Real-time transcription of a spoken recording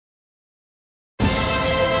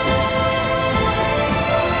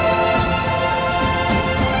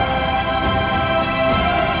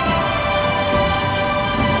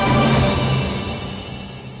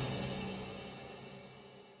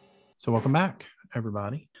So welcome back,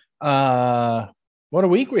 everybody. What a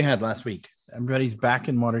week we had last week. Everybody's back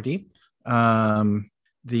in Waterdeep.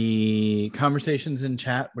 The conversations in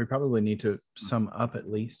chat, we probably need to sum up at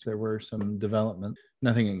least. There were some development,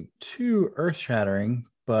 nothing too earth-shattering,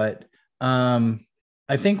 but I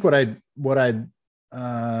think what I'd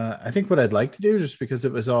like to do, just because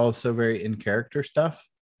it was all so very in character stuff.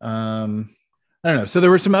 I don't know. So there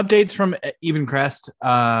were some updates from Evencrest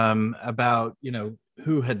about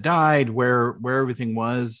who had died, where everything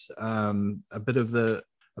was, a bit of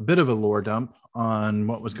a lore dump on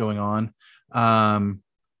what was going on.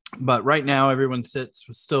 But right now everyone sits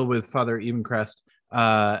still with Father Evencrest,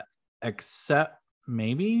 except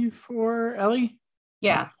maybe for Ellie.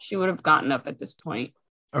 Yeah, she would have gotten up at this point.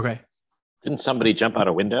 Okay. Didn't somebody jump out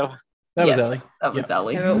a window? That was Ellie. That was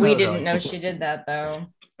Ellie. Yeah, but we didn't know she did that, though.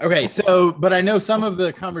 Okay, but I know some of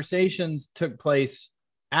the conversations took place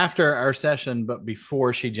after our session, but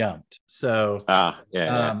before she jumped. So I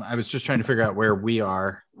was just trying to figure out where we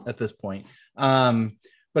are at this point. But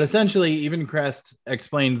essentially, Evencrest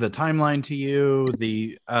explained the timeline to you,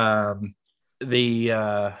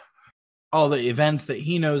 all the events that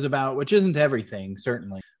he knows about, which isn't everything,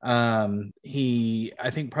 certainly. I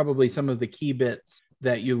think probably some of the key bits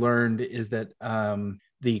that you learned is that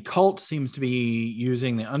the cult seems to be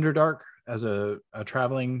using the Underdark as a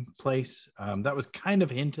traveling place. That was kind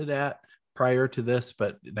of hinted at prior to this,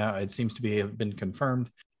 but now it seems to have been confirmed.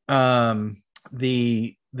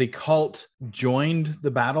 The cult joined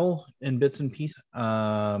the battle in bits and pieces.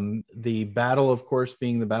 The battle, of course,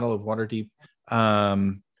 being the Battle of Waterdeep,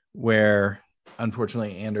 where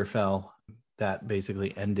unfortunately Ander fell. That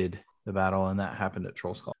basically ended the battle, and that happened at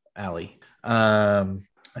Trollskull Alley. I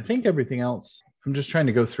think everything else, I'm just trying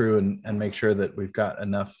to go through and make sure that we've got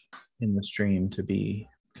enough in the stream to be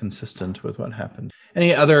consistent with what happened.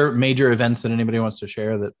 Any other major events that anybody wants to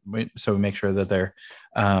share so we make sure that they're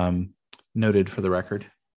noted for the record?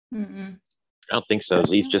 Mm-mm. I don't think so.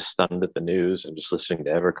 Lee's just stunned at the news and just listening to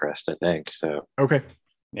Evercrest, I think. So okay.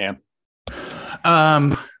 Yeah.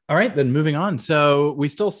 All right, then moving on. So we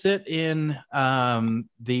still sit in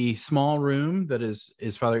the small room that is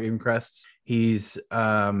Father Evencrest's.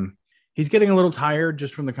 He's getting a little tired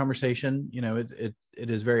just from the conversation. It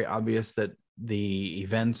is very obvious that the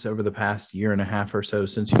events over the past year and a half or so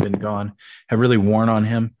since you've been gone have really worn on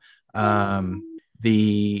him.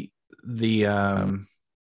 The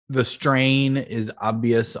strain is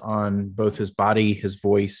obvious on both his body, his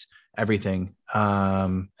voice, everything.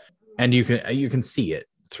 And you can see it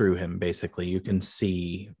through him. Basically, you can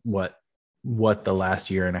see what the last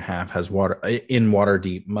year and a half in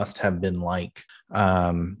Waterdeep must have been like.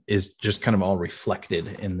 Is just kind of all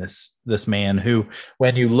reflected in this man who,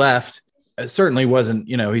 when you left, certainly wasn't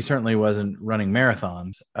running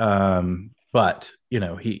marathons. But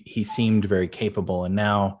he seemed very capable, and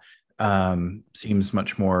now seems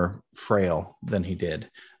much more frail than he did.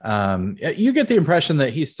 You get the impression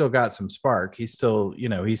that he's still got some spark. He's still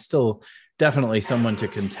definitely someone to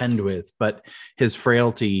contend with, but his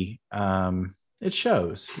frailty, it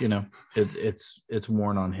shows. It's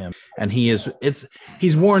worn on him, and he's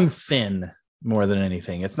worn thin more than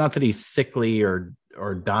anything. It's not that he's sickly or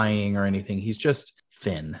dying or anything. He's just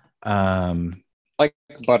thin. Like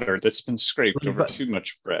butter that's been scraped over too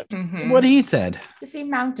much bread. Mm-hmm. What he said. To see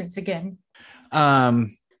mountains again.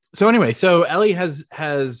 So anyway, so Ellie has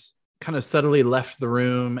kind of subtly left the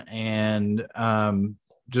room and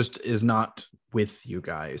just is not with you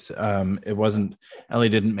guys. Ellie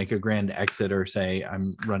didn't make a grand exit or say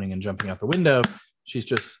I'm running and jumping out the window. She's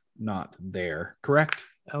just not there. Correct,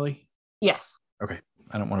 Ellie? Yes. Okay.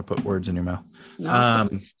 I don't want to put words in your mouth. No.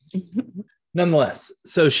 Nonetheless,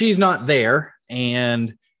 so she's not there,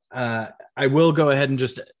 and I will go ahead and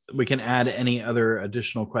we can add any other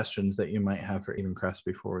additional questions that you might have for Evencrest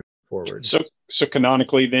before we forward. So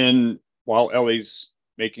canonically, then, while Ellie's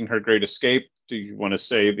making her great escape, do you want to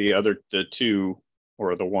say the two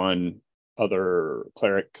or the one other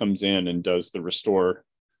cleric comes in and does the restore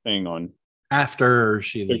thing on after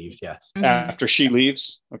she leaves? Yes. Mm-hmm. After she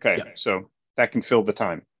leaves. Okay. Yeah. So that can fill the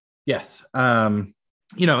time. Yes. And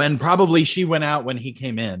probably she went out when he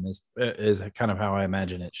came in is kind of how I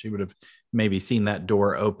imagine it. She would have maybe seen that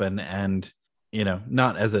door open and,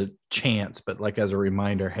 not as a chance, but like as a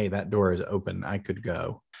reminder, hey, that door is open. I could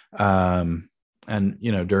go. And,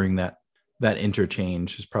 during that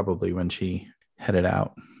interchange is probably when she headed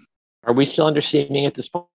out. Are we still under seeming at this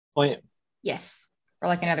point? Yes. For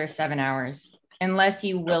like another 7 hours. Unless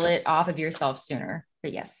you will it off of yourself sooner.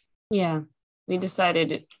 But yes. Yeah. We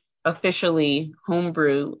decided officially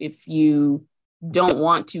homebrew, if you don't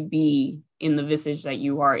want to be in the visage that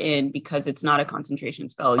you are in, because it's not a concentration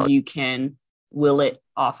spell, you can will it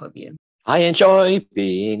off of you. I enjoy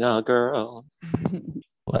being a girl.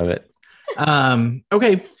 Love it.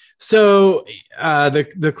 Okay. So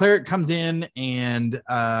the cleric comes in, and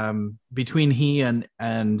between he and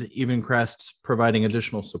Evencrest providing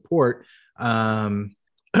additional support, 2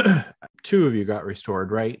 of you got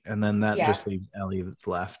restored, right? And then that just leaves Ellie that's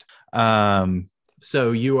left.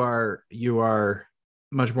 So you are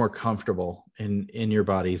much more comfortable in your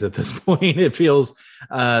bodies at this point. It feels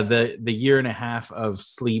the year and a half of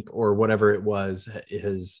sleep or whatever it was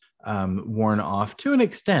has worn off to an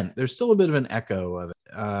extent. There's still a bit of an echo of it.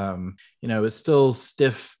 It's still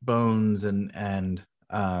stiff bones and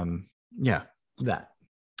that.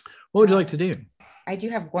 What would you like to do? I do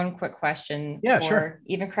have one quick question for sure.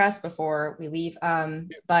 Evencrest before we leave, or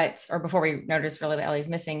before we notice really that Ellie's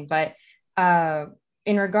missing, but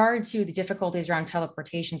in regard to the difficulties around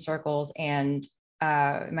teleportation circles, and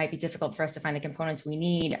it might be difficult for us to find the components we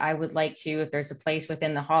need, I would like to, if there's a place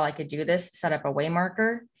within the hall I could do this, set up a way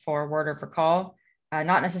marker for word of recall.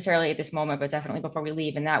 Not necessarily at this moment, but definitely before we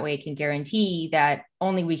leave. And that way it can guarantee that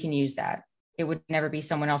only we can use that. It would never be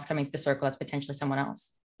someone else coming through the circle that's potentially someone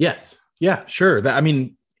else. Yes. Yeah, sure. It's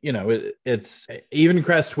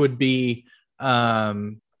Evencrest would be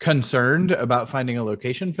concerned about finding a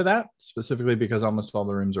location for that, specifically because almost all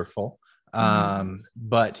the rooms are full.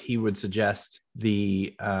 But he would suggest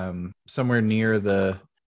the somewhere near the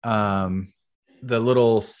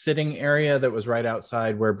little sitting area that was right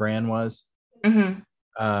outside where Bran was.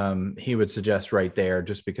 He would suggest right there,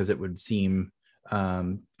 just because it would seem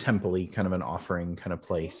temple-y, kind of an offering kind of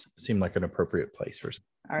place. Seemed like an appropriate place for.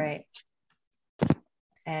 All right.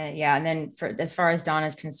 And then as far as Dawn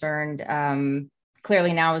is concerned,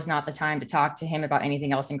 clearly now is not the time to talk to him about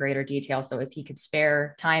anything else in greater detail. So if he could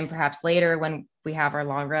spare time, perhaps later when we have our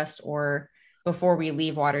long rest, or before we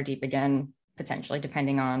leave Waterdeep again, potentially,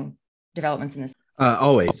 depending on developments in this.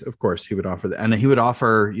 Always, of course, he would offer that. And he would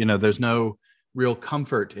offer, there's no real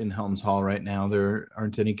comfort in Helm's Hall right now. There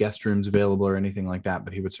aren't any guest rooms available or anything like that,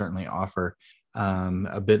 but he would certainly offer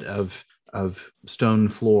a bit of stone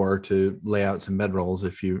floor to lay out some bedrolls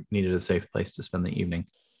if you needed a safe place to spend the evening.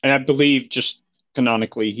 And I believe, just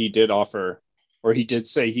canonically, he did offer, or he did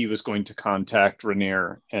say he was going to contact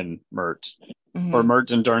Rainier and Mert, or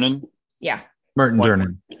Mert and Durnan. Yeah. Mert and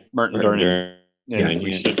Durnan. Mert and Durnan. And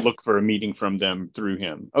we should look for a meeting from them through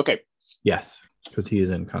him. Okay. Yes, because he is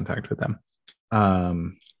in contact with them.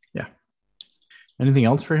 Yeah. Anything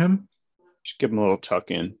else for him? Just give him a little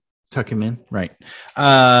tuck in. Tuck him in, right?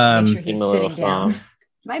 Make sure he's sitting down.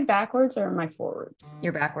 Am I backwards or am I forward?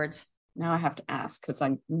 You're backwards. Now I have to ask, because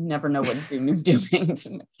I never know what Zoom is doing to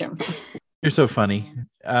my camera. You're so funny.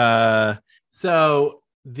 So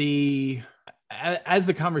as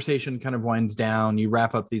the conversation kind of winds down, you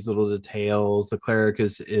wrap up these little details. The cleric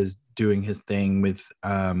is doing his thing with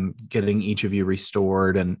getting each of you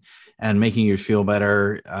restored and making you feel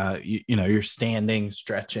better. You're standing,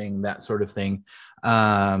 stretching, that sort of thing.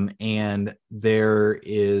 And there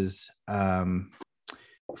is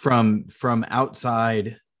from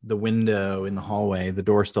outside the window in the hallway, the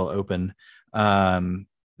door still open. There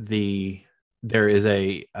is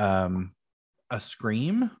a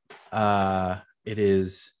scream. It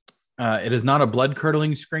is not a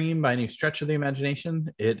blood-curdling scream by any stretch of the imagination.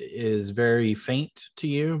 It is very faint to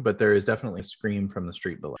you, but there is definitely a scream from the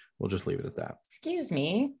street below. We'll just leave it at that. Excuse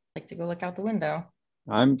me. I'd like to go look out the window.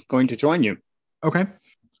 I'm going to join you. Okay.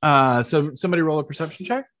 So somebody roll a perception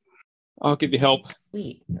check. I'll give you help.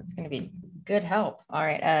 Sweet. That's going to be good help. All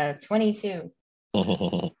right. 22.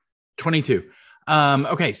 22.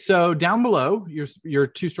 Okay, so down below, you're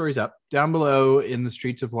 2 stories up. Down below in the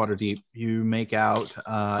streets of Waterdeep, you make out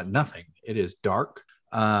nothing. It is dark.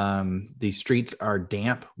 The streets are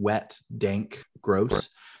damp, wet, dank, gross.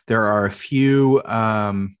 There are a few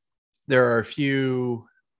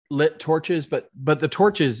lit torches, but the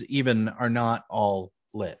torches even are not all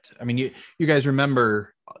lit. I mean, you guys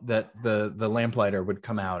remember that the lamplighter would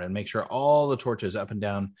come out and make sure all the torches up and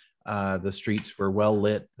down the streets were well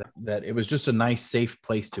lit, that it was just a nice, safe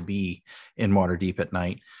place to be in Waterdeep at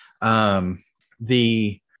night.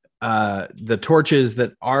 The torches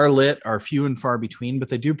that are lit are few and far between, but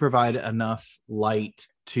they do provide enough light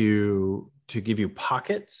to give you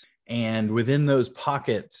pockets. And within those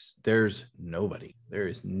pockets, there's nobody. There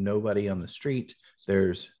is nobody on the street.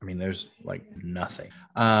 There's like nothing.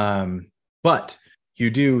 But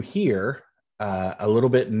you do hear a little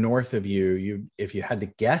bit north of you, if you had to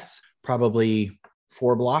guess, probably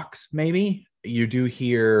 4 blocks, maybe, you do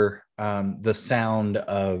hear the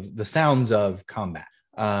sounds of combat.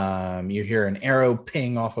 You hear an arrow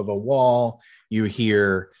ping off of a wall. You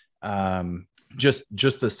hear just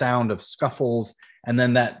the sound of scuffles, and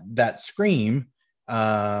then that scream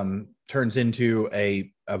turns into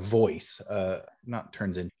a voice. Not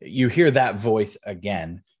turns in. You hear that voice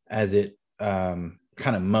again as it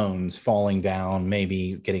kind of moans, falling down,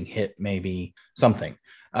 maybe getting hit, maybe something.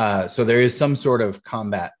 So there is some sort of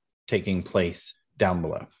combat taking place down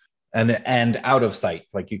below, and out of sight.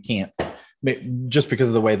 Like you can't, just because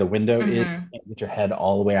of the way the window is, you can't get your head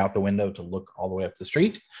all the way out the window to look all the way up the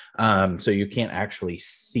street. So you can't actually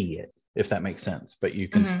see it, if that makes sense. But you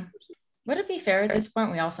can. See. Would it be fair at this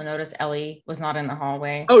point? We also noticed Ellie was not in the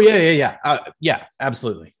hallway. Oh yeah,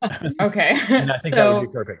 absolutely. Okay, and I think that would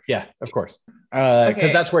be perfect. Yeah, of course,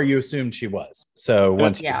 because that's where you assumed she was. So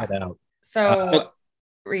once you head out. So,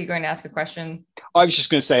 were you going to ask a question? I was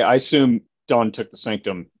just going to say, I assume Dawn took the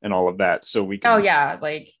sanctum and all of that, so we can. Oh yeah,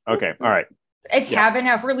 like. Okay, all right. It's habit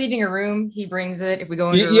now. If we're leaving a room, he brings it. If we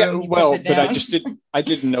go into a room, he puts it down. But I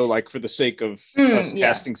didn't know, like, for the sake of us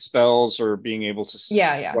casting spells or being able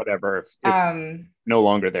to whatever, if no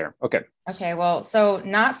longer there. Okay. Okay, well, so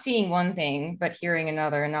not seeing one thing but hearing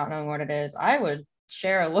another and not knowing what it is, I would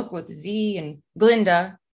share a look with Z and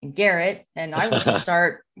Glinda and Garrett, and I would just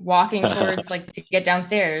start walking towards, like, to get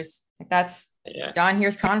downstairs. Like, that's Dawn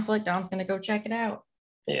hears conflict. Dawn's gonna go check it out.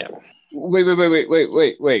 Yeah. Wait.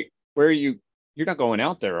 Where are you? You're not going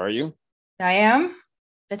out there, are you? I am.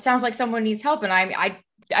 That sounds like someone needs help, and I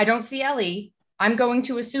don't see Ellie. I'm going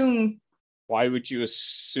to assume. Why would you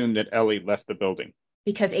assume that Ellie left the building?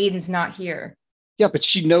 Because Aiden's not here. Yeah, but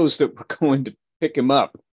she knows that we're going to pick him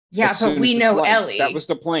up. Yeah, but we know Ellie. That was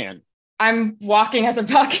the plan. I'm walking as I'm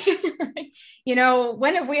talking.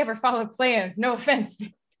 When have we ever followed plans? No offense.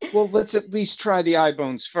 Well, let's at least try the eye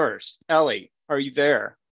bones first. Ellie, are you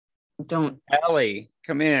there? Don't. Ellie,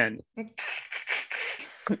 come in.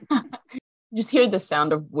 Just hear the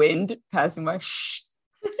sound of wind passing by. Shh.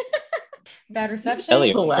 Bad reception.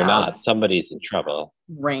 Ellie, or not, somebody's in trouble.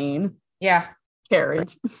 Rain. Yeah.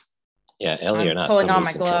 Carriage. Yeah, Ellie or not. Pulling on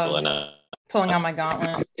my glove. Pulling on my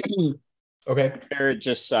gauntlet. Okay. Barrett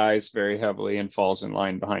just sighs very heavily and falls in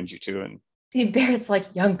line behind you two. And see, Barrett's like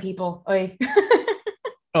young people. Oy.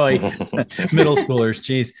 Middle schoolers.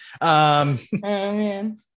 Jeez. Oh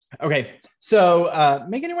man. Okay, so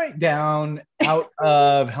making your way down out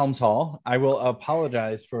of Helms Hall. I will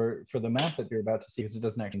apologize for the map that you're about to see, because it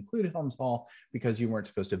doesn't actually include Helms Hall because you weren't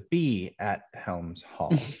supposed to be at Helms Hall.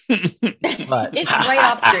 But it's right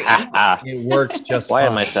off screen. It works just fine. Why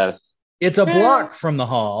am I sad? It's a block from the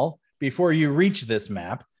hall before you reach this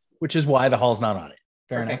map, which is why the hall's not on it.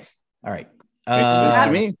 Fair enough. All right. Makes sense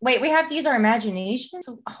to me. Wait, we have to use our imagination?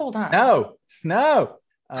 So hold on. No.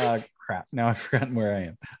 Crap. Now I've forgotten where I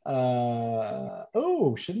am.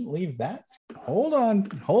 Shouldn't leave that. Hold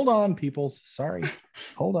on, peoples. Sorry.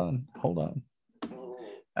 Hold on.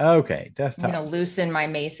 Okay, desktop. I'm gonna loosen my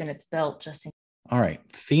mace in its belt just in. All right.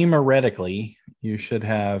 Theoretically, you should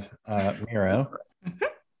have Miro.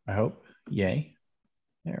 I hope. Yay.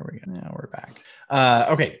 There we go. Now we're back.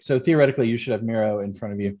 Okay, so theoretically, you should have Miro in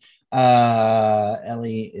front of you.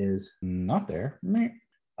 Ellie is not there.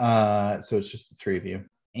 So it's just the three of you.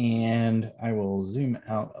 And I will zoom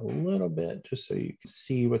out a little bit just so you can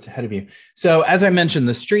see what's ahead of you. So as I mentioned,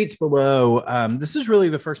 the streets below, this is really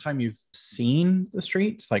the first time you've seen the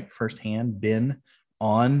streets, like firsthand, been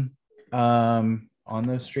on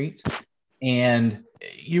those streets. And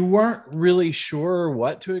you weren't really sure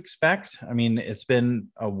what to expect. I mean, it's been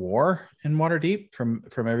a war in Waterdeep from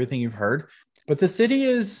everything you've heard, but the city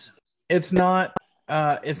it's not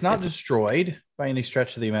destroyed by any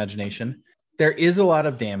stretch of the imagination. There is a lot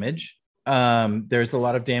of damage. There's a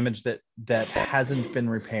lot of damage that hasn't been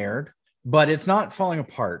repaired, but it's not falling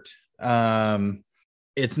apart.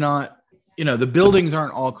 It's not, the buildings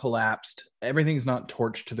aren't all collapsed. Everything's not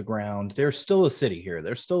torched to the ground. There's still a city here.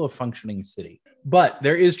 There's still a functioning city, but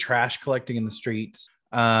there is trash collecting in the streets.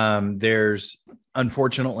 There's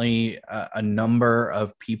unfortunately a number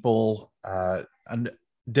of people,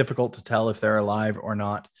 difficult to tell if they're alive or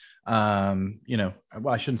not. Well,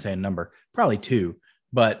 I shouldn't say a number, probably two,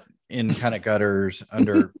 but in kind of gutters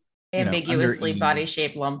under ambiguously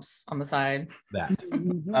body-shaped lumps on the side. That.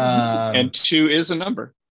 And two is a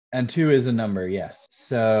number. And two is a number, yes.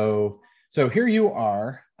 So here you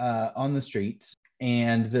are on the streets,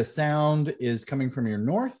 and the sound is coming from your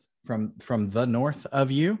north, from the north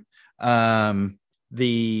of you.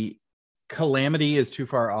 The calamity is too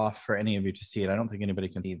far off for any of you to see it. I don't think anybody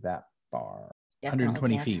can see that far.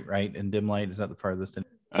 120 feet, right? In dim light, is that the farthest?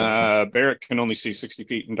 Barrett can only see 60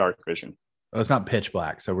 feet in dark vision. Well, it's not pitch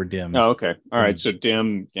black, so we're dim. Oh, okay. All right. So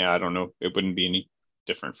dim, yeah, I don't know. It wouldn't be any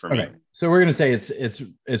different for me. Okay, so we're going to say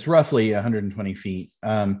it's roughly 120 feet.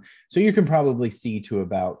 So you can probably see to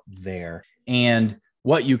about there, and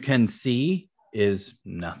what you can see is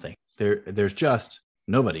nothing. There's just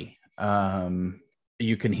nobody.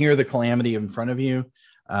 You can hear the calamity in front of you,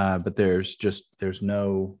 but there's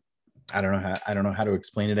no. I don't know how to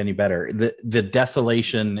explain it any better. The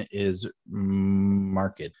desolation is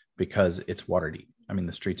marked because it's Waterdeep. I mean,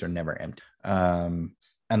 the streets are never empty. And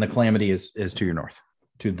the calamity is to your north,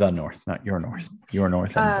 to the north, not your north. Your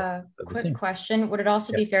north. And quick question: would it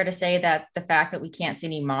also be fair to say that the fact that we can't see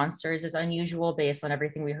any monsters is unusual based on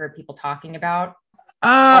everything we heard people talking about?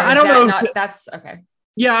 I don't know. That's okay.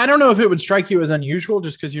 Yeah, I don't know if it would strike you as unusual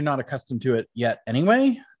just because you're not accustomed to it yet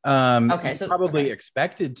anyway. Okay, so probably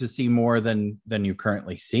expected to see more than you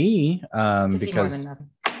currently see. Because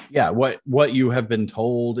what you have been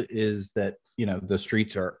told is that the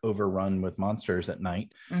streets are overrun with monsters at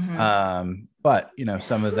night. Mm-hmm. But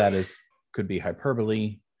some of that could be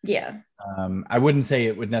hyperbole. Yeah. I wouldn't say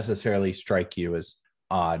it would necessarily strike you as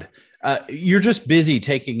odd. You're just busy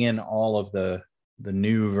taking in all of the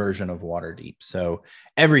new version of Waterdeep, so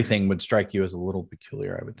everything would strike you as a little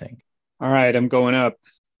peculiar, I would think. All right, I'm going up.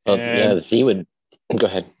 Well, yeah, Z would go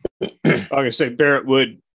ahead. Like I say, Barrett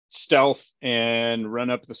would stealth and run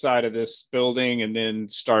up the side of this building and then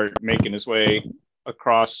start making his way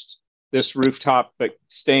across this rooftop, but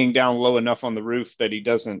staying down low enough on the roof that he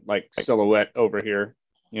doesn't like silhouette over here.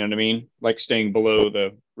 You know what I mean? Like staying below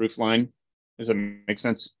the roof line. Does that make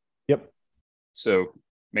sense? Yep. So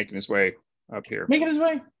making his way up here. Making his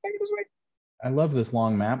way. I love this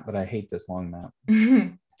long map, but I hate this long map.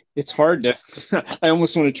 It's hard to. I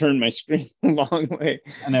almost want to turn my screen a long way.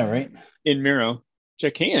 I know, right? In Miro, which I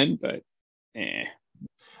can, but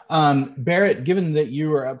Barrett, given that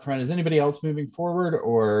you are up front, is anybody else moving forward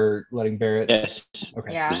or letting Barrett? Yes.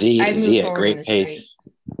 Okay. Yeah. Z at great pace.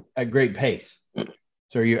 At great pace.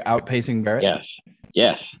 So are you outpacing Barrett?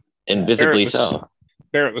 Yes. Invisibly so.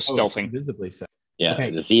 Barrett was stealthing. Invisibly so. Yeah.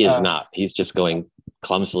 Okay. Z is not. He's just going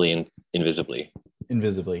clumsily and invisibly.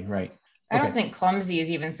 Invisibly, right. I don't think clumsy is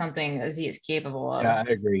even something that Z is capable of. Yeah,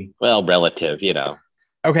 I agree. Well, relative,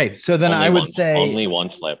 Okay, so then I would say only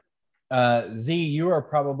one slip. Z, you are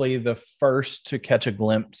probably the first to catch a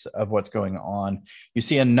glimpse of what's going on. You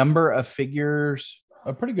see a number of figures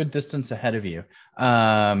a pretty good distance ahead of you.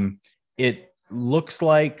 It looks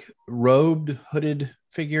like robed, hooded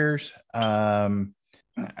figures. From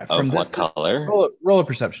what color? Roll a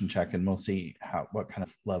perception check, and we'll see what kind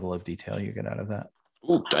of level of detail you get out of that.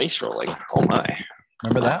 Ooh, dice rolling. Oh my!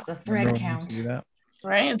 Remember That's that? the thread count.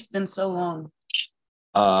 Right? It's been so long.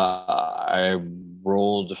 I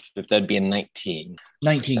rolled. If that'd be a 19.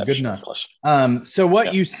 19, good enough. So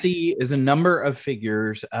what you see is a number of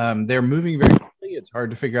figures. They're moving very quickly. It's hard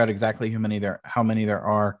to figure out exactly how many there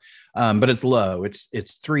are, but it's low.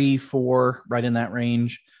 It's 3, 4, right in that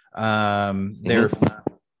range. They're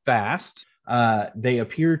fast. They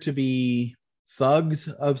appear to be thugs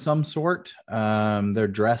of some sort. They're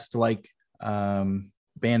dressed like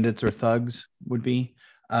bandits or thugs would be.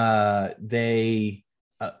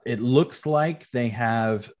 It looks like they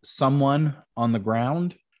have someone on the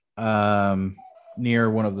ground near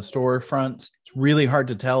one of the storefronts. It's really hard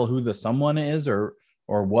to tell who the someone is or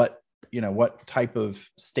what type of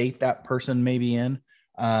state that person may be in.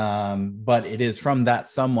 But it is from that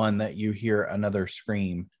someone that you hear another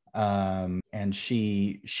scream. And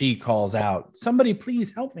she calls out, "Somebody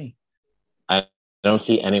please help me." I don't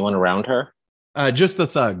see anyone around her. Just the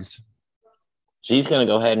thugs. She's going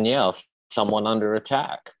to go ahead and yell, "Someone under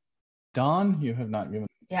attack." Dawn, you have not given.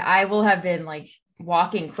 Yeah, I will have been like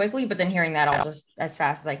walking quickly, but then hearing that, I'll just as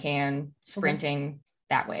fast as I can sprinting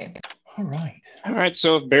that way. All right.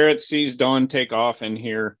 So if Barrett sees Dawn take off and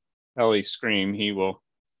hear Ellie scream, he will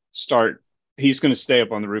start. He's going to stay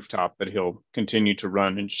up on the rooftop, but he'll continue to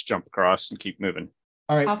run and just jump across and keep moving.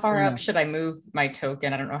 All right. How far up should I move my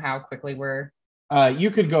token? I don't know how quickly we're.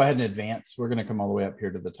 You could go ahead and advance. We're going to come all the way up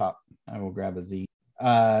here to the top. I will grab a Z.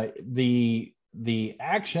 The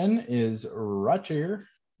action is right here.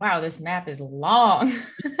 Wow, this map is long.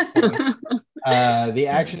 The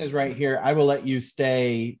action is right here. I will let you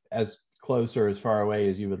stay as close or as far away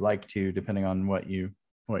as you would like to, depending on what you're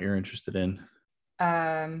interested in.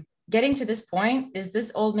 Getting to this point, is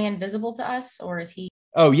this old man visible to us, or is he?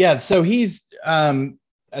 Oh yeah, so he's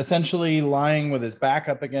essentially lying with his back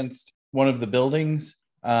up against one of the buildings.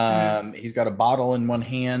 He's got a bottle in one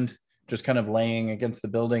hand, just kind of laying against the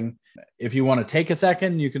building. If you want to take a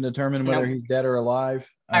second, you can determine whether he's dead or alive.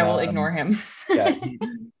 I will ignore him. Yeah,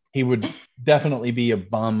 he would definitely be a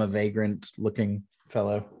bum, a vagrant looking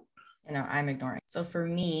fellow. No, I'm ignoring. So for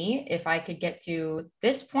me, if I could get to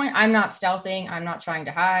this point, I'm not stealthing. I'm not trying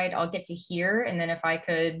to hide. I'll get to here. And then if I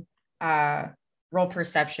could roll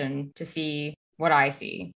perception to see what I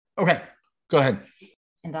see. Okay, go ahead.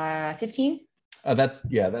 And 15? That's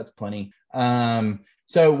plenty.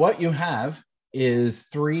 So what you have is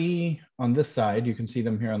 3 on this side. You can see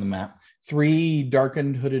them here on the map. 3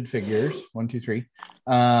 darkened hooded figures. 1, 2, 3.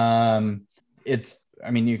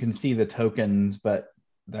 You can see the tokens, but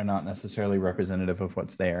they're not necessarily representative of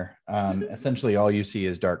what's there. Essentially, all you see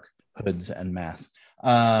is dark hoods and masks.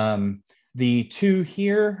 The 2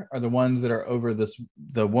 here are the ones that are over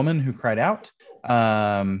the woman who cried out.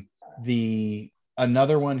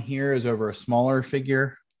 Another one here is over a smaller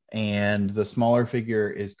figure, and the smaller figure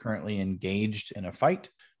is currently engaged in a fight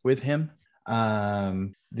with him.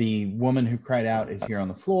 The woman who cried out is here on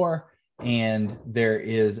the floor, and there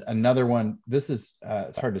is another one. This is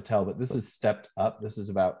it's hard to tell, but this is stepped up. This is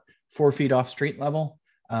about 4 feet off street level.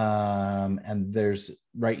 And there's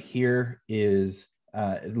right here is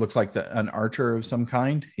it looks like an archer of some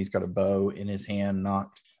kind. He's got a bow in his hand,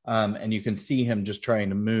 knocked, and you can see him just trying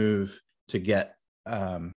to move to get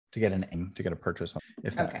an aim, to get a purchase.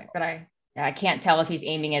 But I can't tell if he's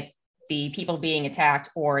aiming at the people being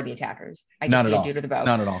attacked or the attackers. I just Not see at him all. due to the bow.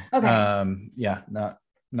 Not at all. Okay.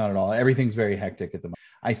 Not at all. Everything's very hectic at the moment.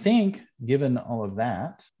 I think, given all of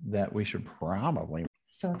that we should probably.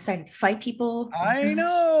 So excited to fight people. I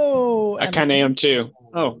know. I kind of am too.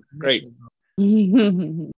 Oh, great.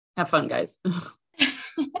 Have fun, guys.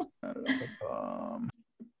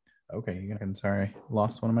 Okay, I'm sorry.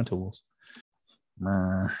 Lost one of my tools.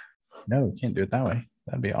 No, you can't do it that way.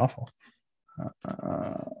 That'd be awful.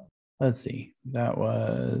 Let's see. That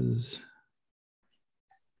was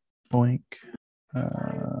boink.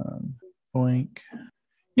 Boink.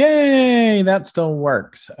 Yay! That still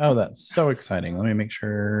works. Oh, that's so exciting. Let me make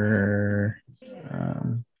sure.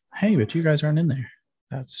 Hey, but you guys aren't in there.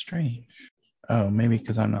 That's strange. Oh, maybe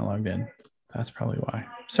because I'm not logged in. That's probably why.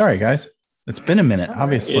 Sorry, guys. It's been a minute,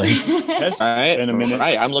 obviously. That's All right. been a minute.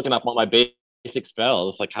 Right. I'm looking up all my basic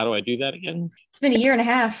spells. Like, how do I do that again? It's been a year and a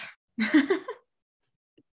half.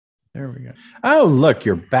 There we go. Oh, look,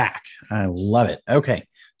 you're back. I love it. Okay.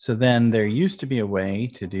 So then there used to be a way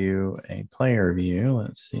to do a player view.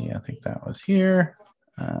 Let's see. I think that was here.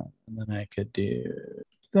 And then I could do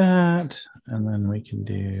that. And then we can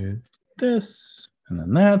do this. And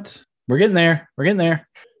then that. We're getting there. We're getting there.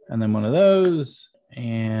 And then one of those.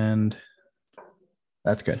 And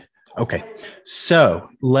that's good. Okay. So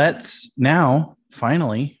let's now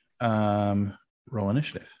finally roll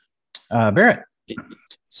initiative. Barrett.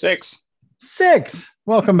 6. 6.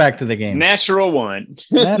 Welcome back to the game. Natural 1.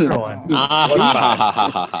 Natural one.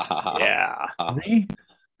 Yeah. Z?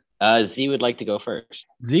 Z would like to go first.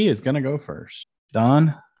 Z is going to go first.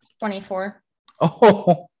 Don? 24.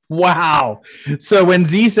 Oh, wow. So when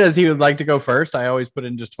Z says he would like to go first, I always put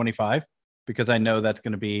in just 25 because I know that's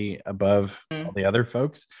going to be above all the other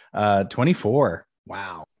folks. 24.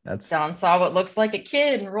 Wow. That's. Don saw what looks like a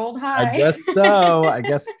kid and rolled high. I guess so. I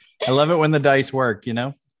guess I love it when the dice work, you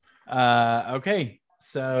know? Okay.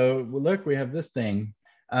 So look, we have this thing.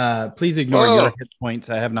 Please ignore your hit points.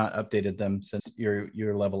 I have not updated them since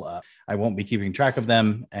your level up. I won't be keeping track of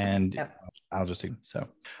them, and I'll just do so.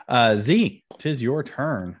 Z, 'tis your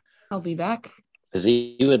turn. I'll be back.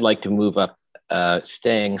 Z would like to move up,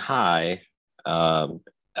 staying high,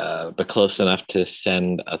 but close enough to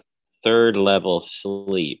send a 3rd level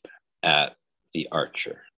sleep at the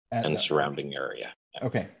archer and the surrounding area.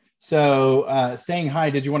 Okay. So staying high,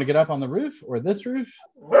 did you want to get up on the roof or this roof?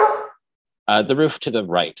 The roof to the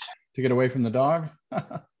right. To get away from the dog?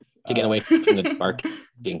 To get away from the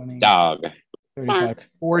barking dog. 35,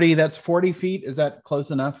 40. That's 40 feet. Is that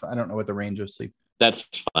close enough? I don't know what the range of sleep. That's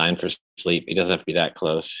fine for sleep. He doesn't have to be that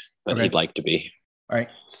close, but Okay. he'd like to be. All right.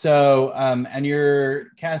 So, and you're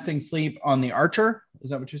casting sleep on the archer?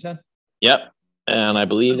 Is that what you said? Yep. And I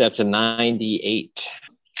believe that's a 98.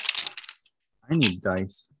 I need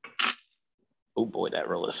dice. Oh boy, that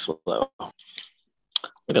roll is slow.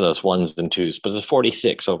 Look at those 1s and 2s, but it's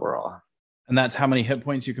 46 overall. And that's how many hit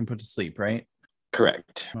points you can put to sleep, right?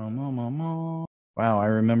 Correct. Wow, I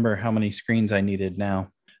remember how many screens I needed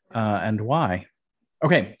now and why.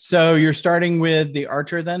 Okay, so you're starting with the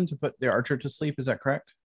archer then to put the archer to sleep. Is that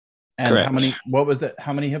correct? And Correct.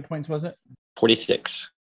 How many hit points was it? 46.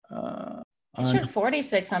 It showed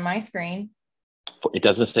 46 on my screen. It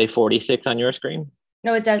doesn't say 46 on your screen?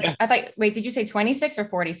 No, it does. I thought, wait, did you say 26 or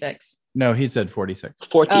 46? No, he said 46.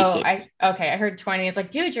 46. Oh, I heard 20. It's like,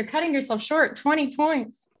 dude, you're cutting yourself short. 20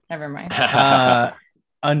 points. Never mind.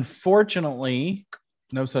 Unfortunately,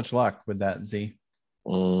 no such luck with that, Z.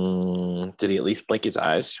 Did he at least blink his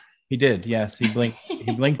eyes? He did. Yes, he blinked.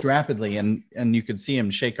 He blinked rapidly, and you could see him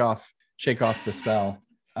shake off the spell.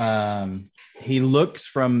 He looks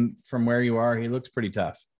from where you are. He looks pretty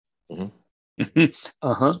tough. Well,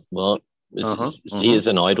 Z is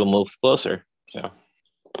annoyed. We'll move closer. So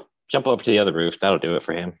jump over to the other roof. That'll do it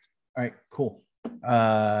for him. All right, cool.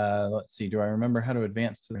 Let's see. Do I remember how to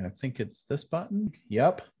advance to? I think it's this button.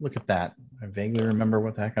 Yep. Look at that. I vaguely remember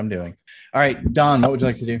what the heck I'm doing. All right, Don, what would you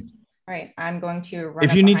like to do? All right, I'm going to run.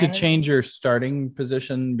 If you need to change your starting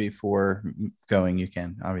position before going, you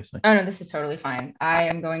can, obviously. Oh, no, this is totally fine. I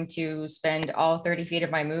am going to spend all 30 feet of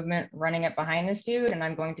my movement running it behind this dude, and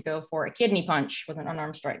I'm going to go for a kidney punch with an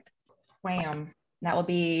unarmed strike. Wham. That will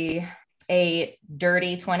be a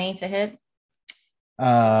dirty 20 to hit.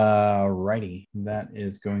 Righty. That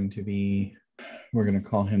is going to be, we're going to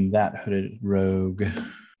call him that hooded rogue.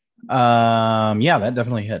 Yeah, that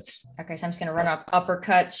definitely hits. Okay, so I'm just going to run up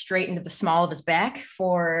uppercut straight into the small of his back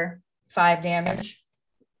for 5 damage.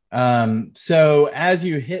 So as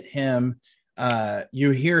you hit him,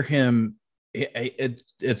 you hear him,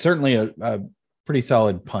 it's certainly a pretty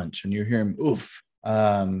solid punch, and you hear him oof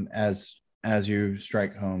as you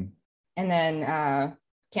strike home. And then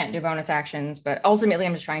can't do bonus actions, but ultimately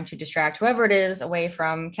I'm just trying to distract whoever it is away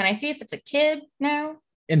from, can I see if it's a kid now?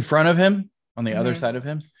 In front of him, on the other side of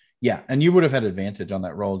him? Yeah, and you would have had advantage on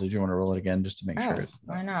that roll. Did you want to roll it again just to make sure?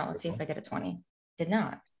 Why not? Let's see if I get a 20. Did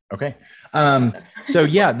not. Okay. So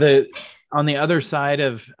yeah, on the other side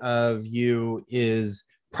of you is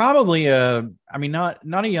probably not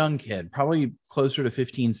a young kid, probably closer to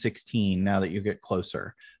 15, 16 now that you get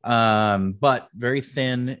closer. But very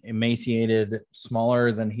thin, emaciated,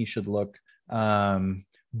 smaller than he should look.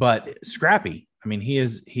 But scrappy. I mean, he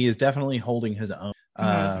is definitely holding his own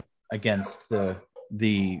against the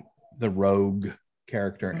rogue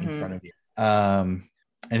character in front of you.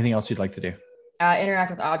 Anything else you'd like to do? Interact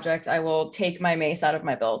with objects. I will take my mace out of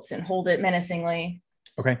my belt and hold it menacingly.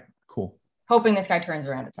 Okay, cool. Hoping this guy turns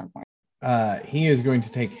around at some point. He is going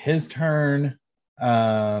to take his turn.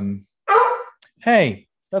 Hey,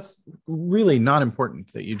 that's really not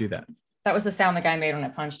important that you do that. That was the sound the guy made when I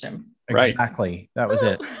punched him. Exactly. Right. That was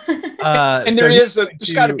it. And there's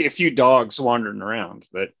got to be a few dogs wandering around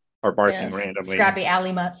that are barking randomly. Scrappy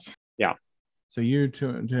alley mutts. Yeah. So you're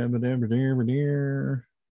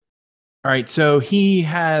all right. So he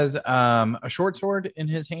has a short sword in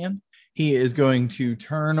his hand. He is going to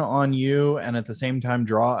turn on you and at the same time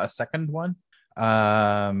draw a second one.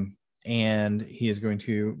 And he is going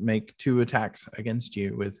to make 2 attacks against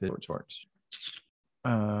you with his short swords.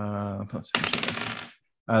 The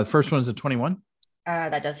first one is a 21.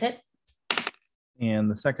 That does hit. And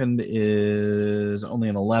the second is only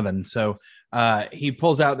an 11. So he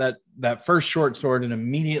pulls out that first short sword and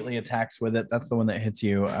immediately attacks with it. That's the one that hits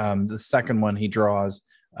you. The second one he draws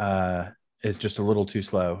is just a little too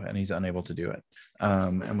slow, and he's unable to do it.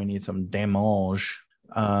 And we need some damage.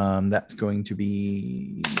 That's going to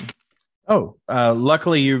be...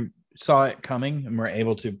 luckily you saw it coming and were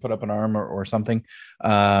able to put up an arm or something.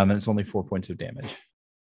 And it's only 4 points of damage.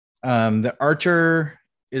 The archer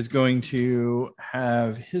is going to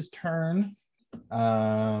have his turn.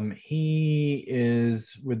 He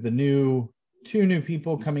is with the 2 new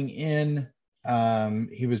people coming in.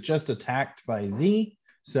 He was just attacked by Z,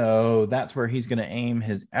 so that's where he's going to aim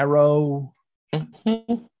his arrow.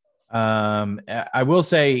 I will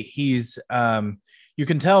say he's you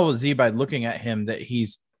can tell Z by looking at him that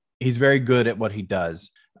he's very good at what he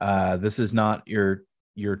does. This is not your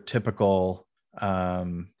typical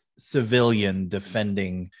civilian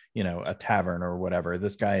defending, a tavern or whatever.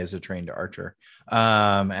 This guy is a trained archer.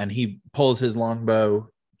 And he pulls his longbow,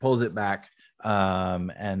 pulls it back,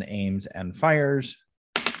 and aims and fires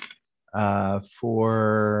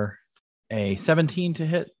for a 17 to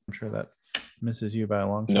hit. I'm sure that misses you by a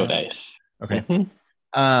long shot. No dice. Okay.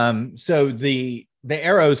 So the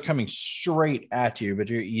arrow is coming straight at you, but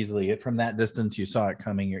you're easily, from that distance you saw it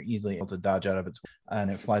coming, you're easily able to dodge out of its,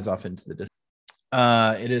 and it flies off into the distance.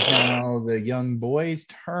 It is now the young boy's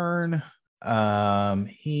turn.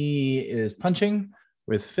 He is punching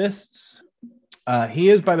with fists. He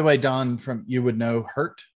is, by the way, Don, from you would know,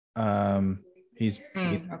 hurt. He's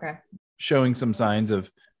okay, showing some signs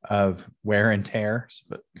of wear and tear,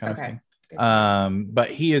 but kind of thing.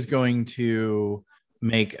 But he is going to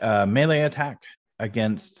make a melee attack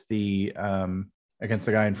against the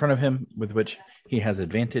guy in front of him, with which he has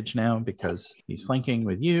advantage now because he's flanking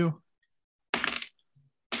with you.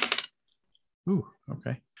 Ooh,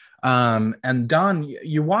 okay. And Don,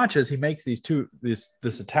 you watch as he makes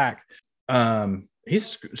this attack.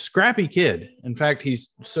 scrappy kid. In fact, he's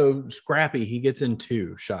so scrappy he gets in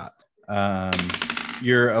 2 shots.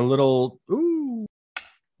 You're a little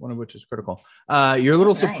one of which is critical. You're a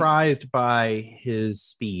little surprised by his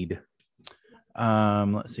speed.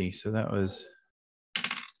 Let's see. So that was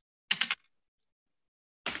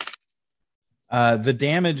the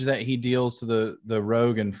damage that he deals to the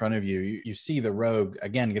rogue in front of you. You see the rogue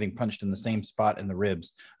again getting punched in the same spot in the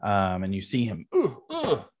ribs, and you see him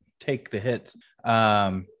take the hits.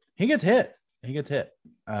 He gets hit.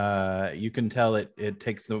 You can tell it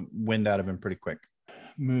takes the wind out of him pretty quick.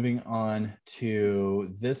 Moving on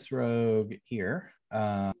to this rogue here.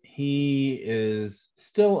 He is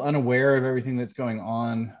still unaware of everything that's going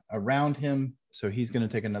on around him, so he's going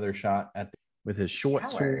to take another shot with his short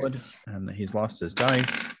sword, and he's lost his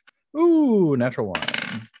dice. Ooh, natural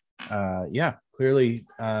 1. Yeah, clearly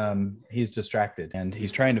he's distracted, and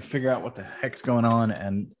he's trying to figure out what the heck's going on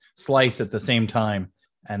and slice at the same time,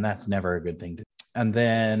 and that's never a good thing to do. And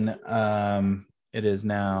then it is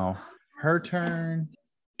now her turn.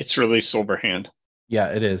 It's really Silverhand. Yeah,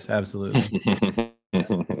 it is, absolutely.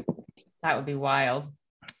 That would be wild.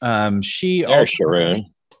 She There's also Sharon.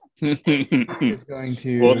 is going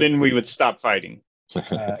to. Well, then we would stop fighting.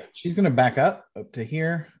 She's going to back up to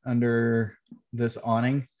here under this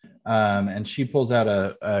awning, and she pulls out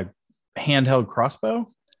a handheld crossbow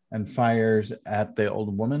and fires at the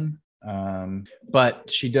old woman.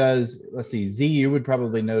 But she does. Let's see. Z, you would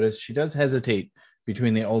probably notice she does hesitate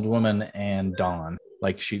between the old woman and Dawn.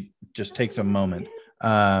 Like she just takes a moment.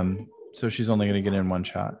 So she's only going to get in 1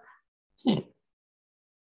 shot.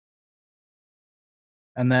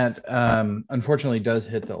 And that unfortunately does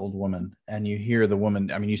hit the old woman. And you hear the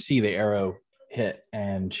woman, I mean, you see the arrow hit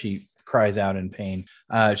and she cries out in pain.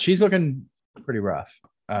 She's looking pretty rough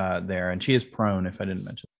there. And she is prone, if I didn't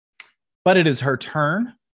mention. But it is her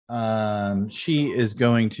turn. She is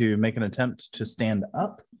going to make an attempt to stand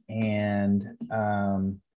up. And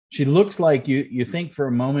she looks like you think for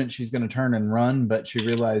a moment she's going to turn and run, but she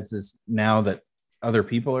realizes now that other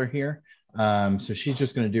people are here. So she's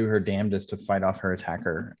just going to do her damnedest to fight off her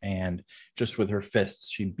attacker. And just with her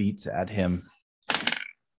fists, she beats at him.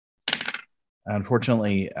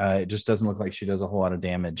 Unfortunately, it just doesn't look like she does a whole lot of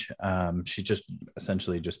damage. She just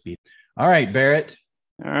essentially just beat. All right, Barrett.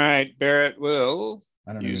 All right, Barrett will.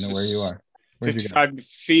 I don't even know where you are. 55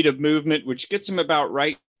 feet of movement, which gets him about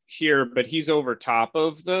right here, but he's over top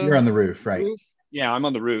of the. You're on the roof, right? Roof. Yeah, I'm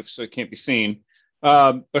on the roof, so it can't be seen.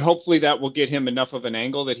 But hopefully that will get him enough of an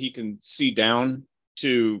angle that he can see down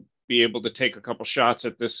to be able to take a couple shots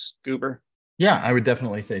at this goober. Yeah, I would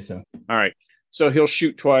definitely say so. All right. So he'll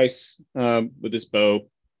shoot twice with his bow.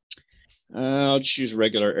 I'll just use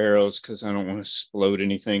regular arrows because I don't want to explode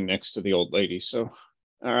anything next to the old lady. So,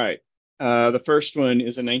 all right. The first one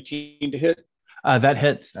is a 19 to hit. That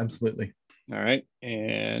hits, absolutely. All right.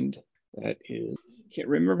 And that is, can't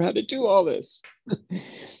remember how to do all this.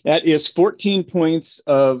 That is 14 points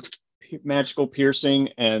of magical piercing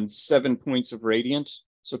and 7 points of radiant.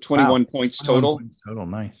 So 21 points total. 21 points total,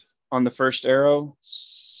 nice. On the first arrow.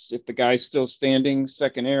 If the guy's still standing,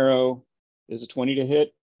 second arrow is a 20 to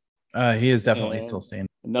hit. He is definitely still standing.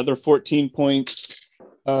 Another 14 points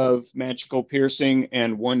of magical piercing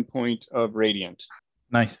and 1 point of radiant.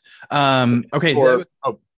 Nice. Okay.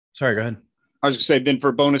 Sorry, go ahead. I was going to say, then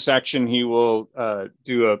for bonus action, he will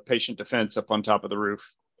do a patient defense up on top of the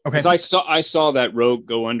roof. Okay. Because I saw that rogue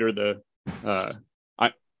go under the.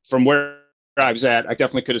 From where I was at, I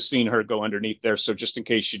definitely could have seen her go underneath there. So just in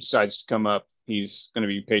case she decides to come up, he's going to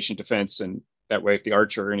be patient defense, and that way, if the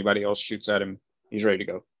archer or anybody else shoots at him, he's ready to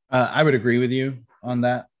go. I would agree with you on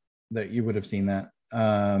that you would have seen that.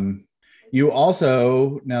 You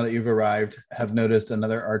also, now that you've arrived, have noticed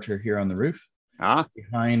another archer here on the roof.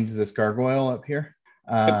 Behind this gargoyle up here.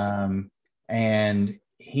 And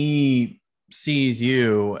he sees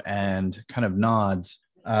you and kind of nods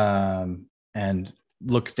and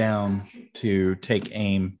looks down to take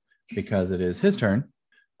aim because it is his turn.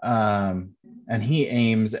 And he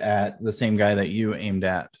aims at the same guy that you aimed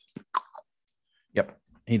at. Yep,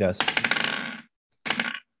 he does.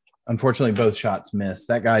 Unfortunately, both shots miss.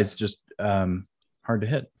 That guy's just hard to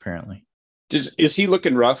hit, apparently. Is he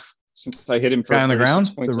looking rough? Since I hit him for guy on the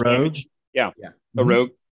ground, the rogue. Damage. Yeah. The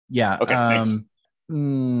rogue. Yeah. Okay. Thanks.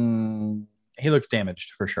 He looks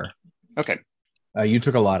damaged for sure. Okay. You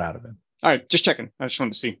took a lot out of him. All right. Just checking. I just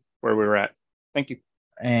wanted to see where we were at. Thank you.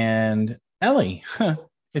 And Ellie,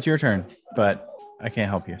 it's your turn, but I can't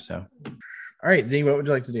help you. So, all right, Z, what would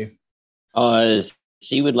you like to do?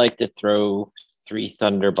 She would like to throw 3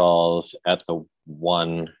 thunderballs at the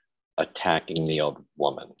one attacking the old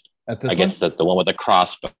woman. At this I guess that the one with the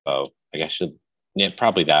crossbow. I guess Yeah,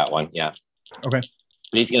 probably that one. Yeah. Okay.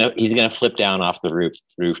 But he's gonna flip down off the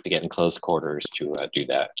roof to get in close quarters to do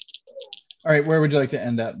that. All right. Where would you like to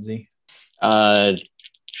end up, Z?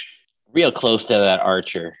 Real close to that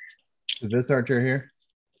archer. To this archer here?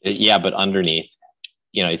 Yeah, but underneath.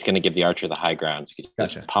 He's going to give the archer the high ground. So you can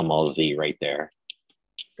just pummel Z right there.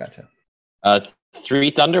 Gotcha.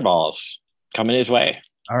 3 thunderballs coming his way.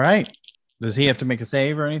 All right. Does he have to make a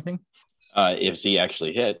save or anything? If Z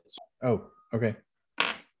actually hits. Oh, okay.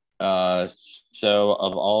 So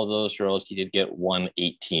of all those rolls, he did get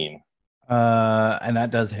 118. And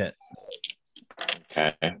that does hit.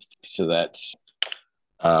 Okay. So that's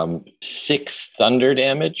 6 thunder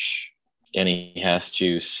damage. And he has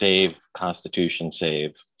to save Constitution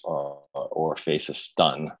save or face a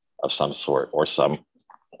stun of some sort or some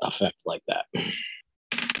effect like that.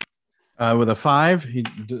 With a 5, he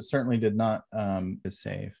certainly did not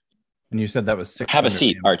save. And you said that was 6. Have a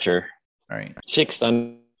seat, damage. Archer. All right. 6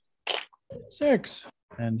 thunder. 6.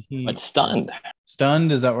 And he... But stunned.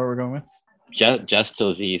 Stunned, is that what we're going with? Just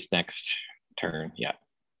till Z's next turn, yeah.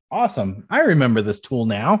 Awesome. I remember this tool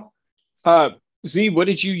now. Z, what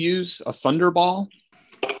did you use? A thunderball?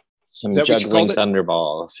 Some juggling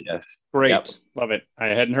thunderballs, yes. Great. Yep. Love it. I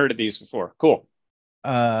hadn't heard of these before. Cool.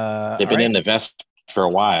 They've been in the vest for a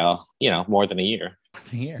while, more than a year.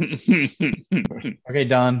 Okay,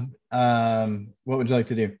 Don. What would you like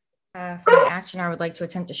to do? For my action, I would like to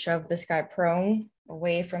attempt to shove this guy prone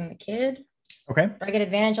away from the kid. Okay. Do I get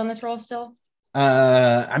advantage on this roll still?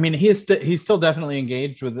 I mean, he's still definitely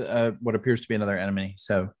engaged with what appears to be another enemy.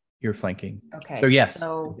 So you're flanking. Okay. So yes,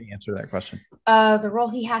 so is the answer to that question. The roll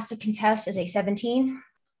he has to contest is a 17.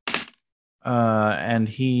 And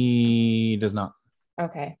he does not.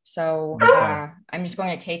 Okay. So I'm just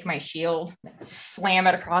going to take my shield, slam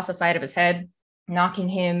it across the side of his head, knocking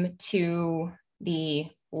him to the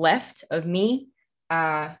left of me.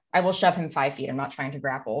 I will shove him 5 feet. I'm not trying to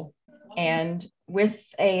grapple. And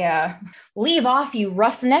with a leave off, you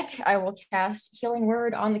roughneck, I will cast Healing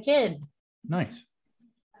Word on the kid. Nice.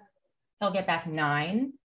 He'll get back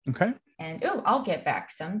 9. Okay. And I'll get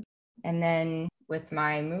back some. And then with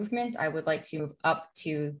my movement, I would like to move up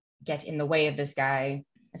to get in the way of this guy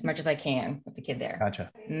as much as I can with the kid there.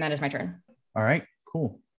 Gotcha. And that is my turn. All right,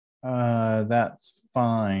 cool. That's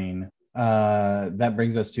fine. That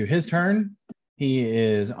brings us to his turn. He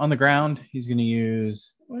is on the ground. He's going to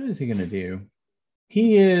use, what is he going to do?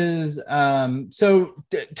 He is,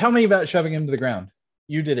 tell me about shoving him to the ground.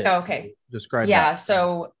 You did it. Okay. Describe Yeah, that.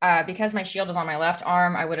 so because my shield is on my left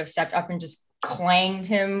arm, I would have stepped up and just clanged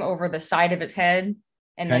him over the side of his head.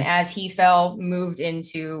 And then as he fell, moved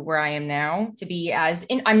into where I am now to be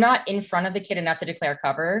I'm not in front of the kid enough to declare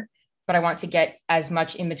cover, but I want to get as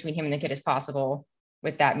much in between him and the kid as possible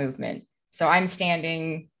with that movement. So I'm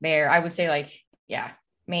standing there. I would say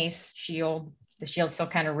mace, shield. The shield's still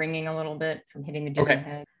kind of ringing a little bit from hitting the dude in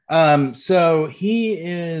the head. So he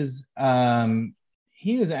is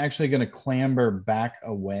actually going to clamber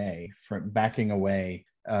backing away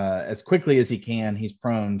as quickly as he can. He's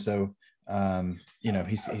prone, so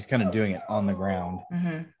he's kind of doing it on the ground.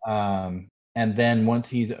 Mm-hmm. And then once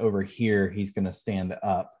he's over here, he's going to stand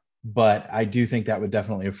up. But I do think that would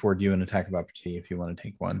definitely afford you an attack of opportunity if you want to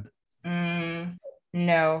take one.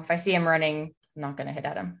 No, if I see him running, I'm not going to hit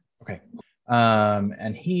at him. Okay.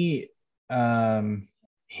 And he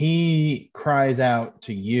cries out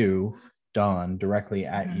to you, Dawn, directly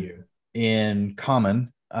at you in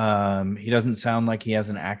common. He doesn't sound like he has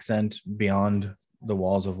an accent beyond the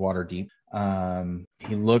walls of Waterdeep.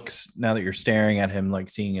 He looks, now that you're staring at him, like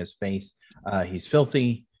seeing his face, he's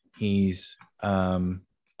filthy. He's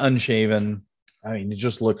unshaven. I mean, it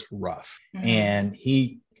just looks rough. Mm-hmm. And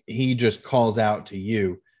he just calls out to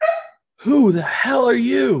you, "Who the hell are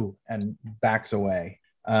you?" and backs away.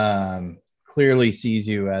 Clearly sees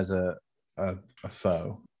you as a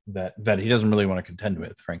foe that he doesn't really want to contend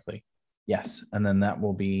with, frankly. Yes. And then that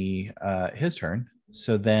will be his turn.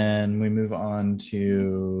 So then we move on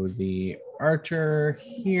to the archer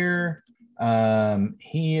here.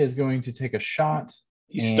 He is going to take a shot.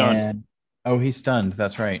 He's stunned. Oh, he's stunned.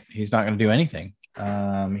 That's right. He's not going to do anything.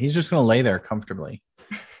 He's just going to lay there comfortably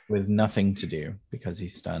with nothing to do because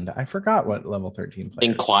he's stunned. I forgot what level 13 player.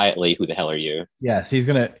 Think quietly, who the hell are you? Yes, he's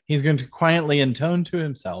going to quietly intone to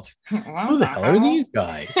himself. Who the hell are these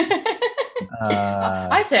guys?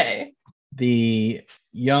 I say. The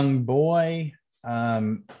young boy,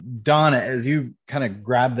 Donna, as you kind of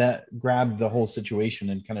grab the whole situation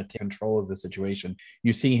and kind of take control of the situation,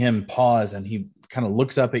 you see him pause and he kind of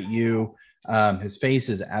looks up at you. His face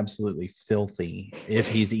is absolutely filthy. If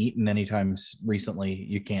he's eaten anytime recently,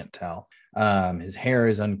 you can't tell. His hair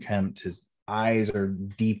is unkempt. eyes are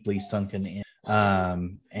deeply sunken in.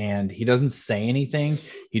 And he doesn't say anything.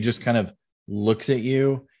 He just kind of looks at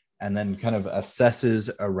you and then kind of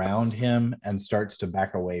assesses around him and starts to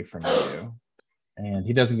back away from you. And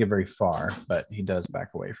he doesn't get very far, but he does back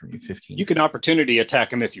away from you 15. You can opportunity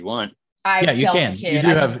attack him if you want. Yeah, you can. You do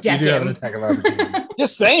have an attack of opportunity.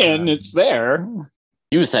 Just saying, it's there.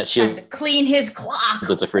 Use that shield. To clean his clock.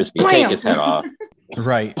 With the frisbee, take his head off.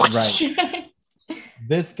 Right.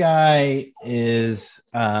 This guy is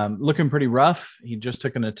looking pretty rough. He just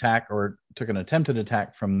took an attempted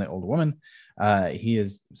attack from the old woman. He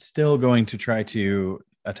is still going to try to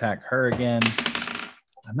attack her again.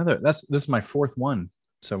 This is my fourth one,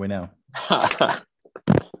 so we know.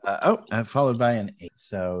 Followed by an 8.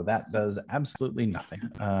 So that does absolutely nothing.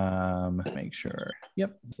 Make sure.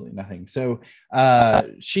 Yep, absolutely nothing. So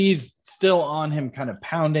she's still on him, kind of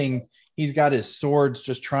pounding. He's got his swords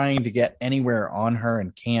just trying to get anywhere on her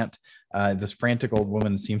and can't. This frantic old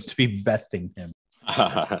woman seems to be besting him.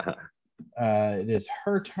 It is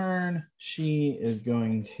her turn. She is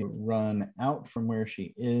going to run out from where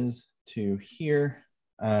she is to here.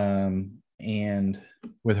 And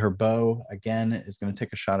with her bow, again, is going to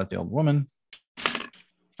take a shot at the old woman.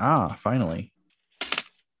 Finally.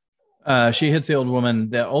 She hits the old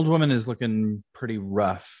woman. The old woman is looking pretty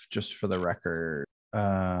rough, just for the record.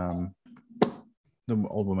 The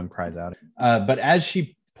old woman cries out. But as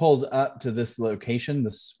she pulls up to this location,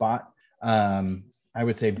 the spot, I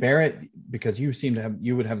would say Barrett, because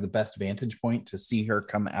you would have the best vantage point to see her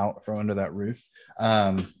come out from under that roof.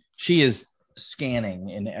 She is scanning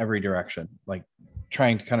in every direction, like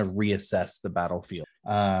trying to kind of reassess the battlefield,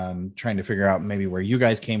 trying to figure out maybe where you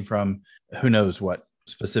guys came from. Who knows what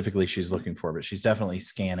specifically she's looking for, but she's definitely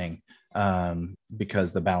scanning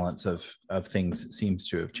because the balance of things seems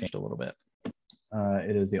to have changed a little bit.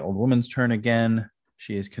 It is the old woman's turn again.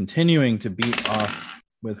 She is continuing to beat off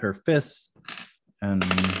with her fists, and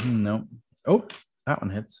no. Oh, that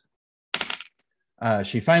one hits.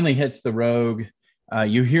 She finally hits the rogue.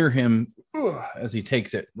 You hear him as he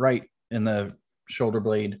takes it right in the shoulder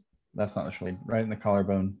blade. That's not the shoulder, right in the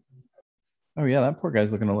collarbone. Oh yeah, that poor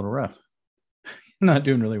guy's looking a little rough. Not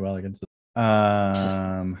doing really well against it.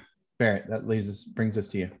 Barrett, that brings us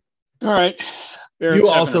to you. All right. You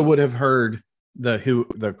also would have heard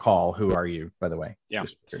the call. Who are you, by the way? Yeah.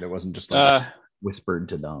 It wasn't just like whispered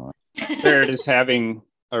to Dawn. Barrett is having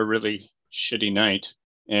a really shitty night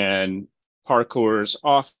and parkours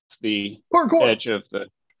off the edge of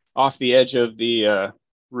the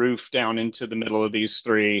roof down into the middle of these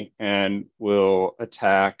three and will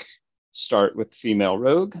start with female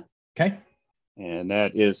rogue. Okay. And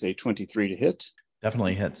that is a 23 to hit.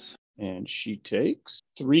 Definitely hits. And she takes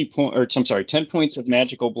 10 points of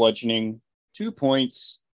magical bludgeoning, 2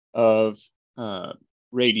 points of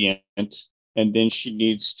radiant, and then she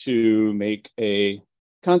needs to make a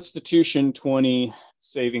Constitution 20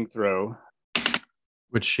 saving throw.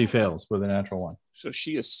 Which she fails with a natural 1. So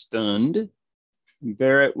she is stunned.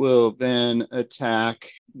 Barrett will then attack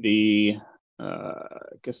the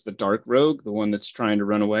dark rogue, the one that's trying to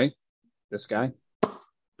run away. This guy.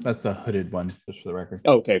 That's the hooded one, just for the record.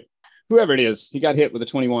 Oh, okay. Whoever it is, he got hit with a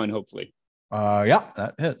 21, hopefully. Yeah,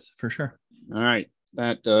 that hits for sure. All right.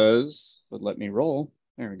 That does, but let me roll.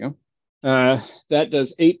 There we go. That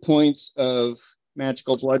does 8 points of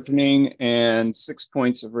magical bludgeoning and 6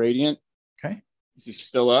 points of radiant. Okay. Is he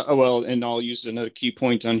still up? Oh, well, and I'll use another key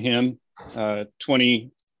point on him.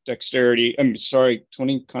 20 dexterity.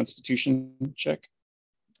 20 constitution check.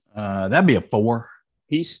 That'd be a 4.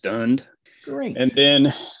 He's stunned. Great. And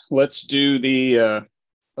then let's do the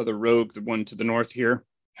other rogue, the one to the north here.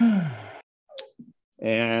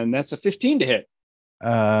 And that's a 15 to hit.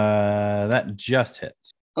 That just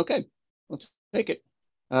hits. Okay, let's take it.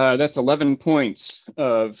 That's 11 points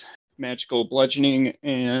of magical bludgeoning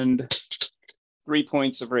and 3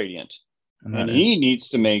 points of radiant. And he needs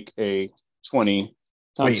to make a 20.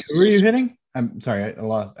 Wait, who are you hitting? I'm sorry,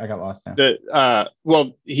 I got lost now.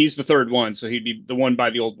 Well, he's the third one, so he'd be the one by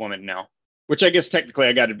the old woman now. Which I guess technically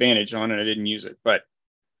I got advantage on and I didn't use it, but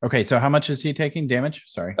okay, so how much is he taking damage?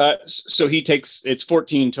 Sorry. So he takes, it's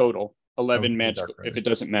 14 total, 11 magical. If it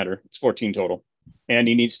doesn't matter, it's 14 total. And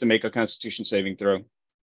he needs to make a Constitution saving throw.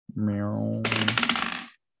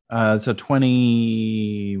 It's a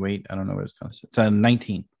 20. Wait, I don't know what it's Constitution. It's a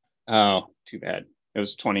 19. Oh, too bad. It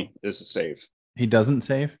was 20 is a save. He doesn't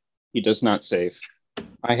save? He does not save.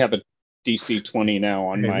 I have a DC 20 now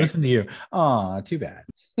on my. Listen to you. Aw, too bad.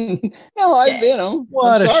 No,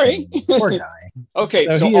 I'm sorry. Poor guy. Okay,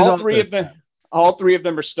 so all three of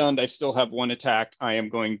them are stunned. I still have one attack. I am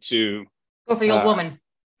going to go for the old woman.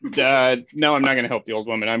 No, I'm not going to help the old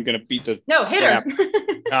woman. I'm going to beat the No, hit her.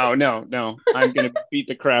 Oh, no. I'm going to beat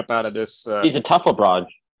the crap out of this He's a Tufflebroad.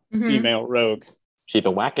 female rogue. She's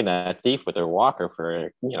been whacking that thief with her walker for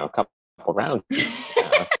a couple rounds.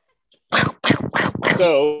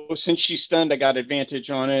 So since she's stunned, I got advantage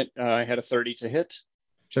on it. I had a 30 to hit.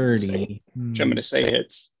 30. Which I'm going to say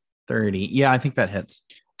hits. 30. Yeah, I think that hits.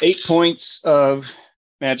 8 points of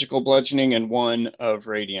magical bludgeoning and 1 of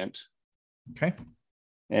radiant. Okay.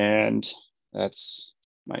 And that's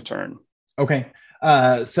my turn. Okay.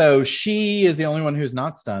 So she is the only one who's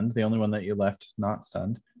not stunned, the only one that you left not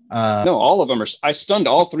stunned. No, all of them are. I stunned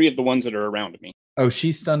all 3 of the ones that are around me. Oh,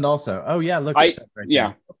 she's stunned also. Oh, yeah. Look. Right there.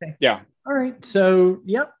 Okay. Yeah. All right. So,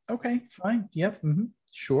 yep. Okay. Fine. Yep. Mm-hmm.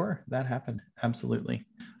 Sure. That happened. Absolutely.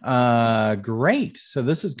 Great. So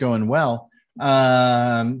this is going well.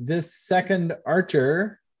 This second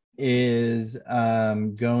archer is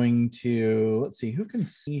going to, let's see, who can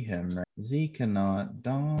see him? Z cannot.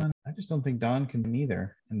 Dawn. I just don't think Dawn can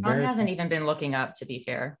either. And Dawn Barrett hasn't even been looking up, to be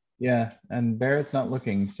fair. Yeah, and Barrett's not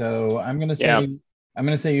looking. So I'm gonna say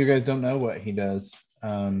you guys don't know what he does.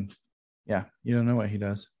 Yeah, you don't know what he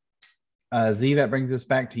does. Z, that brings us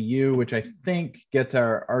back to you, which I think gets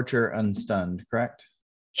our archer unstunned, correct?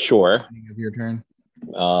 Sure. Beginning of your turn.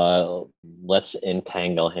 Let's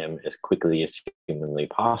entangle him as quickly as humanly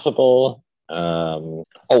possible.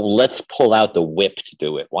 Let's pull out the whip to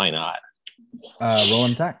do it. Why not? Roll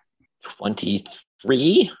an attack.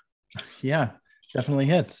 23. Yeah, definitely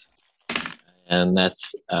hits. And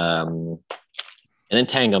that's an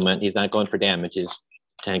entanglement. He's not going for damage. He's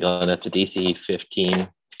entangling. That's a DC 15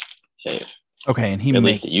 save. Okay, and he at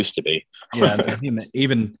least it used to be. Yeah,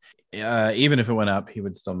 even if it went up, he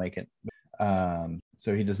would still make it.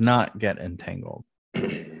 So he does not get entangled.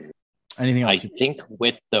 Anything else? I think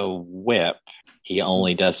with the whip, he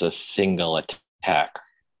only does a single attack.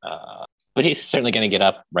 But he's certainly going to get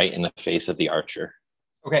up right in the face of the archer.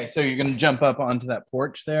 Okay, so you're going to jump up onto that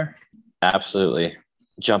porch there? Absolutely.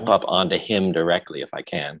 Jump up onto him directly if I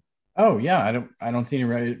can. Oh yeah, I don't see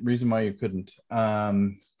any reason why you couldn't.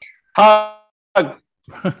 Nice.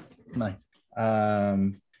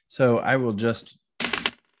 So I will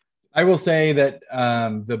say that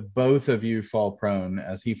the both of you fall prone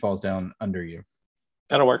as he falls down under you.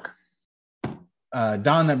 That'll work.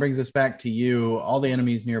 Don, that brings us back to you. All the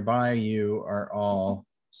enemies nearby you are all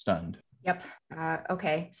stunned. Yep.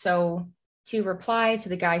 Okay. So to reply to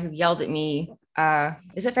the guy who yelled at me,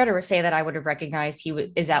 is it fair to say that I would have recognized he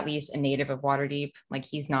is at least a native of Waterdeep? Like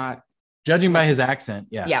he's not. Judging by his accent,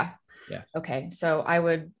 yeah. Yeah. Okay. So I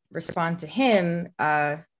would respond to him,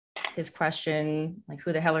 his question, like,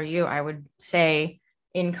 who the hell are you? I would say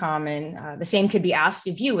in common, the same could be asked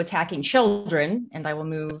of you attacking children, and I will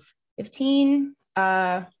move 15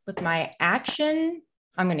 with my action.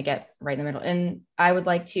 I'm going to get right in the middle. And I would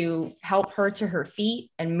like to help her to her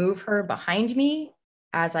feet and move her behind me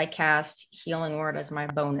as I cast Healing Word as my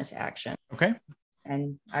bonus action. Okay.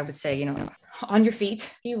 And I would say, on your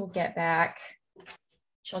feet. She'll get back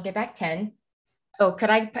 10. Oh,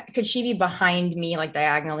 could she be behind me, like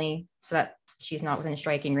diagonally, so that she's not within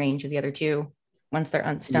striking range of the other two once they're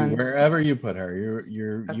unstunned? Wherever you put her,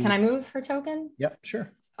 Can I move her token? Yep,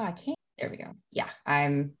 sure. Oh, I can't. There we go. Yeah,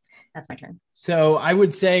 that's my turn. So I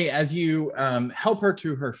would say as you help her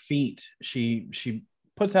to her feet, she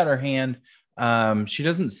puts out her hand. She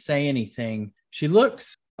doesn't say anything. She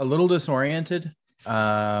looks a little disoriented,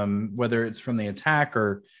 whether it's from the attack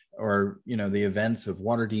or the events of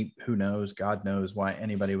Waterdeep. Who knows? God knows why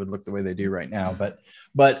anybody would look the way they do right now.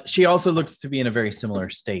 But she also looks to be in a very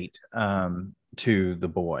similar state to the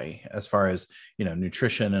boy as far as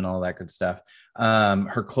nutrition and all that good stuff.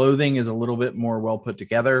 Her clothing is a little bit more well put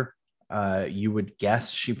together. You would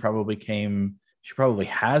guess she probably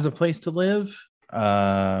has a place to live.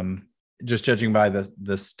 Just judging by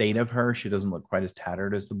the state of her, she doesn't look quite as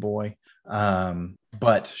tattered as the boy.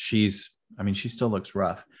 But she still looks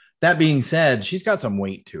rough. That being said, she's got some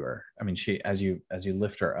weight to her. I mean, as you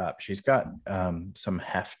lift her up, she's got some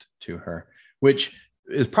heft to her, which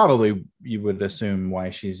is probably, you would assume,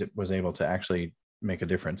 why she was able to actually make a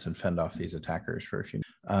difference and fend off these attackers for a few.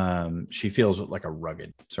 She feels like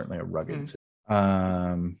certainly a rugged.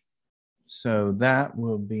 So that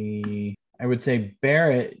will be, I would say,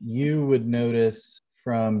 Barrett, you would notice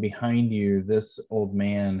from behind you, this old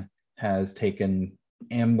man has taken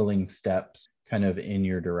ambling steps kind of in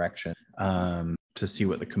your direction to see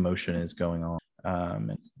what the commotion is going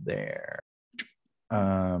on there.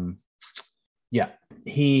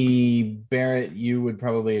 Barrett, you would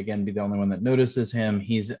probably again be the only one that notices him.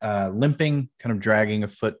 He's limping, kind of dragging a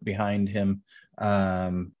foot behind him.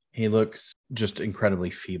 He looks just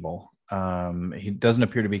incredibly feeble. He doesn't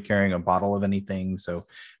appear to be carrying a bottle of anything. So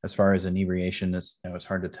as far as inebriation, it's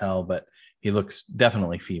hard to tell, but he looks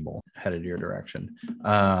definitely feeble, headed your direction.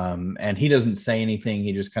 And he doesn't say anything.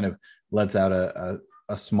 He just kind of lets out a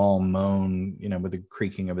small moan, with the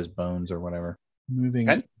creaking of his bones or whatever. Moving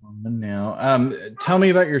on now. Tell me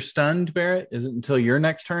about your stunned, Barrett. Is it until your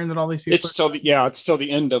next turn that all these people? It's till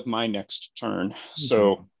the end of my next turn.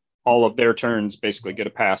 So all of their turns basically get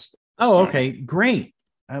a pass. Oh, okay, great.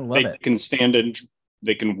 I love it. They can stand and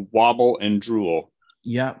they can wobble and drool.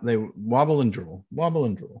 Yeah, they wobble and drool. Wobble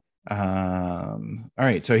and drool. All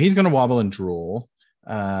right, so he's going to wobble and drool.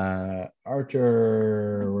 Archer,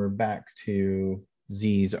 we're back to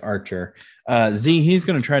Z's Archer. Z, he's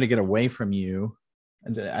going to try to get away from you. I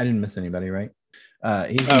didn't miss anybody, right?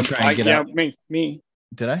 He's going to try and get out. Me.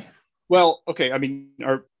 Did I? Well, okay. I mean,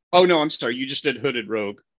 oh no, I'm sorry. You just did Hooded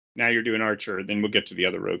Rogue. Now you're doing Archer. Then we'll get to the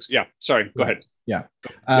other rogues. Yeah. Sorry. Go ahead. Yeah.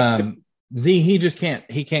 Z, he just can't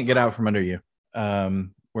get out from under you.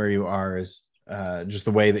 Where you are is just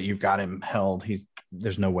the way that you've got him held.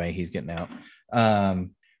 There's no way he's getting out.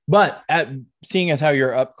 But seeing as how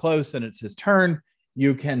you're up close and it's his turn,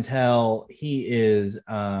 you can tell he is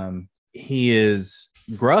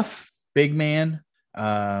gruff, big man,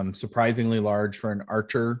 surprisingly large for an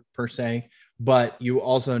archer per se. But you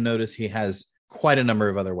also notice he has quite a number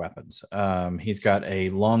of other weapons. He's got a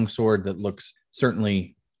long sword that looks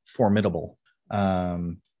certainly formidable,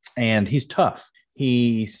 and he's tough.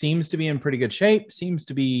 He seems to be in pretty good shape. Seems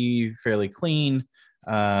to be fairly clean.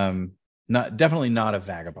 Definitely not a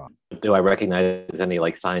vagabond. Do I recognize any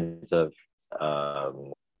signs of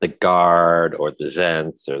the guard or the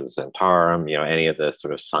Zents or the Zentarum? Any of the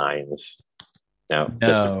sort of signs? No,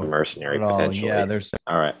 just a mercenary potentially. Yeah,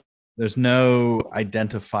 all right. There's no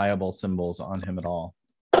identifiable symbols on him at all.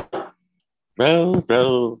 Row,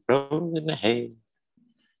 row, row in the hay.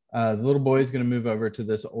 The little boy is going to move over to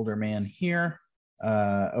this older man here.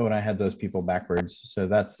 And I had those people backwards. So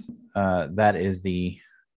that is the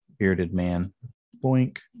bearded man.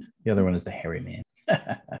 Boink. The other one is the hairy man.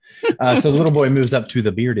 So the little boy moves up to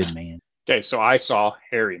the bearded man. Okay, so I saw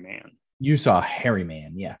hairy man. You saw hairy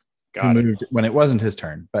man, yeah. Got it. Moved when it wasn't his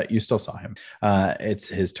turn, but you still saw him. It's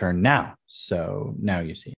his turn now. So now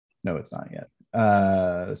you see him. No, it's not yet.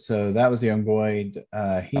 So that was the young boy.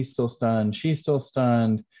 He's still stunned. She's still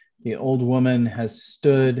stunned. The old woman has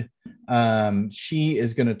stood. She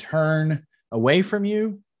is going to turn away from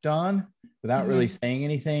you, Dawn, without really saying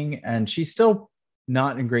anything. And she's still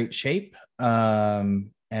not in great shape.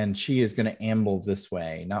 And she is going to amble this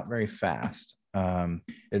way, not very fast.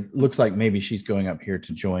 It looks like maybe she's going up here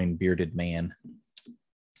to join Bearded Man,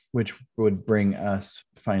 which would bring us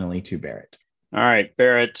finally to Barrett. All right,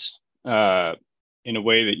 Barrett, in a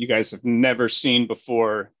way that you guys have never seen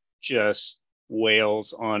before, just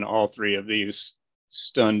wails on all three of these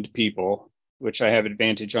stunned people, which I have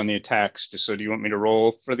advantage on the attacks. So do you want me to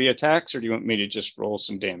roll for the attacks, or do you want me to just roll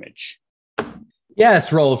some damage?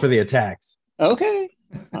 Yes, roll for the attacks. Okay,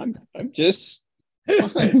 I'm just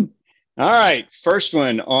fine. All right, first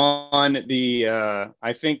one on the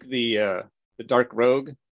I think the dark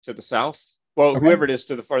rogue to the south. Well, okay. Whoever it is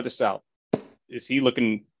to the farthest south, he's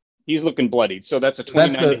looking bloodied. So that's a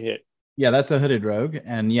 29 to hit. Yeah, that's a hooded rogue,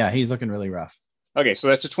 and yeah, he's looking really rough. Okay, so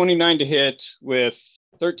that's a 29 to hit with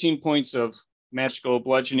 13 points of magical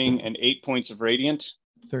bludgeoning and 8 points of radiant.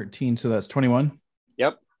 13, so that's 21.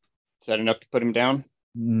 Yep. Is that enough to put him down?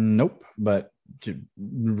 Nope, but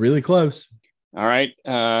really close. All right.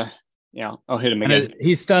 Yeah, I'll hit him again.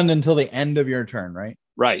 He's stunned until the end of your turn, right?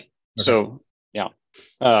 Right. Okay. So, yeah.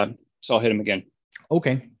 So I'll hit him again.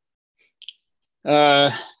 Okay.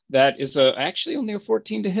 That is actually only a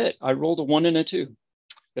 14 to hit. I rolled a 1 and a 2.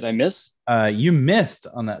 Did I miss? You missed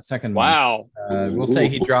on that second one. Wow. We'll say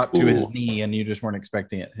he dropped to him knee and you just weren't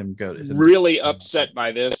expecting him to go to him. Really upset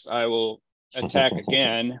by this. I will attack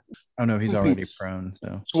again. Oh, no, he's already prone.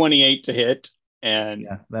 So 28 to hit. And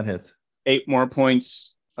yeah, that hits. 8 more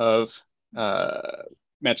points of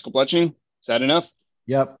magical bludgeoning. Is that enough?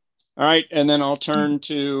 Yep. All right. And then I'll turn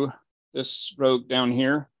to this rogue down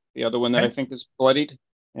here, the other one that I think is bloodied.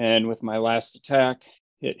 And with my last attack,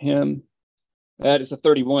 hit him. That is a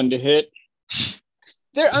 31 to hit.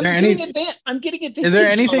 I'm getting advantage. Is there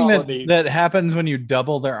anything that happens when you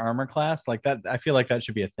double their armor class? Like that, I feel like that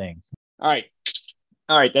should be a thing. All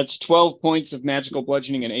right. That's 12 points of magical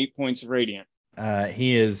bludgeoning and 8 points of radiant.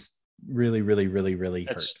 He is really, really, really, really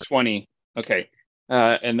that's hurt. 20. Okay.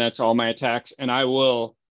 And that's all my attacks. And I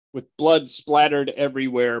will, with blood splattered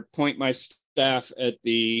everywhere, point my staff at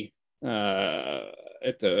the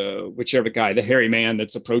whichever guy, the hairy man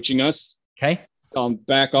that's approaching us. Okay.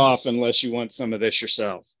 Back off unless you want some of this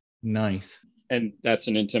yourself. Nice. And that's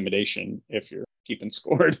an intimidation if you're keeping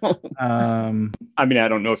score. Um, I mean, I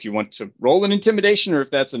don't know if you want to roll an intimidation or if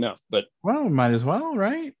that's enough, but well, might as well,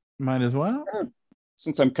 right? Might as well.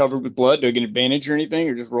 since I'm covered with blood, do I get advantage or anything,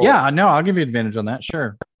 or just roll? Yeah, no, I'll give you advantage on that.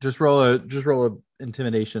 Sure. Just roll a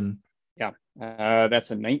intimidation. Yeah. That's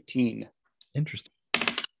a 19. Interesting.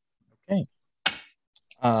 Okay.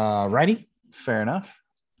 Righty. Fair enough.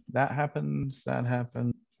 That happens. All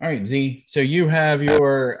right, Z. So you have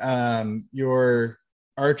your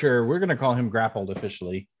archer. We're gonna call him grappled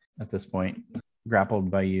officially at this point. Grappled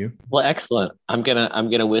by you. Well, excellent. I'm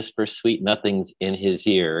gonna whisper sweet nothings in his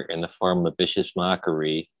ear in the form of vicious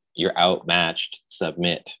mockery. You're outmatched.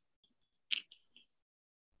 Submit.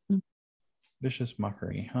 Vicious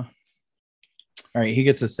mockery, huh? All right, he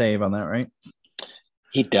gets a save on that, right?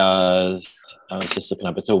 He does. I was just looking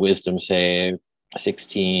up. It's a wisdom save.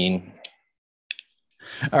 16.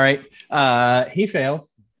 All right. He fails.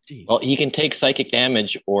 Jeez. Well, he can take psychic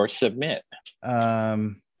damage or submit.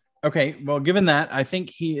 Okay. Well, given that, I think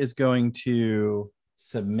he is going to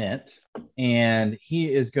submit, and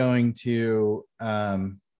he is going to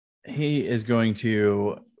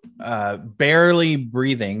barely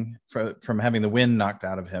breathing from having the wind knocked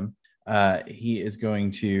out of him. He is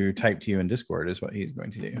going to type to you in Discord is what he's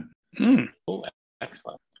going to do. Oh,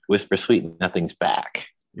 excellent. Whisper sweet nothings back.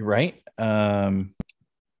 You're right.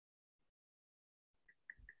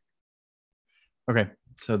 Okay,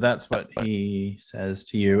 so that's what he says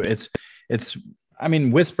to you. It's I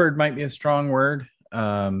mean, whispered might be a strong word,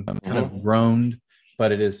 kind of groaned,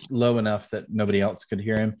 but it is low enough that nobody else could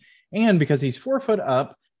hear him. And because he's 4 foot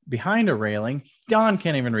up behind a railing, Don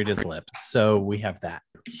can't even read his lips. So we have that.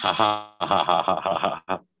 Ha ha ha ha ha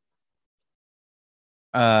ha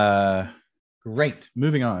ha. Great.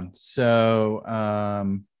 Moving on. So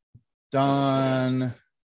Don,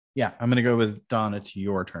 yeah, I'm gonna go with Don. It's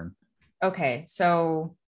your turn. Okay,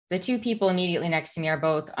 so the two people immediately next to me are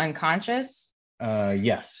both unconscious.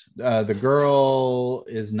 Yes. The girl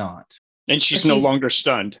is not. And she's no longer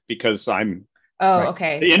stunned because I'm. Oh, Right.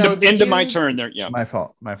 okay. The end of my turn there. Yeah. My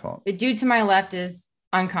fault. The dude to my left is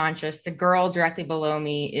unconscious. The girl directly below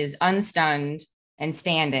me is unstunned and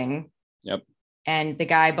standing. Yep. And the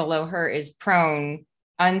guy below her is prone,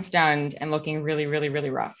 unstunned, and looking really, really, really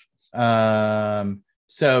rough.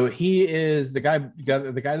 So he is the guy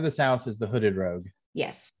to the south is the hooded rogue.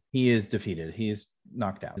 Yes. He is defeated. He's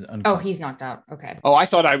knocked out. He's knocked out. Okay. Oh, I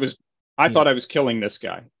thought I was killing this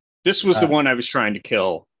guy. This was the one I was trying to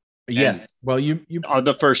kill. Yes. Well, you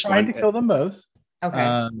the first tried one. to kill them both.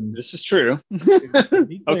 Okay. This is true.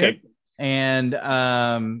 Okay. And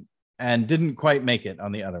didn't quite make it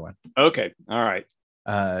on the other one. Okay. All right.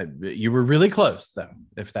 You were really close though,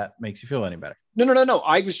 if that makes you feel any better. No.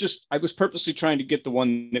 I was purposely trying to get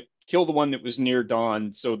kill the one that was near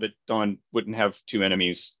Dawn so that Dawn wouldn't have two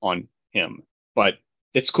enemies on him. But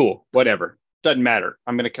it's cool. Whatever. Doesn't matter.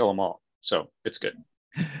 I'm going to kill them all. So it's good.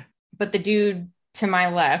 But the dude to my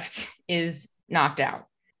left is knocked out.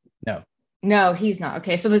 No, he's not.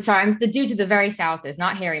 Okay. So the dude to the very south is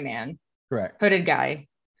not Hairy Man. Correct. Hooded guy.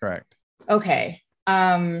 Correct. Okay.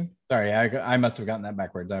 Sorry, I must have gotten that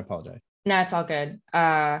backwards. I apologize. No, it's all good.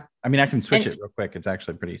 I mean, I can switch it real quick. It's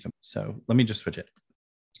actually pretty simple. So let me just switch it.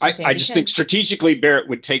 I just think strategically Barrett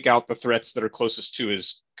would take out the threats that are closest to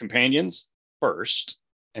his companions first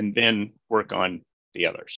and then work on the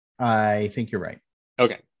others. I think you're right.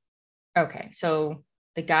 Okay. So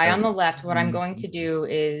the guy on the left, what I'm going to do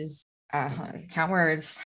is count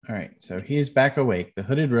words. All right. So he's back awake. The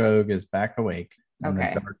hooded rogue is back awake. And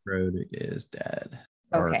Okay. the dark rogue is dead.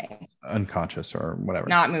 Okay. Or unconscious or whatever.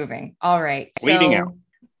 Not moving. All right. Bleeding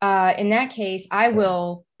out. In that case, I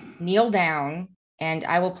will kneel down and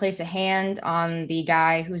I will place a hand on the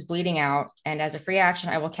guy who's bleeding out. And as a free action,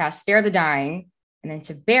 I will cast Spare the Dying. And then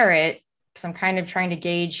to Barrett, because I'm kind of trying to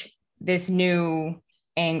gauge this new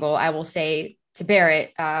angle, I will say to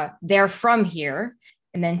Barrett, they're from here.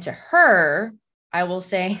 And then to her, I will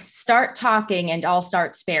say, start talking and I'll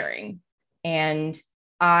start sparing. And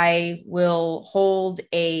I will hold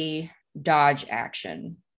a dodge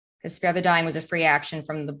action because Spare the Dying was a free action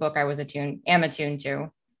from the book I am attuned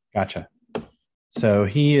to. Gotcha. So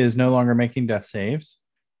he is no longer making death saves.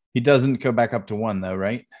 He doesn't go back up to 1 though,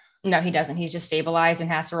 right? No, he doesn't. He's just stabilized and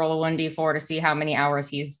has to roll a 1d4 to see how many hours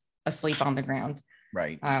he's asleep on the ground.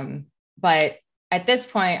 Right. But at this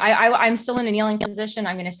point, I'm still in a kneeling position.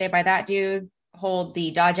 I'm going to stay by that dude, hold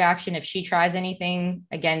the dodge action if she tries anything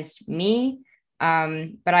against me.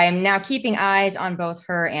 But I am now keeping eyes on both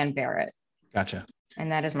her and Barrett. Gotcha.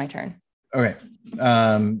 And that is my turn. Okay.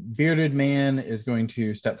 Bearded man is going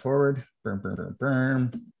to step forward,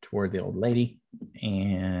 burn, toward the old lady.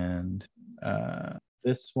 And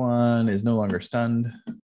this one is no longer stunned.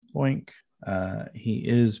 Boink. He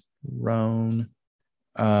is prone.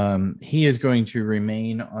 He is going to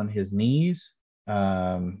remain on his knees.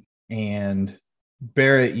 And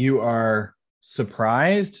Barrett, you are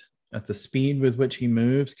surprised at the speed with which he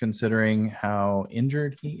moves, considering how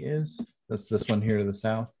injured he is. That's this one here to the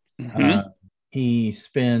south. He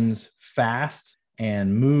spins fast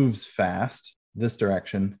and moves fast this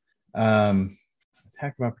direction.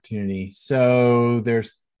 Attack of opportunity. So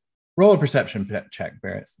there's roll a perception check,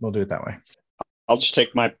 Barrett. We'll do it that way. I'll just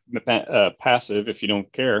take my passive if you don't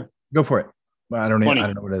care. Go for it. Well, I don't know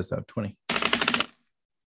what it is though. 20. All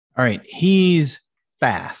right. He's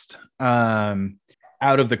fast.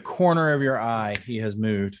 Out of the corner of your eye, he has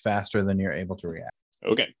moved faster than you're able to react.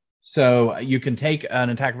 Okay. So you can take an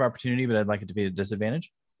attack of opportunity, but I'd like it to be a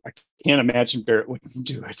disadvantage. I can't imagine Barrett wouldn't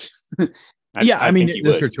do it. I mean,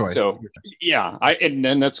 it's your choice. So yeah,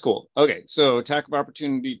 and that's cool. Okay, so attack of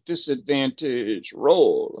opportunity, disadvantage,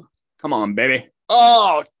 roll. Come on, baby.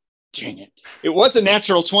 Oh, dang it. It was a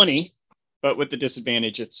natural 20, but with the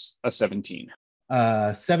disadvantage, it's a 17.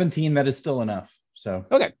 17, that is still enough. So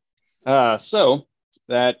okay. So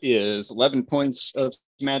that is 11 points of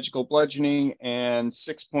magical bludgeoning and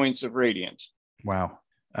 6 points of radiant. Wow.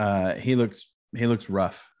 He looks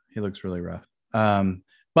rough. He looks really rough.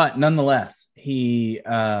 But nonetheless, he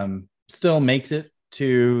still makes it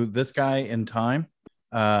to this guy in time.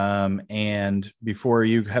 And before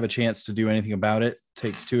you have a chance to do anything about it,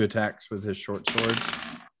 takes 2 attacks with his short swords.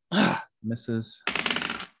 Misses.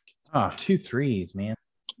 2 threes, man.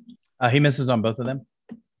 He misses on both of them.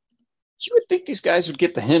 You would think these guys would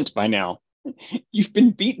get the hint by now. You've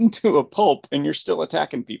been beaten to a pulp and you're still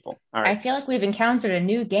attacking people. All right. I feel like we've encountered a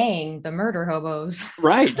new gang, the murder hobos.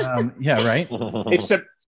 Right. Yeah, right. Except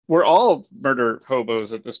we're all murder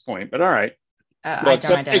hobos at this point, but all right. Well,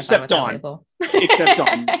 except Dawn. Except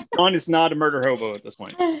Dawn. Dawn is not a murder hobo at this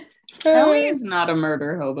point. Ellie is not a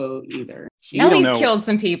murder hobo either. Ellie's killed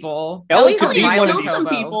some people. Ellie could be one of these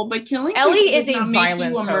people, but killing Ellie is a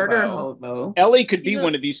violent murder hobo. Ellie could be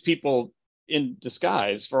one of these people in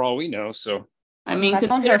disguise for all we know. So I mean, that's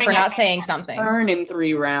on her for not saying something. Turn in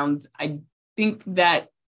 3 rounds. I think that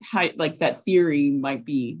that theory might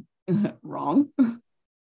be wrong.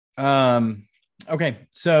 Okay,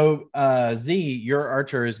 so Z, your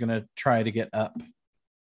archer is going to try to get up.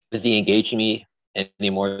 Is he engaging me any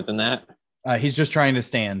more than that? He's just trying to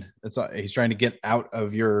stand. He's trying to get out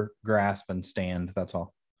of your grasp and stand. That's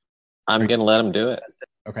all. I'm going to let him do it.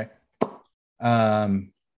 Okay.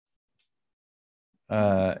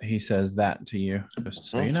 He says that to you, just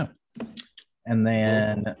so you know. And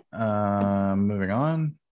then moving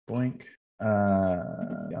on, Boink.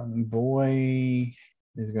 Young boy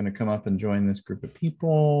is going to come up and join this group of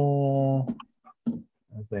people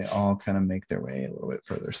as they all kind of make their way a little bit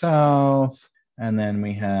further south. And then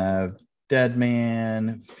we have Dead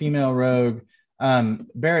Man, female rogue.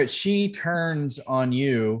 Barrett, she turns on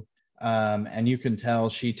you, and you can tell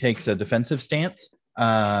she takes a defensive stance.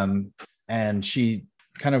 And she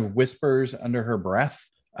kind of whispers under her breath,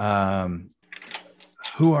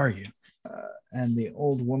 who are you? And the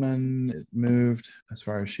old woman moved as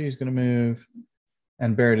far as she's going to move.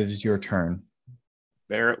 And Barrett, it is your turn.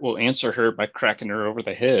 Barrett will answer her by cracking her over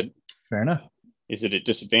the head. Fair enough. Is it a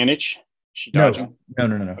disadvantage? Is she dodging?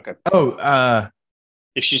 No. Okay. Oh,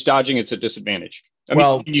 if she's dodging, it's a disadvantage. I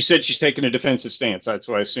mean, you said she's taking a defensive stance. That's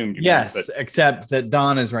what I assumed you yes, meant, but... except that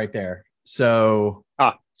Dawn is right there. So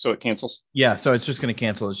it cancels. Yeah, so it's just going to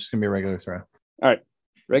cancel. It's just going to be a regular throw. All right.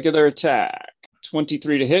 Regular attack.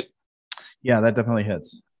 23 to hit. Yeah, that definitely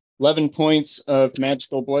hits. 11 points of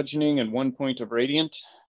magical bludgeoning and 1 point of radiant.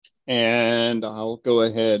 And I'll go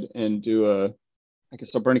ahead and do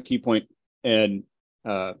I'll burn a key point, and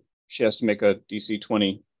she has to make a DC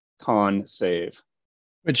 20 con save.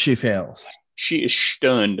 Which she fails. She is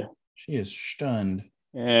stunned.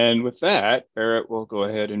 And with that, Barrett will go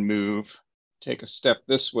ahead and take a step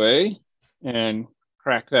this way and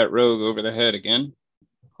crack that rogue over the head again.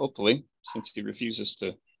 Hopefully, since he refuses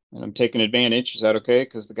to. And I'm taking advantage. Is that okay?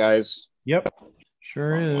 Because the guy's... Yep.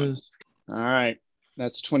 Sure is. All right.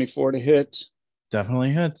 That's 24 to hit.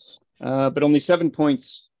 Definitely hits. But only 7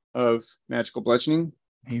 points of magical bludgeoning.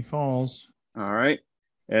 He falls. All right.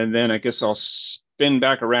 And then I guess I'll spin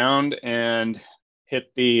back around and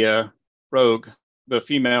hit the rogue, the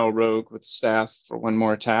female rogue with staff for 1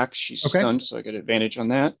 more attack. She's stunned, so I get advantage on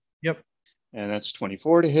that. Yep. And that's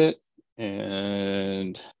 24 to hit.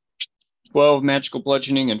 And 12 magical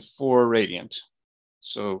bludgeoning and 4 radiant.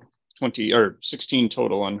 So 20 or 16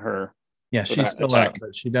 total on her. Yeah, for she's that still attack. up,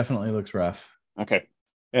 but she definitely looks rough. Okay.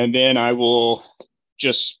 And then I will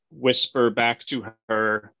just whisper back to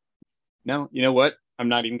her, no, you know what? I'm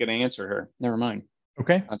not even going to answer her. Never mind.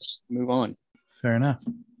 Okay, I'll just move on. fair enough.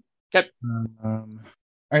 Okay. All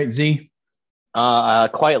right, Z.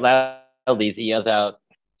 Quite loudly, he yells out,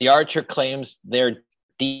 "The archer claims they're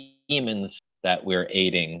demons that we're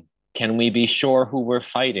aiding. Can we be sure who we're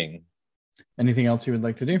fighting?" Anything else you would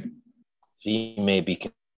like to do? Z may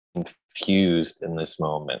be confused in this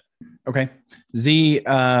moment. Okay, Z.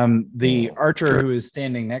 The archer who is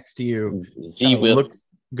standing next to you Z will looks.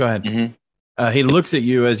 Go ahead. Mhm. He looks at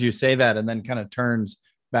you as you say that, and then kind of turns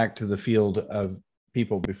back to the field of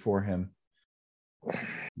people before him.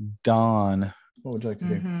 Dawn, what would you like to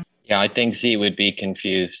do? Mhm. Yeah, I think Z would be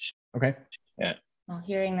confused. Okay. Well,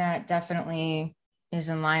 hearing that definitely is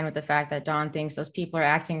in line with the fact that Dawn thinks those people are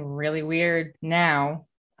acting really weird now.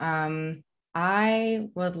 I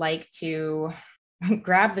would like to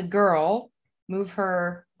grab the girl, move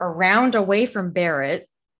her around away from Barrett.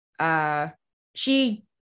 She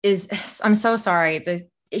is, I'm so sorry.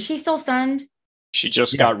 Is she still stunned? She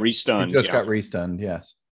just Yes. got restunned. You just yeah. got restunned.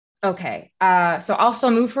 Yes. Okay. So I'll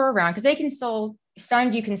still move her around because they can still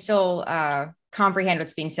stunned. You can still comprehend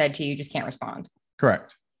what's being said to you. You just can't respond.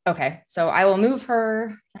 Correct. Okay. So I will move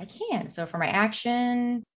her. I can. So for my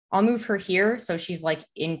action, I'll move her here. So she's like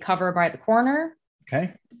in cover by the corner.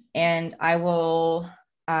 Okay. And I will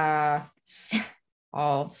I'll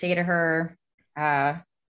say to her,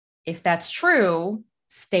 if that's true,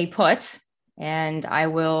 stay put. And I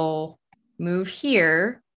will move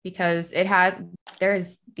here because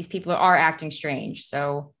these people are acting strange.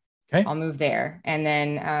 So Okay. I'll move there. And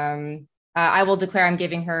then I will declare I'm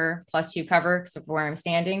giving her +2 cover because of where I'm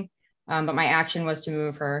standing. But my action was to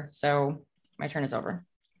move her. So my turn is over.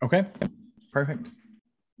 Okay. Perfect.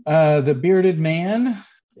 The bearded man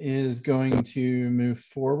is going to move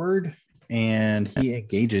forward and he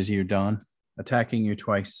engages you, Dawn, attacking you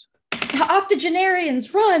twice.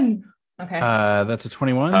 Octogenarians, run! Okay. That's a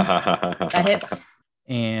 21 That hits.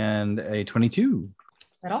 and a 22.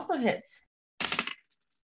 That also hits.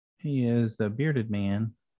 He is the bearded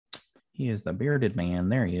man. He is the bearded man.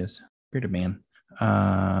 There he is. Bearded man.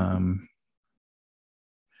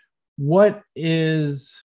 What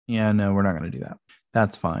is... Yeah, no, we're not going to do that.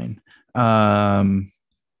 That's fine. Wow.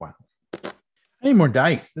 I need more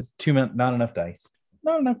dice. This is not enough dice.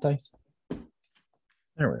 Not enough dice.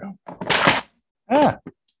 There we go. Ah.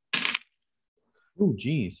 Oh,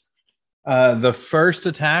 geez. The first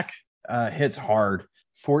attack hits hard.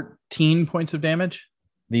 14 points of damage.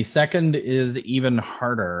 The second is even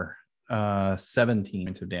harder. 17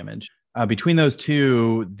 points of damage. Between those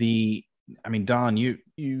two, Dawn,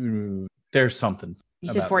 you there's something.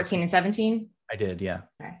 You said 14 and 17? I did, yeah.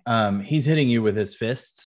 Okay. He's hitting you with his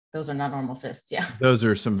fists. Those are not normal fists, yeah. Those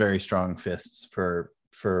are some very strong fists for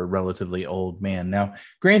a relatively old man. Now,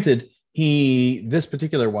 granted, this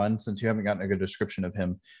particular one, since you haven't gotten a good description of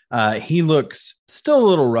him, he looks still a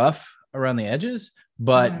little rough around the edges,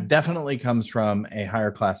 but definitely comes from a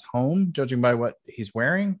higher class home, judging by what he's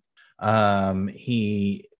wearing.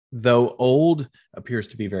 He, though old, appears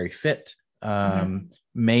to be very fit.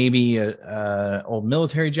 Maybe a old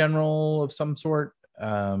military general of some sort.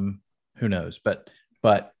 Who knows?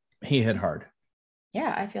 But he hit hard.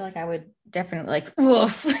 Yeah, I feel like I would definitely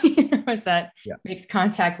woof. As that makes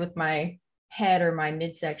contact with my head or my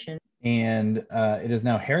midsection. And it is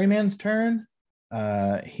now Harryman's turn.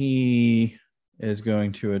 He is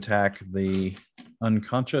going to attack the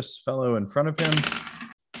unconscious fellow in front of him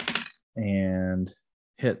and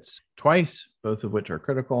hits twice, both of which are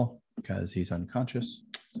critical because he's unconscious.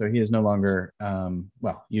 So he is no longer,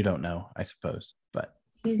 you don't know, I suppose, but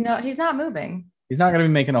he's not moving. He's not going to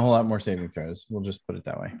be making a whole lot more saving throws. We'll just put it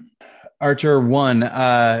that way. Archer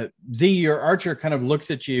 1. Z, your archer kind of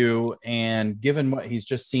looks at you, and given what he's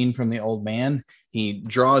just seen from the old man, he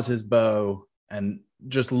draws his bow and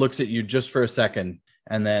just looks at you just for a second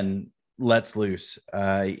and then lets loose.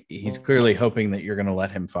 He's clearly hoping that you're going to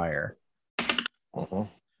let him fire.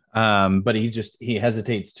 But he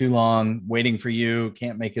hesitates too long, waiting for you,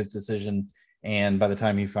 can't make his decision. And by the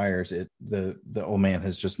time he fires it, the old man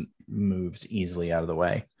has just moves easily out of the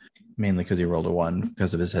way, mainly because he rolled a 1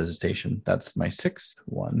 because of his hesitation. That's my 6th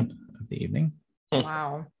one of the evening.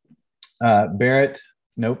 Wow. Barrett,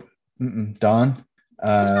 nope. Dawn.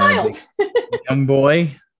 Young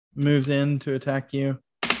boy moves in to attack you.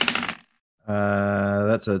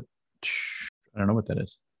 That's I don't know what that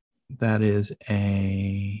is. That is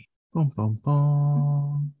a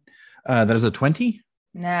that is a 20.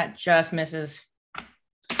 That just misses.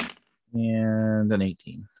 And an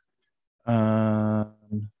 18.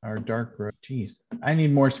 Our dark road. Jeez, I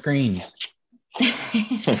need more screens.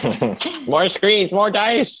 More screens, more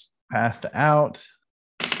dice. Passed out.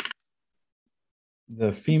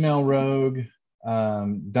 The female rogue,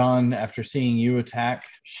 Dawn, after seeing you attack,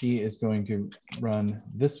 she is going to run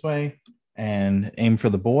this way and aim for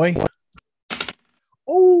the boy.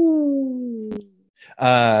 Oh!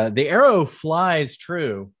 The arrow flies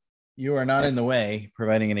true. You are not in the way,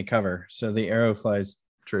 providing any cover. So the arrow flies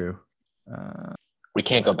true. We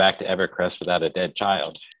can't go back to Evercrest without a dead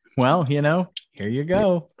child. Well, here you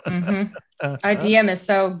go. Mhm. Our DM is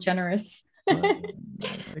so generous.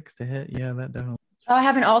 6 to hit. Yeah, that definitely. Oh, I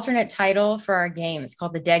have an alternate title for our game. It's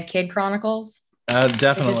called the Dead Kid Chronicles. They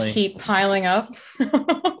Definitely. just keep piling up.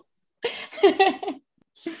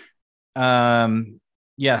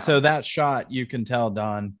 Yeah, so that shot, you can tell,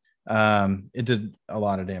 Don, it did a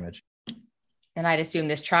lot of damage. And I'd assume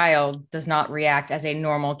this child does not react as a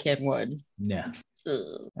normal kid would. Yeah.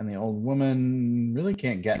 Ugh. And the old woman really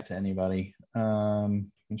can't get to anybody. And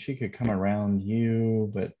she could come around you,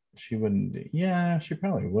 but she wouldn't. Yeah, she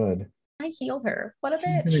probably would. I healed her. What a She's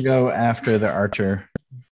gonna bitch. go after the archer.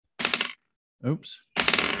 Oops.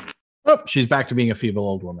 Oh, she's back to being a feeble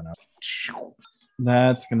old woman.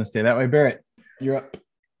 That's gonna stay that way. Barrett, you're up.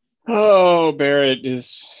 Oh, Barrett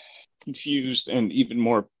is confused and even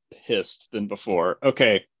more pissed than before.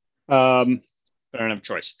 Okay. I don't have a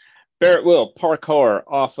choice. Barrett will parkour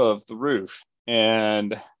off of the roof.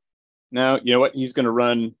 And now, you know what? He's going to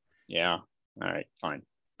run. Yeah. All right, fine.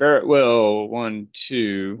 Barrett will 1,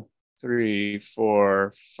 2, 3,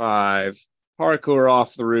 4, 5. Parkour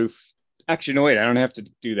off the roof. Actually, no, wait. I don't have to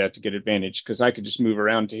do that to get advantage because I could just move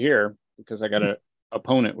around to here because I got an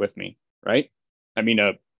opponent with me, right? I mean,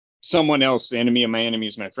 someone else, the enemy of my enemy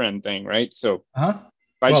is my friend thing, right? So Huh?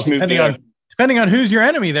 if I just move Depending on who's your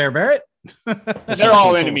enemy there, Barrett. they're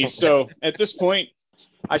all enemies. So at this point,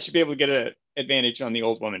 I should be able to get an advantage on the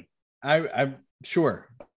old woman. I'm sure.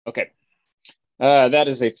 Okay. That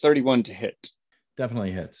is a 31 to hit.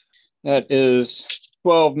 Definitely hits. That is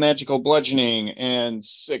 12 magical bludgeoning and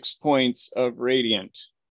 6 points of radiant.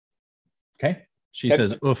 Okay. She Okay.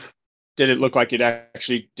 says, oof. Did it look like it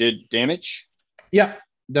actually did damage? Yeah,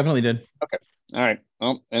 definitely did. All right.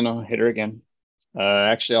 Well, then I'll hit her again.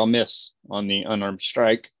 Actually, I'll miss on the unarmed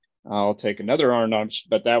strike. I'll take another unarmed,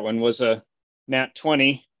 but that one was a nat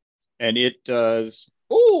 20, and it does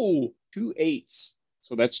 2 8s.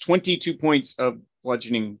 So that's 22 points of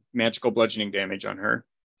magical bludgeoning damage on her.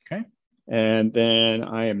 Okay. And then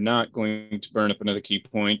I am not going to burn up another key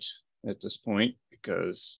point at this point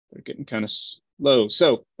because they're getting kind of low.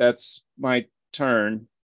 So that's my turn.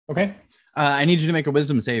 Okay. I need you to make a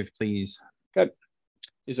wisdom save, please. Good.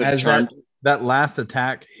 Is it As charmed? that last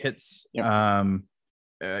attack hits, Yeah.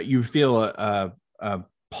 You feel a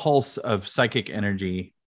pulse of psychic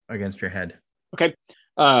energy against your head. Okay.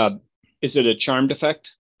 Is it a charmed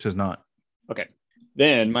effect? Which is not. Okay.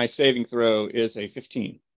 Then my saving throw is a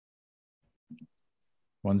 15.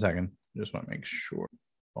 1 second. Just want to make sure.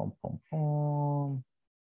 Boom, boom, boom.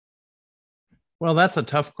 Well, that's a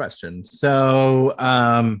tough question. So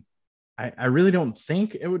I really don't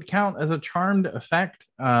think it would count as a charmed effect.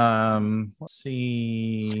 Let's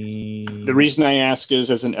see. The reason I ask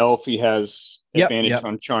is as an elf, he has advantage Yep.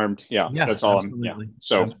 on charmed. Yeah, Yeah, that's all. absolutely.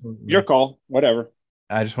 So Absolutely. your call, whatever.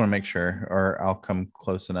 I just want to make sure, or I'll come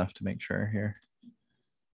close enough to make sure here.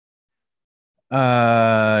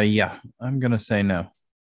 Yeah, I'm gonna say no.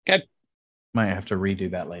 Okay. Might have to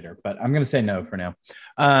redo that later, but I'm gonna say no for now.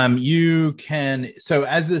 You can. So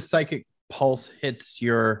as this psychic pulse hits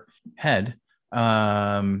your head,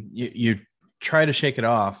 you try to shake it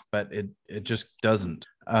off, but it just doesn't.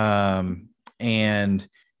 And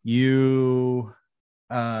you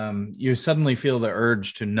suddenly feel the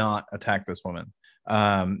urge to not attack this woman.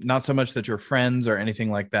 Not so much that you're friends or anything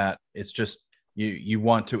like that. It's just you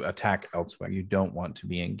want to attack elsewhere. You don't want to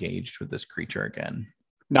be engaged with this creature again.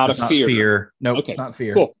 Not It's a fear. Nope, Okay. it's not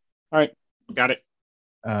fear. Cool. All right. Got it.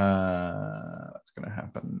 That's gonna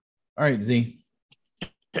happen. All right, Z.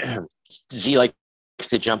 Z likes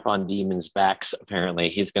to jump on demons' backs. Apparently,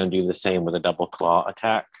 he's going to do the same with a double claw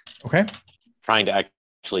attack, Okay. trying to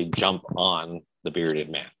actually jump on the bearded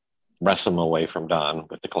man, wrestle him away from Don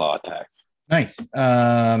with the claw attack. Nice.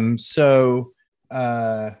 So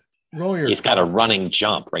roll your. He's got a running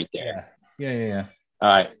jump right there. Yeah. All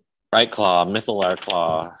right, right claw, Mythalar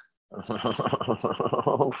claw,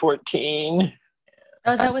 14.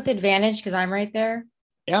 Oh, is that with advantage? Because I'm right there.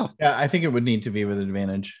 Yeah. Yeah, I think it would need to be with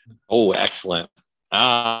advantage. Oh, excellent.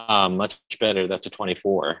 Much better. That's a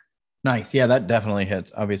 24. Nice. Yeah, that definitely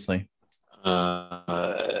hits, obviously.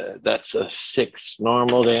 That's a 6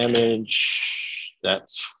 normal damage.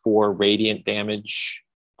 That's 4 radiant damage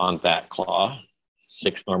on that claw.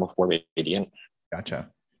 6 normal, 4 radiant. Gotcha.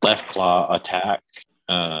 Left claw attack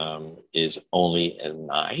is only a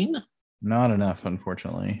 9. Not enough,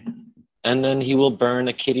 unfortunately. And then he will burn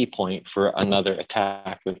a kitty point for another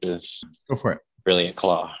attack with his Go for it. brilliant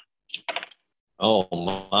claw. Oh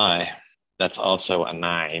my. That's also a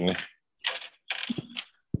 9.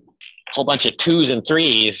 Whole bunch of 2s and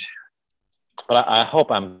 3s. But I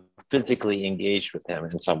hope I'm physically engaged with him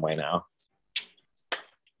in some way now.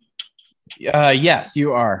 Yes,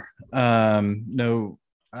 you are. No,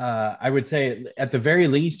 I would say at the very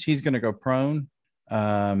least, he's going to go prone.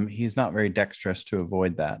 He's not very dexterous to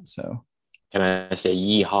avoid that. So, Can I say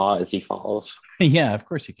yeehaw as he falls? yeah, of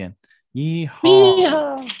course you can.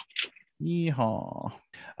 Yeehaw. Yeehaw.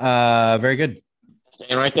 Yeehaw. Very good.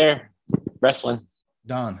 Staying right there. Wrestling.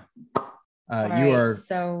 Don, All you right, are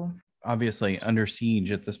so obviously under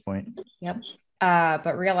siege at this point. yep.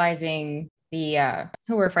 But realizing the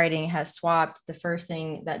who we're fighting has swapped, the first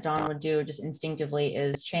thing that Dawn would do just instinctively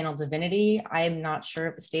is channel divinity. I'm not sure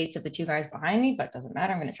of the states of the 2 guys behind me, but it doesn't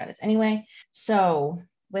matter. I'm going to try this anyway. So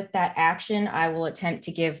with that action, I will attempt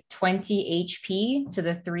to give 20 HP to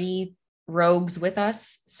the 3 rogues with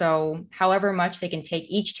us. So however much they can take,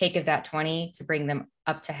 each take of that 20 to bring them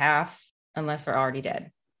up to half, unless they're already dead.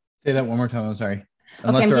 Say that one more time. I'm sorry. Okay,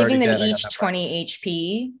 I'm they're giving already them dead, I got each that part. 20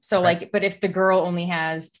 HP. So Okay. like, but if the girl only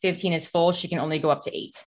has 15 is full, she can only go up to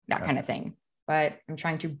 8, that Okay. kind of thing. But I'm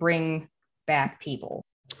trying to bring back people.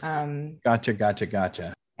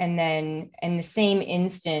 Gotcha. And then in the same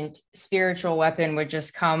instant, spiritual weapon would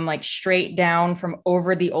just come like straight down from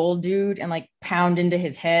over the old dude and like pound into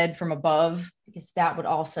his head from above, because that would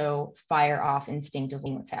also fire off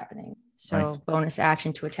instinctively what's happening. So Nice. bonus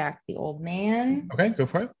action to attack the old man, Okay, go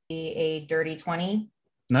for it. a dirty 20.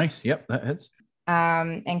 Nice. Yep, that hits.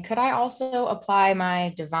 And could I also apply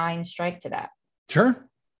my divine strike to that? Sure.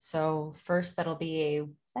 So first that'll be a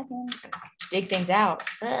second, dig things out.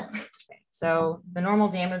 Ugh. So the normal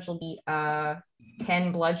damage will be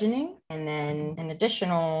 10 bludgeoning and then an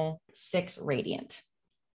additional 6 radiant.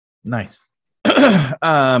 Nice.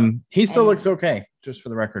 He still And- looks okay, just for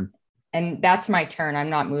the record. And that's my turn. I'm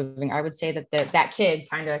not moving. I would say that that kid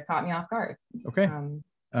kind of caught me off guard. Okay. Um,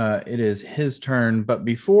 It is his turn, but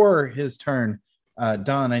before his turn,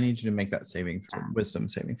 Don, I need you to make that wisdom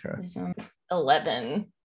saving throw.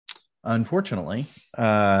 11. Unfortunately,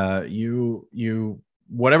 you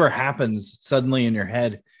whatever happens suddenly in your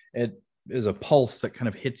head, it is a pulse that kind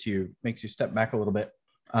of hits you, makes you step back a little bit.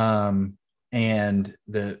 And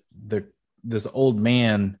this old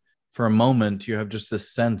man, for a moment, you have just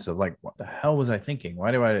this sense of like, what the hell was I thinking?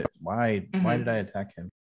 Why did I attack him?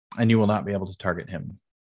 And you will not be able to target him.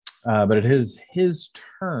 But it is his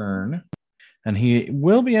turn, and he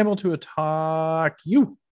will be able to attack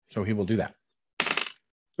you. So he will do that.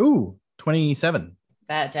 Ooh, 27.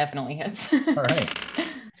 That definitely hits. All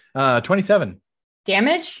right. 27.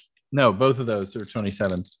 Damage? No, both of those are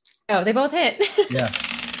 27. Oh, they both hit. Yeah.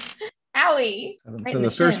 Owie. So Right in the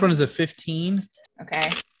the first shin. one is a 15,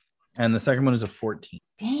 Okay. and the second one is a 14.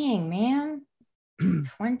 Dang, man.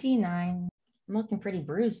 29. I'm looking pretty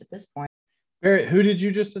bruised at this point. Barrett, who did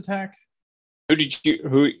you just attack? Who'd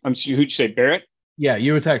you say, Barrett? Yeah,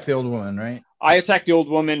 you attacked the old woman, right? I attacked the old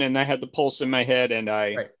woman and I had the pulse in my head and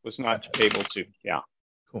I Right. was not Gotcha. able to. Yeah.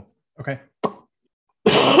 Cool. Okay.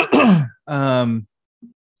 um,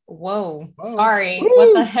 Whoa. Whoa. Sorry. Woo.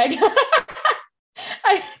 What the heck?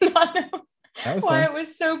 I did not know that was why fun. it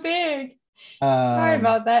was so big. Sorry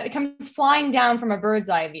about that. It comes flying down from a bird's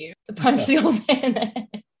eye view to punch the old man in the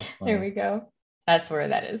head. There we go. That's where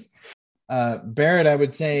that is. Barrett, I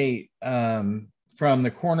would say from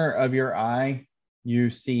the corner of your eye, you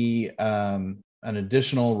see an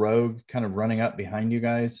additional rogue kind of running up behind you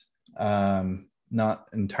guys. Not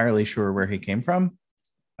entirely sure where he came from.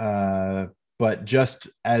 But just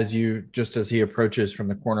as he approaches from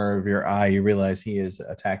the corner of your eye, you realize he is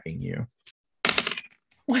attacking you.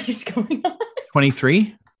 What is going on?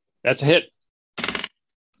 23 That's a hit.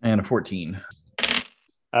 and a 14.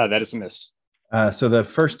 That is a miss. So the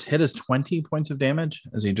first hit is 20 points of damage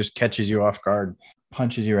as he just catches you off guard,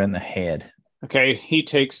 punches you in the head. Okay. He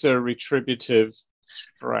takes a retributive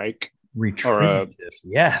strike. Retributive.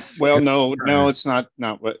 Yes. Well, Good no, turn. it's not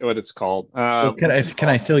what it's called. Well, can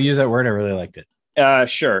I still use that word? I really liked it.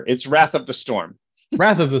 Sure. It's Wrath of the Storm.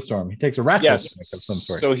 Wrath of the Storm. He takes a wrath Yes. of some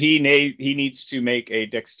sort. So he needs to make a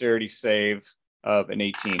dexterity save of an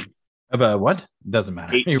 18. Of a what? Doesn't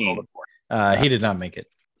matter. He 18. rolled a 4. He did not make it.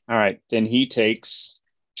 All right. Then he takes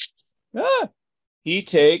He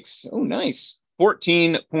takes, oh, nice,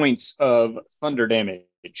 14 points of thunder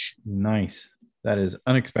damage. Nice. That is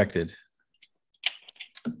unexpected.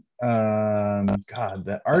 God,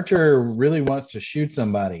 the archer really wants to shoot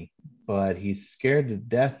somebody, but he's scared to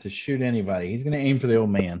death to shoot anybody. He's going to aim for the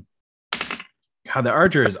old man. God, the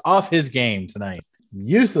archer is off his game tonight.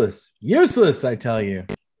 Useless, I tell you.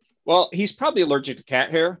 Well, he's probably allergic to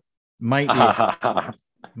cat hair. Might be it.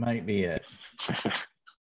 Might be it.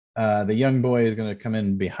 The young boy is going to come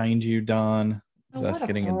in behind you, Dawn. Oh, thus what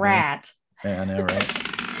a getting brat. Yeah, I know, right?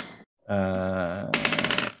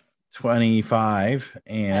 25 That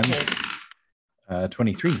and hits.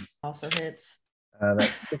 23. Also hits.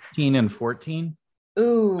 That's 16 and 14.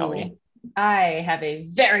 Ooh, Owie. I have a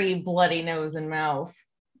very bloody nose and mouth.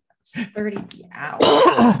 30.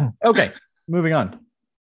 Ow. Okay, moving on.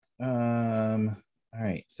 All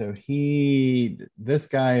right, so this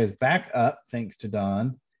guy is back up thanks to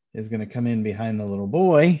Dawn. Is going to come in behind the little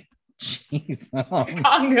boy. Jeez.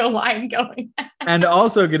 Congo line going. And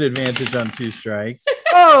also get advantage on 2 strikes.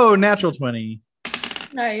 Oh, natural 20.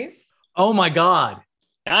 Nice. Oh my God.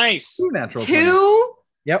 Nice. 2 natural 20. 2?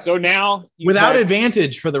 Yep. So now Without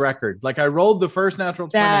advantage for the record. Like I rolled the first natural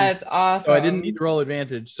 20. That's awesome. So I didn't need to roll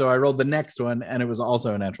advantage. So I rolled the next one and it was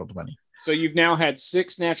also a natural 20. So you've now had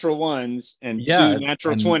 6 natural 1s and Yeah, 2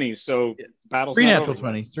 natural and 20s. So battle's 3 not natural over.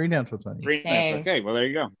 20s. 3 natural 20s. 3 Dang. natural. Okay, well there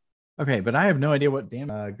you go. Okay, but I have no idea what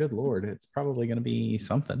damage. Good Lord. It's probably going to be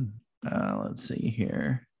something. Let's see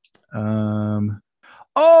here. Oh,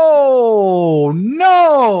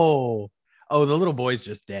 no. Oh, the little boy's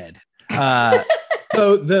just dead.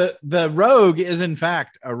 So the rogue is in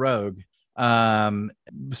fact a rogue,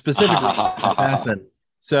 specifically assassin.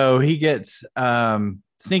 So he gets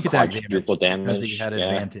sneak attack Quadruple damage because damage. he had Yeah.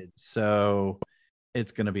 advantage. So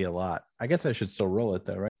it's going to be a lot. I guess I should still roll it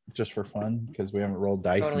though, right? Just for fun because we haven't rolled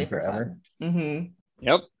dice Totally in for forever. fun. Mm-hmm.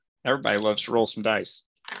 Yep. Everybody loves to roll some dice.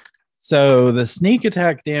 So the sneak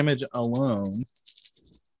attack damage alone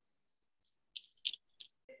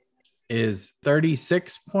is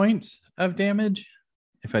 36 points of damage.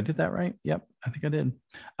 If I did that right. Yep, I think I did.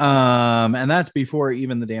 And that's before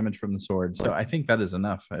even the damage from the sword. So I think that is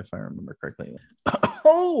enough if I remember correctly.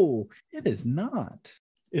 Oh, it is not.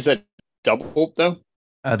 Is that doubled though?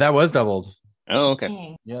 That was doubled. Oh, okay.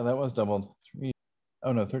 Dang. Yeah, that was doubled. 3.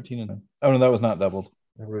 Oh no, 13 and oh no, that was not doubled.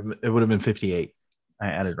 It would have been 58. I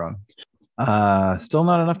added wrong. Still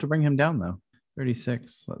not enough to bring him down though.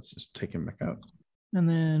 36. Let's just take him back out and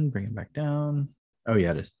then bring him back down. Oh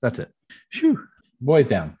yeah, it is. That's it. Phew. Boy's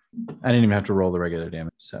down. I didn't even have to roll the regular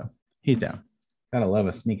damage, so he's down. Gotta love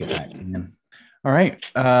a sneak attack, man. All right.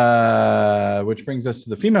 Which brings us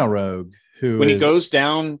to the female rogue who When he goes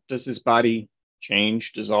down, does his body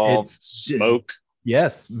change, dissolve, smoke?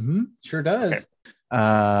 Yes, sure does.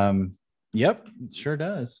 Okay. Yep, sure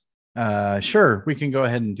does. Sure, we can go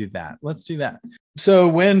ahead and do that. Let's do that. So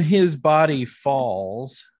when his body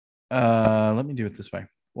falls, let me do it this way.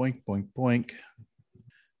 Boink, boink, boink.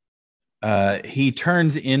 He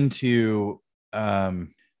turns into a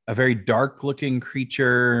very dark looking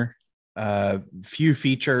creature. Few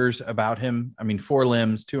features about him. I mean, 4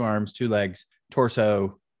 limbs, 2 arms, 2 legs,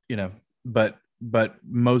 torso, but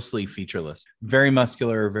mostly featureless. Very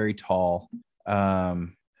muscular, very tall.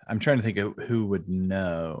 I'm trying to think of who would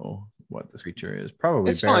know what this creature is.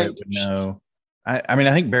 Probably It's Barrett fine. would know. I mean,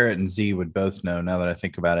 I think Barrett and Z would both know now that I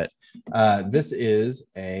think about it. This is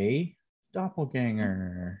a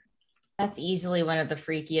doppelganger. That's easily one of the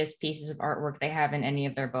freakiest pieces of artwork they have in any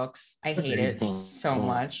of their books. I hate it so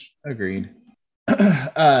much. Agreed.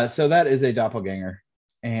 So that is a doppelganger,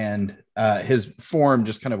 and his form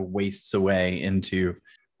just kind of wastes away into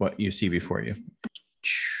what you see before you.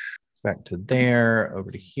 Back to there,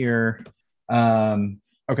 over to here.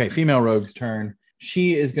 Okay, female rogue's turn.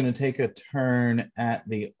 She is going to take a turn at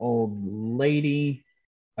the old lady.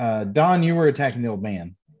 Dawn, you were attacking the old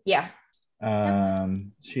man. Yeah.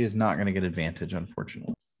 She is not going to get advantage,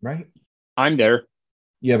 unfortunately. Right? I'm there.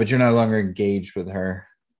 Yeah, but you're no longer engaged with her.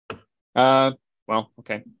 Well,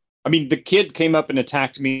 okay. I mean, the kid came up and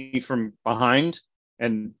attacked me from behind,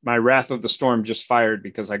 and my Wrath of the Storm just fired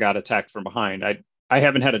because I got attacked from behind. I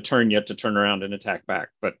haven't had a turn yet to turn around and attack back,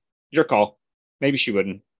 but your call. Maybe she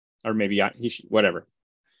wouldn't, or maybe he should, whatever.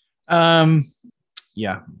 Yeah.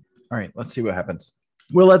 All right, let's see what happens.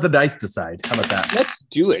 We'll let the dice decide. How about that? Let's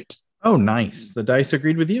do it. Oh, nice. The dice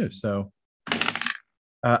agreed with you. So,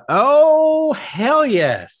 oh, hell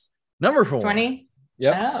yes. Number 4. 20?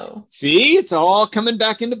 Yep. Oh. See, it's all coming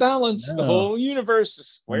back into balance. The No. whole universe is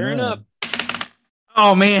squaring No. up.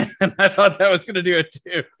 Oh, man. I thought that was going to do it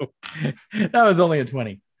too. That was only a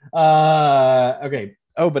 20. Okay.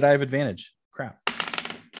 Oh, but I have advantage. Crap.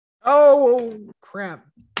 Oh, crap.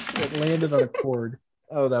 It landed on a cord.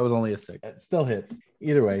 Oh, that was only a 6. It still hits.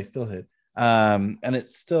 Either way, still hit. And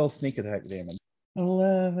it's still sneak attack damage.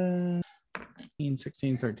 11, 15,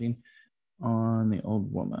 16, 13 on the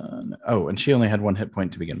old woman. Oh, and she only had 1 hit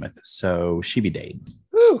point to begin with. So she be dead.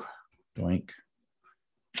 Woo. Doink.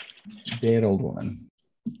 Dead old woman.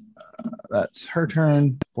 That's her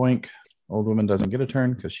turn. Boink. Old woman doesn't get a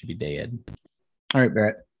turn because she be dead. All right,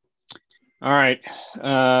 Barrett. All right.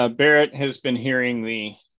 Barrett has been hearing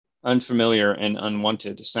the unfamiliar and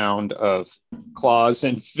unwanted sound of claws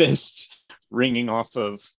and fists ringing off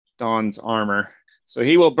of Dawn's armor. So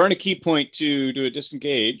he will burn a key point to do a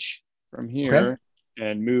disengage from here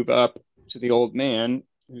and move up to the old man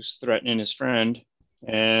who's threatening his friend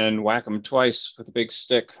and whack him twice with a big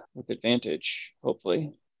stick with advantage,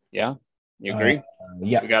 hopefully. Yeah? You agree?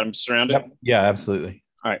 Yeah. We got him surrounded? Yep. Yeah, absolutely.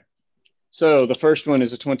 All right. So the first one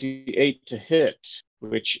is a 28 to hit,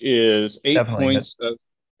 which is 8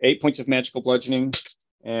 points of magical bludgeoning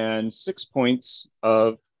and 6 points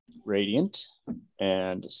of radiant.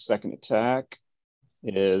 And second attack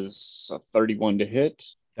is a 31 to hit.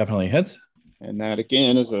 Definitely hits. And that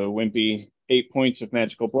again is a wimpy 8 points of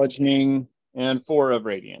magical bludgeoning and 4 of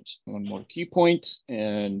radiant. 1 more key point,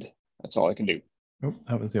 and that's all I can do. Oh,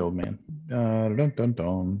 that was the old man. Dun, dun,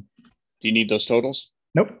 dun. Do you need those totals?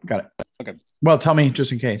 Nope, got it. Okay. Well, tell me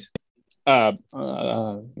just in case. Let's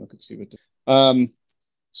see what.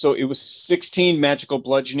 So it was 16 magical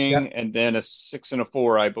bludgeoning and then a 6 and a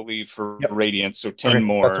 4, I believe, for radiant. So 10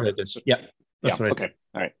 more. That's what I did. So, That's what I did. Okay.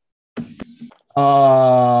 All right.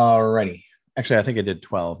 Alrighty. Actually, I think I did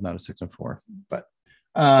 12, not a 6 and 4. But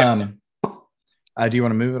do you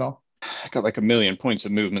want to move at all? I got like a million points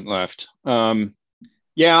of movement left.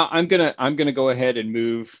 Yeah, I'm gonna go ahead and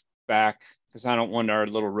move back because I don't want our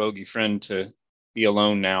little roguey friend to be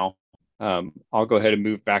alone now. I'll go ahead and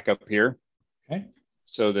move back up here. Okay.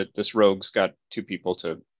 So that this rogue's got 2 people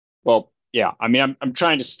to. Well, yeah. I mean, I'm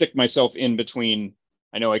trying to stick myself in between.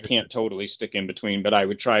 I know I can't totally stick in between, but I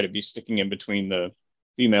would try to be sticking in between the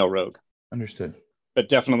female rogue. Understood. But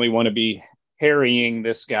definitely want to be harrying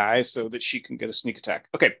this guy so that she can get a sneak attack.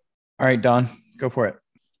 Okay. All right, Don, go for it.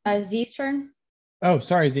 Z's turn. Oh,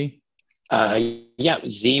 sorry, Z. Yeah,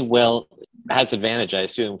 Z has advantage, I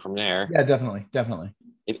assume, from there. Yeah, definitely.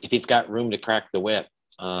 If he's got room to crack the whip,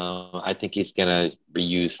 I think he's gonna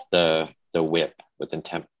reuse the whip with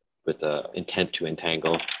intent to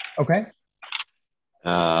entangle. Okay.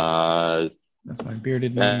 That's my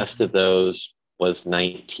bearded man. Best of those was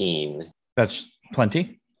 19. That's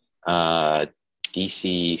plenty.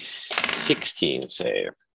 DC 16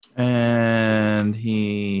 save. And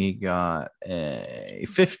he got a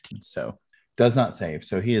 15, so does not save.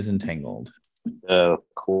 So he is entangled. The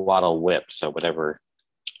Quaddle Whip, so whatever.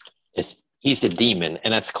 He's a demon,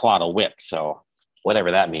 and that's Quaddle Whip, so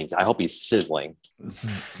whatever that means. I hope he's sizzling.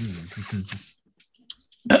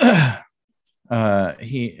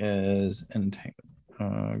 He is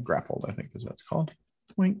entangled. Grappled, I think is what it's called.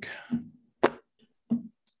 Wink. All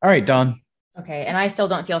right, Don. Okay, and I still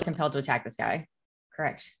don't feel compelled to attack this guy.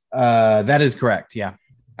 Correct. That is correct. Yeah.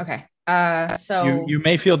 Okay. So you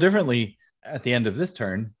may feel differently at the end of this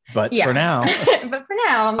turn, but for now. But for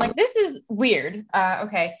now, I'm like, this is weird.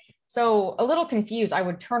 Okay. So a little confused. I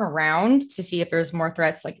would turn around to see if there's more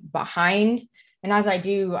threats like behind. And as I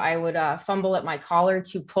do, I would fumble at my collar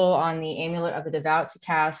to pull on the Amulet of the Devout to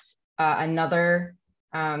cast another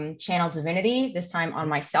Channel Divinity, this time on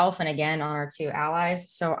myself and again on our 2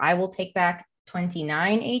 allies. So I will take back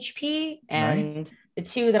 29 HP and the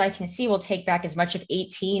 2 that I can see will take back as much of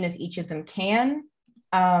 18 as each of them can.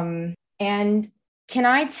 And can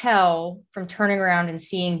I tell from turning around and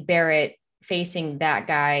seeing Barrett facing that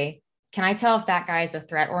guy, can I tell if that guy is a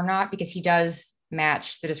threat or not? Because he does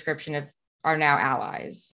match the description of our now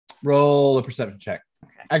allies. Roll a perception check.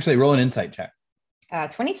 Okay. Actually, roll an insight check.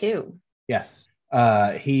 22. Yes.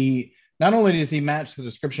 He not only does he match the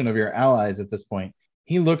description of your allies at this point,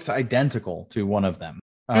 he looks identical to one of them.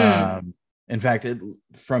 In fact,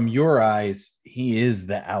 from your eyes, he is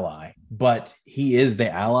the ally, but he is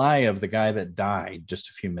the ally of the guy that died just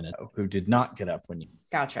a few minutes ago, who did not get up when you.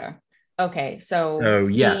 Gotcha. Okay, so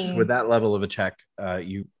yes, with that level of a check,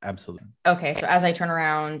 you absolutely. Okay, so as I turn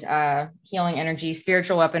around, healing energy,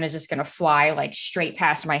 spiritual weapon is just gonna fly like straight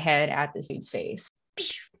past my head at this dude's face,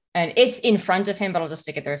 and it's in front of him, but I'll just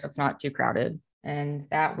stick it there so it's not too crowded, and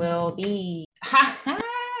that will be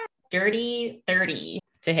dirty 30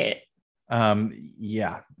 to hit.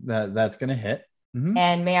 Yeah, that's gonna hit. Mm-hmm.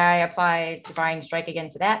 And may I apply Divine Strike again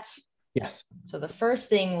to that? Yes. So the first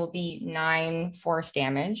thing will be 9 force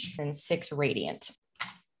damage and 6 radiant.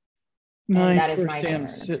 9 that is first my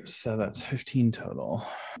damage, turn. so that's 15 total.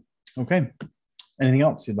 Okay. Anything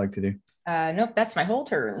else you'd like to do? Nope, that's my whole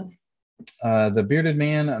turn. The bearded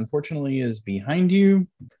man, unfortunately, is behind you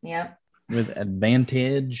Yep. with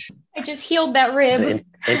advantage. I just healed that rib.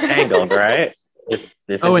 Entangled, right?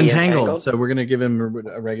 Oh, entangled. So we're going to give him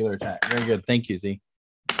a regular attack. Very good. Thank you, Z.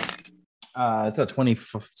 It's a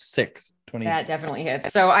 26. 20. That definitely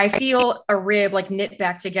hits. So I feel a rib like knit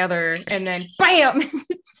back together and then bam,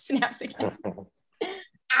 snaps again.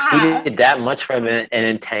 He did that much from an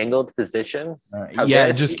entangled position? Yeah,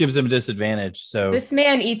 it just gives him disadvantage. So this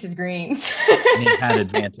man eats his greens. and he had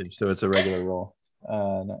advantage, so it's a regular roll.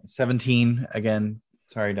 17 again.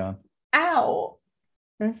 Sorry, Don. Ow.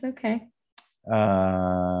 That's okay.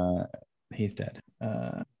 He's dead.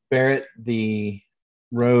 Barrett, the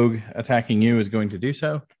rogue attacking you, is going to do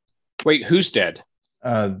so. Wait, who's dead?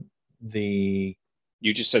 The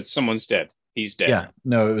You just said someone's dead. He's dead. Yeah,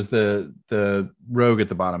 no, it was the rogue at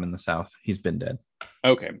the bottom in the south. He's been dead.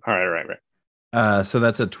 Okay. All right. So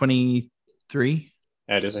that's a 23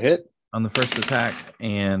 That is a hit. on the first attack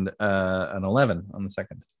and an 11 on the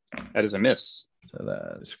second. That is a miss. So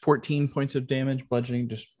that's 14 points of damage, bludgeoning,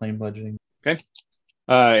 just plain bludgeoning. Okay.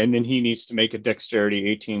 And then he needs to make a dexterity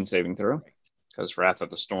 18 saving throw because Wrath of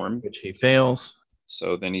the Storm. Which he fails.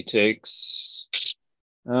 So then he takes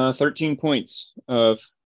 13 points of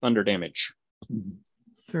thunder damage.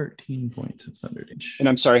 13 points of thunder damage. And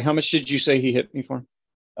I'm sorry, how much did you say he hit me for?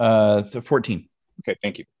 14. Okay,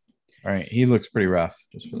 thank you. All right, he looks pretty rough,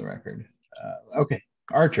 just for the record. Okay,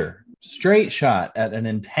 Archer, straight shot at an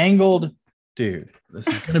entangled dude. This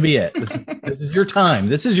is going to be it. This is your time.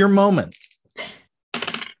 This is your moment.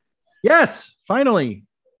 Yes, finally.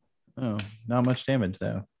 Oh, not much damage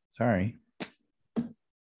though. Sorry.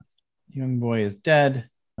 Young boy is dead.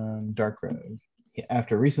 Dark Rogue,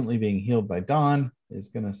 after recently being healed by Dawn, is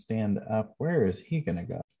going to stand up. Where is he going to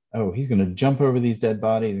go? Oh, he's going to jump over these dead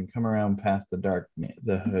bodies and come around past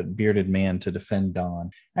the bearded man to defend Dawn.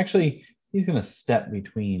 Actually, he's going to step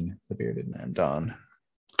between the bearded man and Dawn.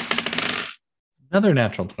 Another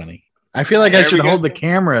natural 20. I feel like I should hold the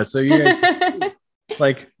camera so you guys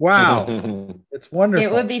like, wow, it's wonderful.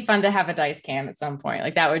 It would be fun to have a dice cam at some point.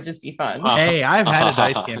 Like that would just be fun. Hey, I've had a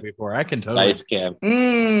dice cam before. I can totally. Dice cam.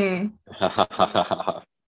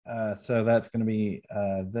 So that's going to be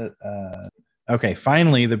okay.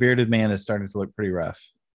 Finally, the bearded man is starting to look pretty rough.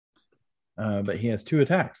 But he has 2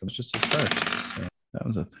 attacks. It's just his first. So that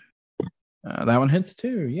was that one hits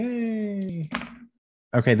too. Yay!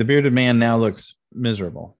 Okay, the bearded man now looks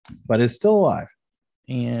miserable, but is still alive.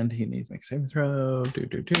 And he needs to make a saving throw.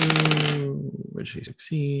 Which he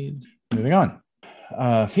succeeds. Moving on.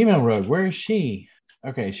 Female rogue, where is she?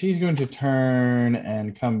 Okay, she's going to turn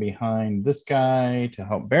and come behind this guy to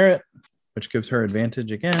help Barrett, which gives her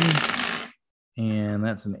advantage again. And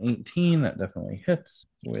that's an 18. That definitely hits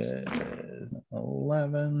with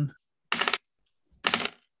 11,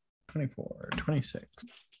 24, 26.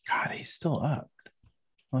 God, he's still up.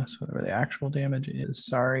 Plus whatever the actual damage is.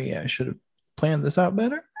 Sorry, I should have planned this out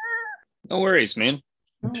better. No worries, man.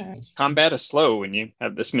 Right. Combat is slow when you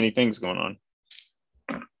have this many things going on.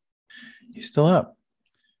 He's still up.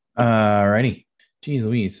 Alrighty. Jeez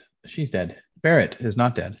Louise. She's dead. Barrett is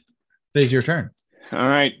not dead. It is your turn. All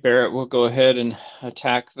right, Barrett, we'll go ahead and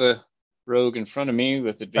attack the rogue in front of me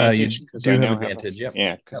with advantage. You do have advantage, yep.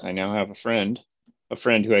 Yeah, because I now have a friend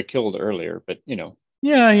who I killed earlier, but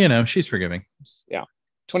Yeah, she's forgiving. Yeah.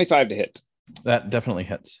 25 to hit. That definitely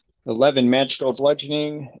hits. 11 magical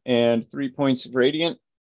bludgeoning and 3 points of radiant.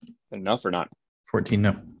 Enough or not? 14,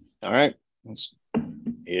 no. All right, let's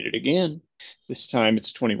hit it again. This time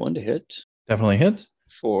it's 21 to hit Definitely hits.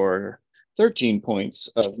 for 13 points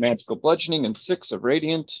of magical bludgeoning and 6 of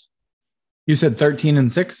radiant. You said 13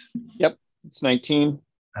 and 6? Yep, it's 19.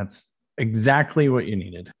 That's exactly what you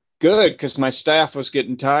needed. Good, because my staff was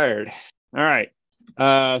getting tired. All right,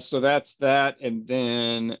 so that's that. And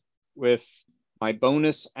then with my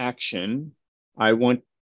bonus action, I want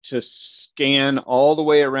to scan all the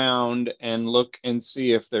way around and look and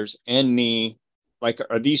see if there's any, like,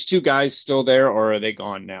 are these 2 guys still there or are they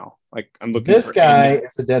gone now? Like, I'm looking This for guy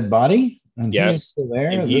is a dead body. And Yes, he is still there.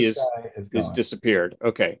 and This guy is He's gone. disappeared.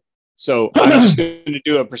 Okay. So I'm just going to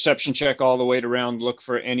do a perception check all the way around, look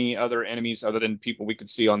for any other enemies other than people we could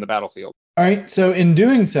see on the battlefield. All right. So in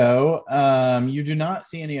doing so, you do not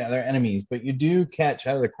see any other enemies, but you do catch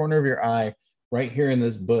out of the corner of your eye, right here in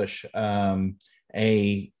this bush,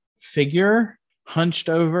 a figure hunched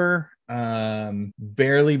over,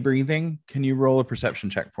 barely breathing. Can you roll a perception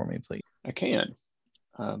check for me, please? I can.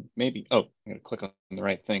 Maybe. Oh, I'm going to click on the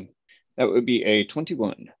right thing. That would be a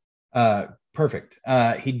 21. Perfect.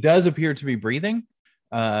 He does appear to be breathing.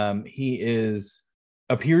 He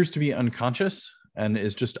appears to be unconscious and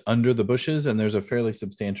is just under the bushes, and there's a fairly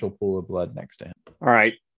substantial pool of blood next to him. All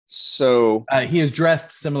right. So he is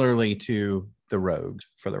dressed similarly to the rogue,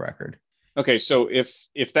 for the record. okay, so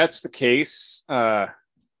if that's the case, and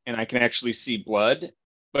I can actually see blood,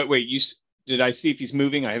 but wait, did I see if he's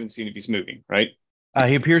moving? I haven't seen if he's moving, right?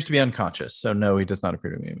 He appears to be unconscious, so no, he does not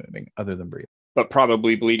appear to be moving, other than breathing. But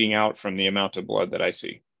probably bleeding out from the amount of blood that I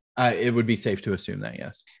see. It would be safe to assume that,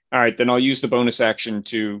 yes. All right, then I'll use the bonus action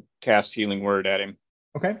to cast Healing Word at him.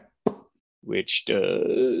 Okay. Which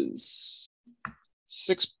does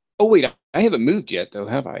 6. Oh wait, I haven't moved yet, though,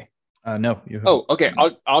 have I? No. You Oh, okay.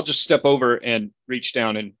 I'll just step over and reach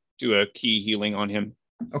down and do a key healing on him.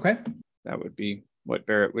 Okay. That would be what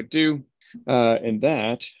Barrett would do, and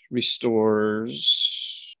that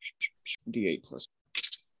restores D8 plus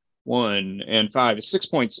 1 and 5. It's 6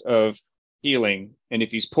 points of healing, and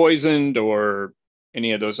if he's poisoned or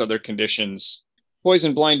any of those other conditions,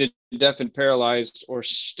 poisoned, blinded, deafened, paralyzed, or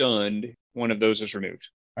stunned, one of those is removed.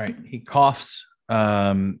 All right. He coughs.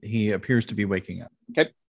 He appears to be waking up. Okay.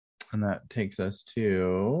 And that takes us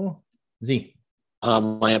to Z.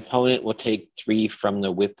 My opponent will take 3 from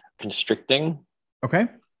the whip constricting. Okay.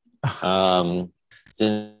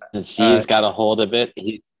 Since Z's got a hold of it,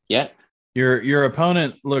 Your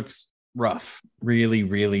opponent looks rough. Really,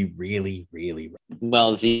 really, really, really rough.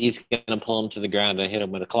 Well, Z's gonna pull him to the ground and hit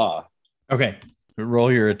him with a claw. Okay.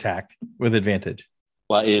 Roll your attack with advantage.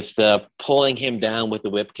 Well, is the pulling him down with the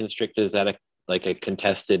whip constrictor, is that a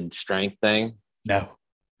contested strength thing? No.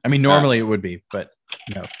 I mean, normally it would be, but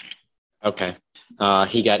no. Okay.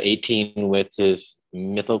 He got 18 with his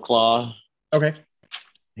mythal claw. Okay.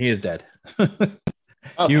 He is dead. Okay.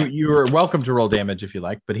 You are welcome to roll damage if you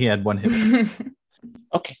like, but he had 1 hit.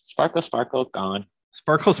 Okay. Sparkle, gone.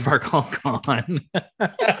 Sparkle, gone.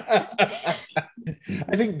 I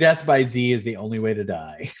think death by Z is the only way to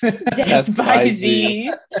die. Death by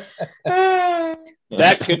Z.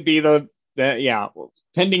 That could be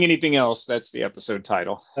pending anything else, that's the episode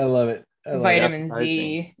title. I love it. Vitamin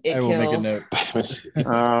Z. It I will kills. make a note.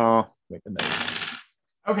 Oh, Make a note.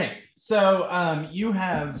 Okay, so you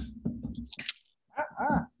have.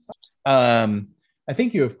 I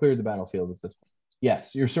think you have cleared the battlefield at this point.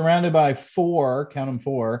 Yes, you're surrounded by 4, count them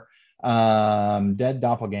 4, dead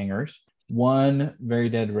doppelgangers, 1 very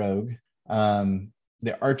dead rogue.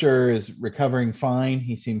 The archer is recovering fine.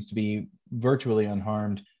 He seems to be virtually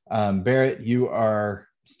unharmed. Barrett, you are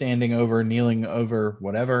standing over, kneeling over,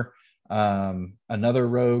 whatever. Another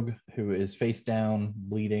rogue who is face down,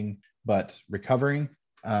 bleeding, but recovering.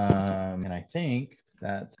 And I think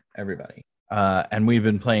that's everybody. And we've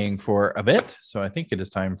been playing for a bit, so I think it is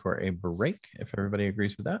time for a break, if everybody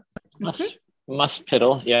agrees with that. Must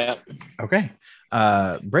piddle, yeah. Okay.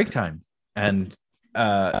 Break time. And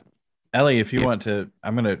Ellie, if you want to,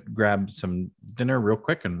 I'm going to grab some dinner real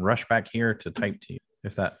quick and rush back here to type to you,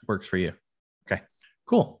 if that works for you. Okay,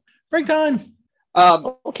 cool. Break time.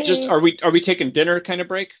 Okay. Just are we taking dinner kind of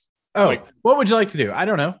break? Oh, what would you like to do? I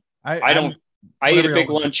don't know. I ate a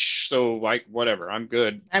big lunch, so whatever. I'm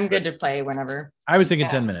good. I'm good to play whenever. I was thinking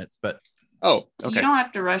 10 minutes, but oh, okay. You don't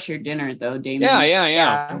have to rush your dinner though, Damon.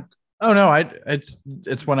 Yeah. oh no,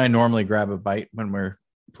 it's when I normally grab a bite when we're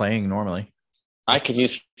playing normally. I could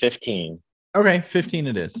use 15. Okay, 15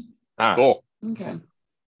 it is. Cool. Okay.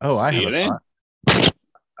 Oh, I See have you a then. thought.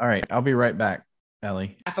 All right, I'll be right back,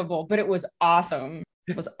 Ellie. Affable, but it was awesome.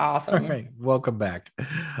 It was awesome. All right, welcome back.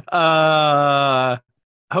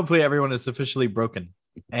 Hopefully everyone is sufficiently broken,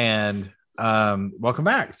 and welcome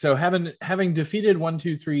back. So having defeated 1,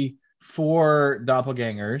 2, 3, 4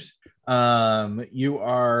 doppelgangers, you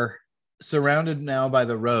are surrounded now by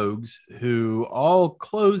the rogues who all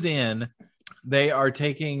close in. They are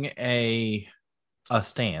taking a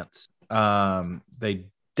stance. They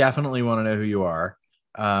definitely want to know who you are,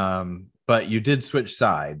 but you did switch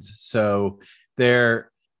sides, so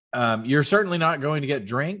you're certainly not going to get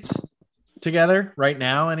drinks together right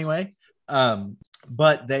now anyway,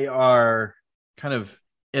 but they are kind of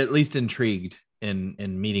at least intrigued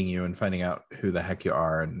in meeting you and finding out who the heck you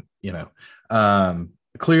are. And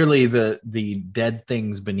clearly the dead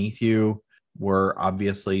things beneath you were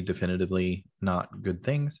obviously definitively not good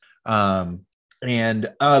things, and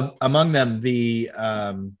among them the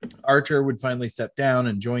archer would finally step down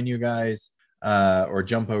and join you guys, or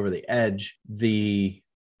jump over the edge. The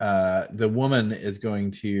woman is going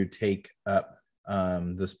to take up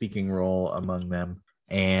the speaking role among them,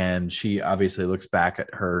 and she obviously looks back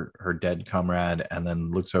at her dead comrade and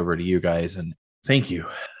then looks over to you guys and thank you.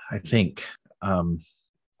 I think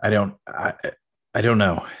I don't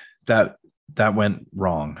know, that went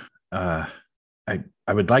wrong.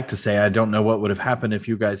 I would like to say I don't know what would have happened if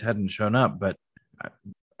you guys hadn't shown up, but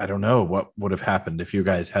I don't know what would have happened if you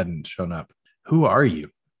guys hadn't shown up. Who are you?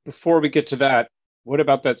 Before we get to that, what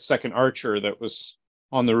about that second archer that was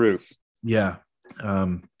on the roof? Yeah.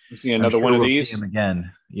 Is he another one of we'll these? See him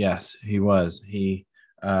again. Yes, he was. He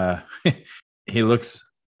he looks.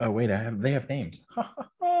 Oh wait, they have names.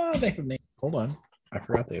 They have names. Hold on, I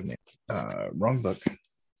forgot they have names. Wrong book.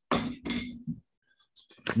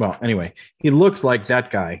 Well, anyway, he looks like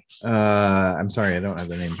that guy. I'm sorry, I don't have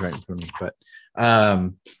the names right in front of me, but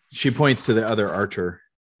she points to the other archer,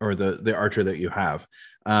 or the archer that you have.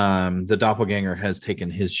 The doppelganger has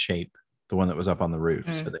taken his shape, the one that was up on the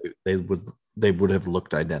roof. So they would have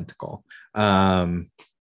looked identical. And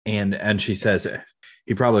she says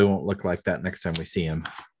he probably won't look like that next time we see him,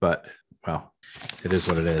 but well, it is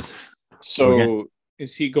what it is. So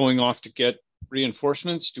is he going off to get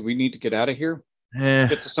reinforcements? Do we need to get out of here?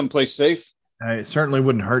 Get to someplace safe? It certainly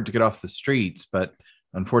wouldn't hurt to get off the streets, but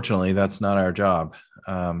unfortunately that's not our job.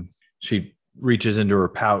 She reaches into her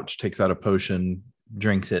pouch, takes out a potion,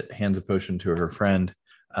 drinks it, hands a potion to her friend.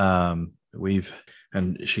 And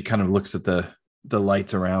she kind of looks at the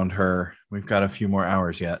lights around her. We've got a few more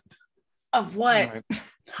hours yet. Of what? Right.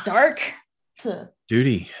 Dark?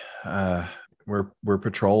 Duty. We're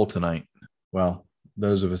patrol tonight. Well,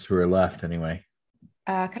 those of us who are left anyway.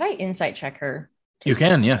 Could I insight check her? You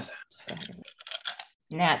can, yes.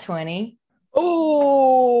 Nat 20.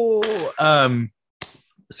 Oh,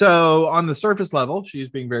 so on the surface level, she's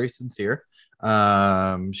being very sincere.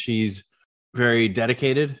 She's very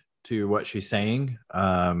dedicated to what she's saying.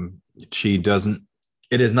 It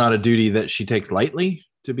is not a duty that she takes lightly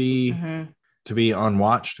to be on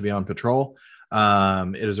watch, to be on patrol.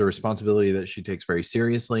 It is a responsibility that she takes very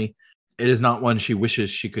seriously. It is not one she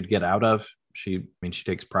wishes she could get out of. She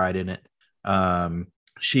takes pride in it.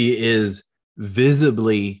 She is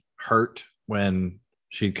visibly hurt when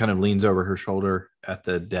she kind of leans over her shoulder at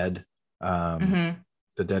the dead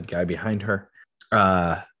guy behind her.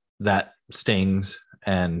 That stings,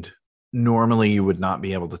 and normally you would not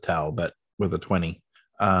be able to tell, but with a 20,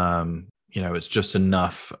 it's just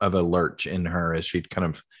enough of a lurch in her as she kind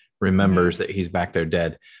of remembers that he's back there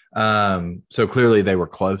dead. So clearly they were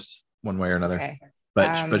close one way or another. Okay.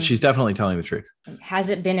 But she's definitely telling the truth. Has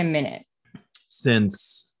it been a minute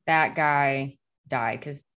since that guy died?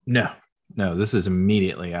 Because no, this is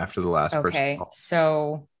immediately after the last person. Okay,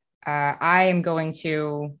 so I am going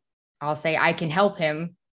to. I'll say I can help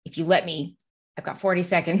him if you let me. I've got 40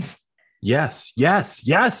 seconds. Yes.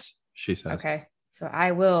 She says. Okay, so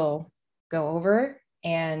I will go over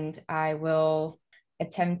and I will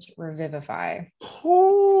attempt revivify.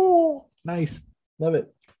 Oh, nice, love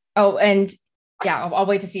it. Oh, and yeah, I'll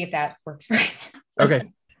wait to see if that works first.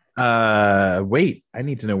 Okay. Wait, I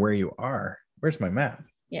need to know where you are. Where's my map?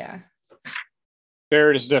 Yeah.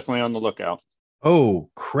 Barrett is definitely on the lookout. Oh,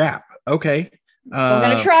 crap. Okay. Still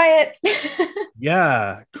gonna try it.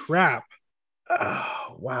 Yeah, crap.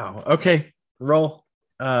 Oh, wow. Okay, roll.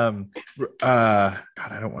 God,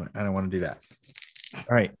 I don't want to do that.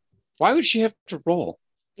 All right. Why would she have to roll?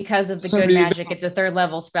 Because of the good magic. It's a 3rd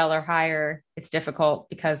level spell or higher. It's difficult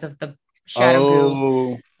because of the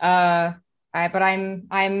shadow goo. But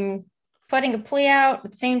I'm putting a plea out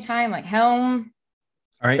at the same time, like Helm.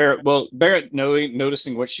 All right. Barrett,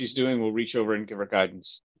 noticing what she's doing, will reach over and give her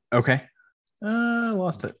guidance. Okay.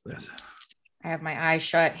 Lost it. I have my eyes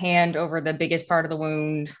shut, hand over the biggest part of the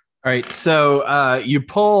wound. All right. So you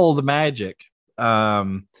pull the magic,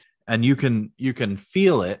 and you can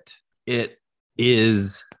feel it. It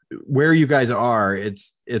is where you guys are.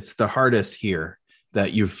 It's the hardest here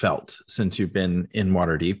that you've felt since you've been in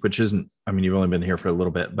Waterdeep, which isn't, you've only been here for a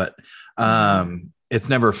little bit, but it's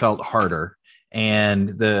never felt harder. And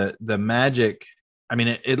the magic,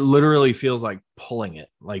 it literally feels like pulling it.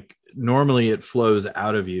 Like normally it flows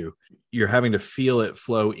out of you. You're having to feel it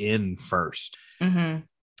flow in first. Mm-hmm.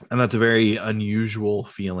 And that's a very unusual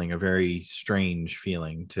feeling, a very strange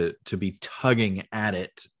feeling to be tugging at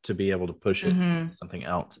it, to be able to push it into something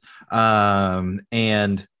else.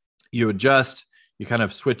 And you adjust, you kind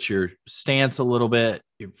of switch your stance a little bit,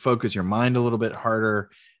 you focus your mind a little bit harder,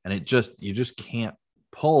 and you just can't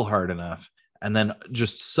pull hard enough. And then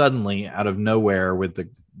just suddenly out of nowhere, with the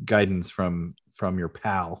guidance from your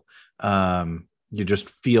pal, you just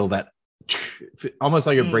feel that almost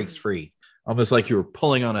like it breaks free. Almost like you were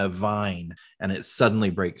pulling on a vine and it suddenly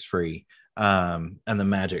breaks free. And the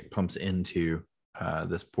magic pumps into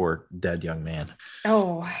this poor dead young man.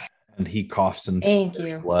 Oh. And he coughs and Thank spills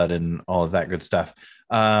you. blood and all of that good stuff.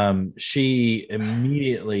 She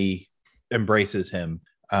immediately embraces him.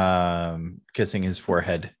 kissing his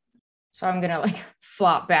forehead. So I'm gonna like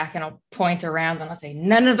flop back and I'll point around and I'll say,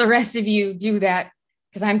 none of the rest of you do that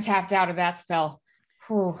because I'm tapped out of that spell.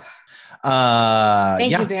 Whew.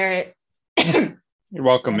 Thank you, Barrett. You're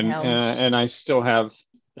welcome. Good And I still have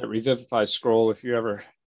that Revivify scroll if you ever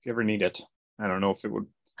need it. I don't know if it would.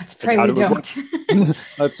 Let's pray we don't.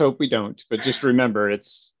 Let's hope we don't. But just remember,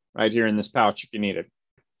 it's right here in this pouch if you need it.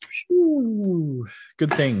 Ooh,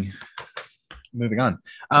 good thing. Moving on.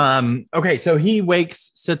 Okay, so he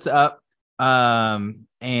wakes, sits up,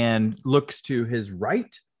 and looks to his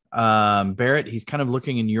right. Barrett, he's kind of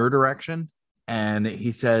looking in your direction, and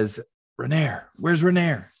he says, Renair, where's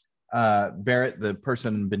Renair? Barrett, the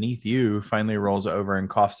person beneath you, finally rolls over and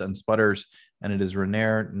coughs and sputters, and it is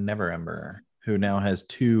Renair Neverember, who now has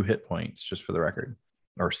 2 hit points, just for the record,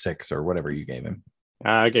 or 6, or whatever you gave him.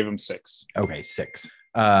 I gave him 6. Okay, 6.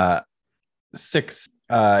 6.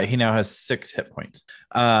 He now has 6 hit points.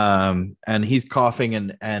 And he's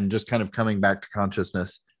coughing and just kind of coming back to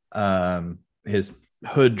consciousness. His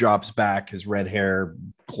hood drops back, his red hair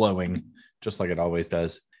glowing, just like it always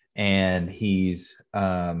does. And he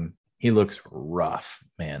looks rough,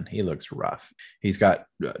 man. He looks rough. He's got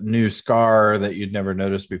a new scar that you'd never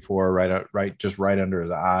noticed before, right under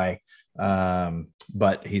his eye.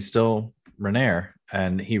 But he's still Renair,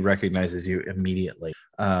 and he recognizes you immediately.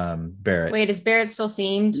 Barrett. Wait, is Barrett still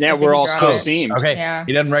seamed? Yeah, we're all still seamed. Okay. Yeah.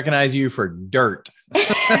 He doesn't recognize you for dirt.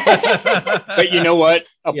 But you know what?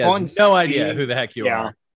 Upon no idea who the heck you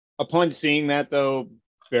are. Upon seeing that, though,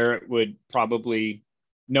 Barrett would probably,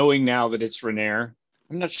 knowing now that it's Renair,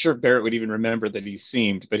 I'm not sure if Barrett would even remember that he's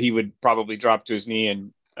seamed, but he would probably drop to his knee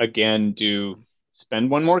and again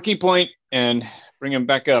spend 1 more key point and bring him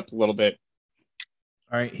back up a little bit.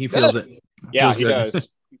 All right, he feels it. Yeah, he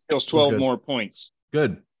does. He feels 12 more points.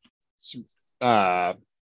 Good. Renair,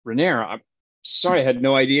 I'm sorry, I had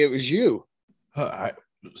no idea it was you. I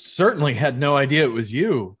certainly had no idea it was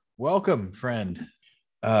you. Welcome, friend.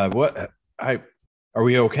 Are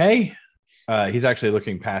we okay? He's actually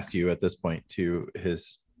looking past you at this point to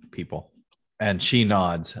his people, and she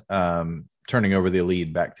nods, turning over the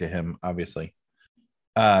lead back to him. Obviously,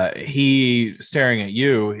 he staring at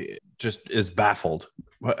you just is baffled.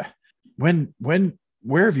 What?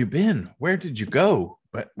 Where have you been? Where did you go?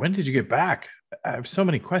 When did you get back? I have so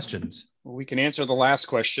many questions. Well, we can answer the last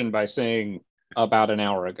question by saying about an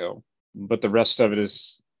hour ago, but the rest of it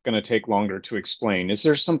is going to take longer to explain. Is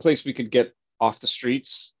there some place we could get off the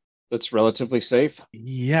streets that's relatively safe?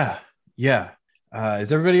 Yeah.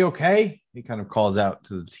 Is everybody okay? He kind of calls out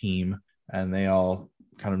to the team, and they all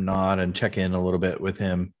kind of nod and check in a little bit with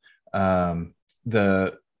him.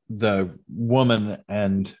 The woman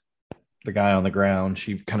and the guy on the ground,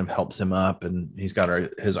 she kind of helps him up, and he's got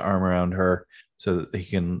his arm around her so that he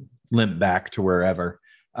can limp back to wherever.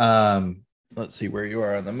 Let's see where you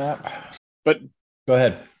are on the map. But go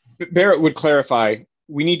ahead. Barrett would clarify,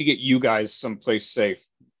 we need to get you guys someplace safe,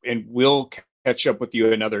 and we'll catch up with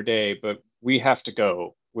you another day, but we have to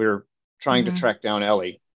go. We're trying to track down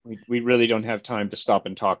Ellie. We really don't have time to stop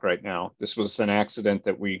and talk right now. This was an accident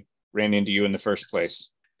that we ran into you in the first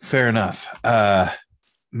place. Fair enough.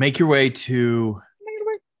 Make your way.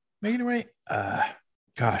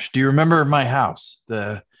 Gosh, do you remember my house?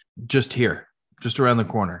 Just here, just around the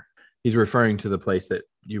corner. He's referring to the place that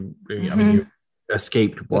you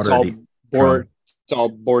escaped water. It's all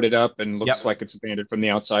boarded up and looks like it's abandoned from the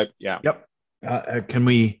outside. Yeah. Yep. Can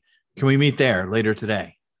we meet there later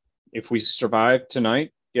today? If we survive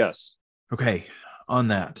tonight, yes. Okay. On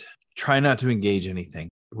that, try not to engage anything.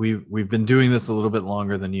 We've been doing this a little bit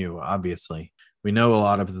longer than you, obviously. We know a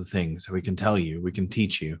lot of the things. We can tell you. We can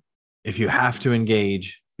teach you. If you have to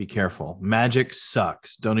engage, be careful. Magic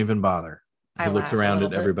sucks. Don't even bother. He looks around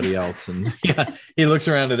at everybody else, and he looks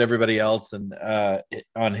around at everybody else and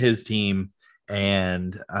on his team,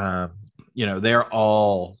 and they're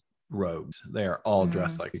all rogues. They are all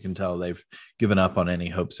dressed like, you can tell they've given up on any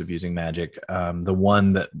hopes of using magic. The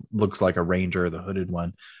one that looks like a ranger, the hooded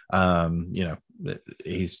one,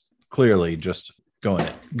 he's clearly just going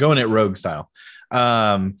it rogue style.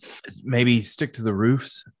 Maybe stick to the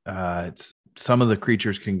roofs. Some of the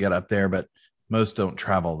creatures can get up there, but most don't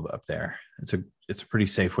travel up there. It's a pretty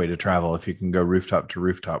safe way to travel if you can go rooftop to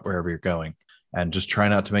rooftop wherever you're going, and just try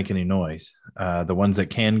not to make any noise. The ones that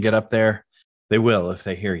can get up there, they will if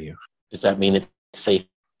they hear you. Does that mean it's safe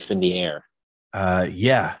in the air?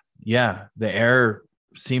 Yeah. The air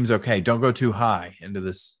seems okay. Don't go too high into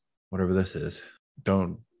this, whatever this is.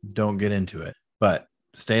 Don't get into it, but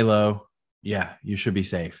stay low. Yeah, you should be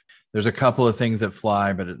safe. There's a couple of things that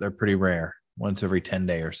fly, but they're pretty rare. Once every 10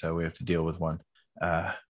 days or so, we have to deal with one.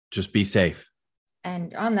 Just be safe.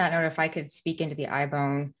 And on that note, if I could speak into the eye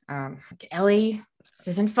bone, Ellie, this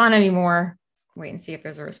isn't fun anymore. Wait and see if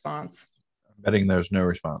there's a response. I'm betting there's no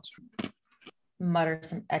response. Mutter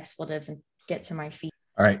some expletives and get to my feet.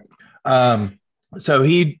 All right. So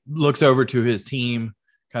he looks over to his team,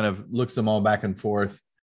 kind of looks them all back and forth.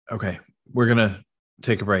 Okay, we're going to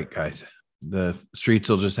take a break, guys. The streets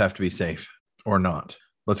will just have to be safe or not.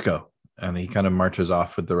 Let's go. And he kind of marches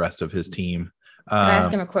off with the rest of his team. Can I ask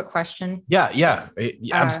him a quick question? Yeah,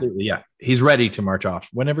 absolutely. Yeah. He's ready to march off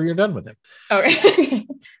whenever you're done with him. Okay.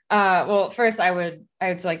 Well, first I would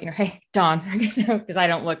say, like, hey, Dawn, because I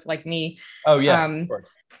don't look like me. Oh yeah. Of course.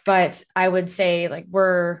 But I would say, like,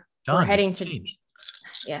 we're heading to change.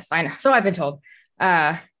 Yes, I know. So I've been told.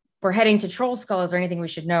 We're heading to Troll Skull. Is there anything we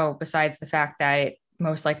should know besides the fact that it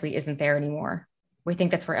most likely isn't there anymore? We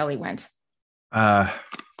think that's where Ellie went.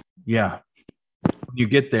 Yeah. When you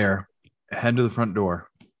get there, head to the front door.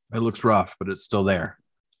 It looks rough, but it's still there.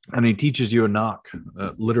 And he teaches you a knock,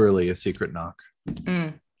 literally a secret knock.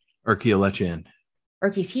 Urki will let you in.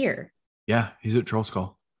 Urki's here. Yeah, he's at Troll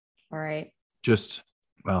Skull. All right. Just,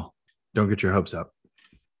 well, don't get your hopes up.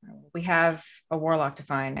 We have a warlock to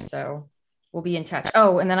find, so we'll be in touch.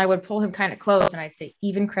 Oh, and then I would pull him kind of close, and I'd say,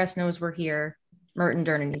 even Crest knows we're here. Mert and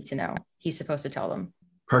Durnan need to know. He's supposed to tell them.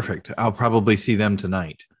 Perfect. I'll probably see them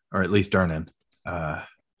tonight, or at least Durnan.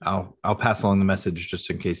 I'll pass along the message just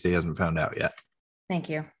in case he hasn't found out yet. Thank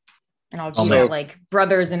you. And I'll do that, like,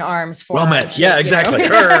 brothers in arms for. Well met. Yeah, exactly.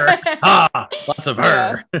 Her. Lots of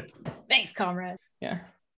her. Yeah. Thanks, comrade. Yeah.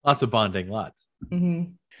 Lots of bonding. Lots.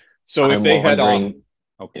 Mm-hmm. So if they head on,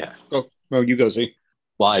 okay. Yeah. Oh, you go, Z.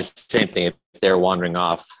 Well, it's the same thing. If they're wandering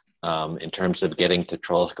off, in terms of getting to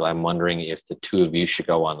Troll Skull, I'm wondering if the two of you should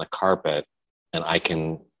go on the carpet, and I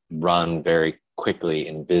can run very quickly,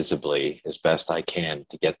 invisibly, as best I can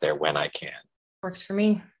to get there when I can. Works for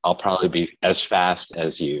me. I'll probably be as fast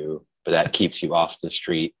as you, but that keeps you off the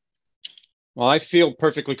street. Well, I feel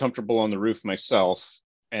perfectly comfortable on the roof myself,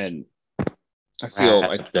 and I feel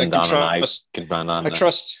I can trust.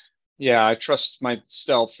 I trust my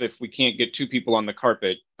stealth if we can't get two people on the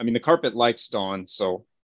carpet. I mean, the carpet likes Dawn, so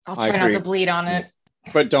I'll try not to bleed on it.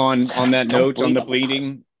 But Dawn, on that note, on the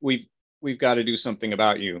bleeding, we've got to do something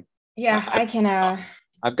about you. Yeah, I can.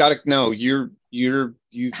 I've got to know you've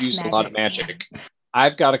used a lot of magic.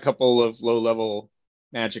 I've got a couple of low-level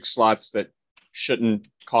magic slots that shouldn't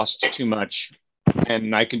cost too much,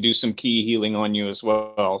 and I can do some key healing on you as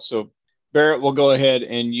well. So Barrett will go ahead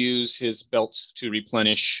and use his belt to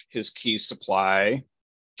replenish his key supply,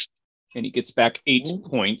 and he gets back 8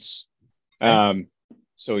 points.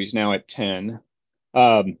 So he's now at 10.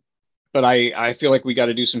 But I feel like we got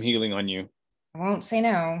to do some healing on you. I won't say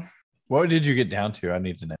no. What did you get down to? I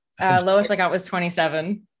need to know. Lowest I got was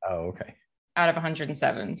 27. Oh, okay. Out of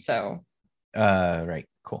 107. So. Right.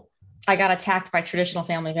 Cool. I got attacked by traditional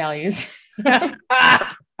family values. Don't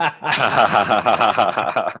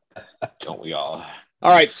we all?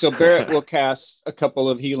 All right. So Barrett will cast a couple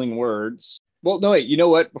of healing words. Well, no, wait. You know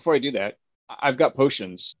what? Before I do that, I've got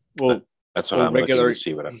potions. Well, that's what I'm looking to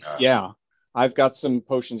see what I've got. Yeah. I've got some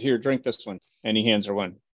potions here. Drink this one. And he hands her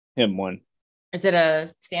one. Him one. Is it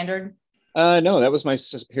a standard? No, that was my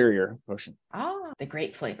superior potion. Oh, the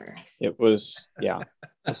great flavor. Nice. It was, yeah.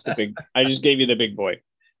 That's the big. I just gave you the big boy.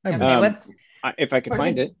 Okay, if I could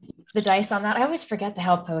find it. The dice on that. I always forget the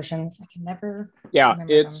health potions. I can never. Yeah,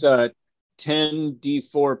 it's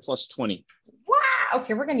 10d4 plus 20. Wow.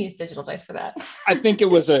 Okay, we're gonna use digital dice for that. I think it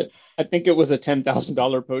was a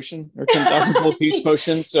 $10,000 potion or 10,000 gold piece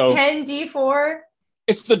potion. So 10d4.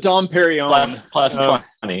 It's the Dom Perignon plus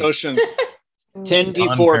 20 potions.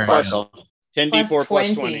 10d4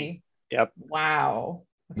 plus 20. Yep. Wow.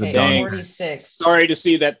 Okay, 46. Sorry to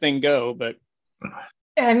see that thing go, but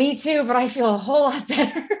yeah, me too, but I feel a whole lot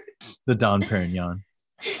better. The Don Perignon.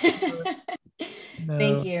 No,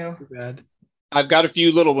 thank you. Too bad. I've got a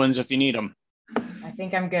few little ones if you need them. I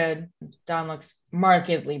think I'm good. Don looks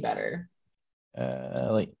markedly better.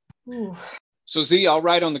 So Z, I'll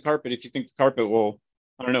ride on the carpet if you think the carpet will.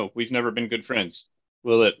 I don't know. We've never been good friends.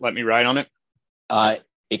 Will it let me ride on it?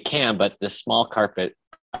 It can, but the small carpet,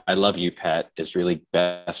 I love you, Pat, is really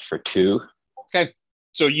best for 2. Okay.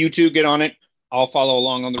 So you two get on it. I'll follow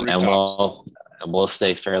along on the rooftops. And we'll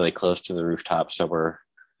stay fairly close to the rooftop, so we're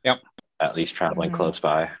at least traveling close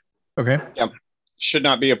by. Okay. Yep. Should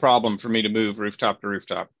not be a problem for me to move rooftop to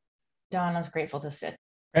rooftop. Donna's grateful to sit.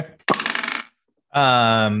 Okay.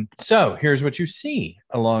 So here's what you see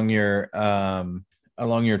along your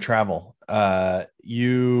travel.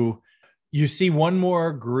 You see one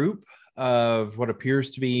more group of what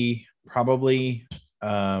appears to be probably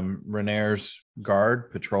Renair's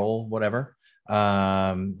guard, patrol, whatever.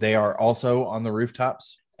 They are also on the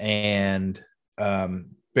rooftops, and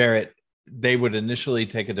Barrett, they would initially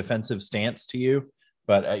take a defensive stance to you,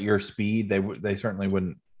 but at your speed, they certainly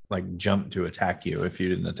wouldn't like jump to attack you if you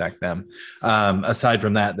didn't attack them. Aside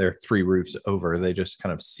from that, they're 3 roofs over. They just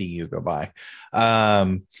kind of see you go by.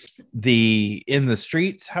 In the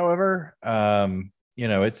streets, however,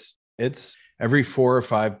 it's every 4 or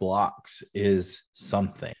 5 blocks is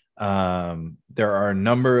something. There are a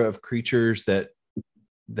number of creatures that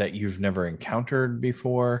you've never encountered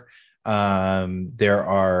before. There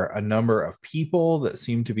are a number of people that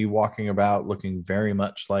seem to be walking about looking very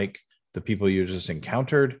much like the people you just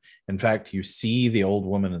encountered. In fact, you see the old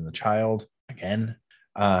woman and the child again.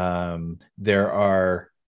 There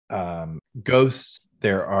are ghosts.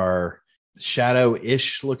 There are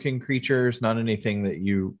shadow-ish looking creatures, not anything that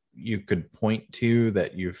you could point to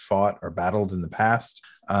that you've fought or battled in the past.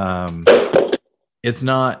 It's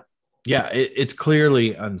not, it's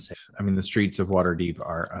clearly unsafe. I mean, the streets of Waterdeep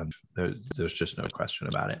are there's just no question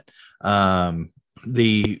about it.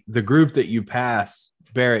 The group that you pass,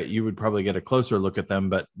 Barrett, you would probably get a closer look at them,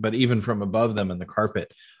 but even from above them in the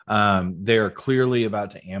carpet, they are clearly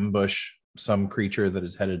about to ambush some creature that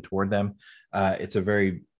is headed toward them. It's a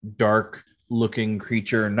very dark looking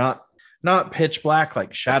creature, not pitch black,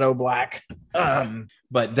 like shadow black,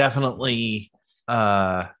 but definitely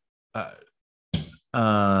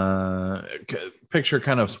picture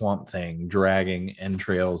kind of Swamp Thing dragging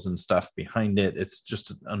entrails and stuff behind it. It's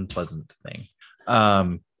just an unpleasant thing.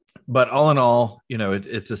 But all in all,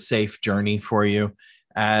 it's a safe journey for you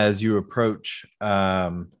as you approach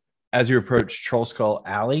Troll Skull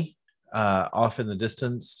Alley. Off in the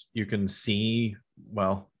distance, you can see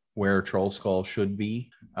where Troll Skull should be.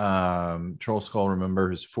 Troll Skull,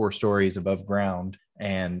 remember, is 4 stories above ground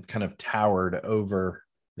and kind of towered over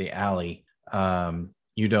the alley.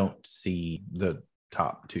 You don't see the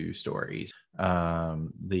top 2 stories.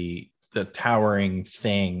 The towering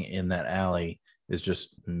thing in that alley is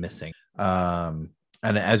just missing. And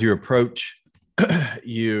as you approach,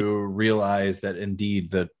 you realize that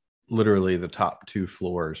indeed literally the top 2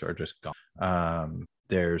 floors are just gone.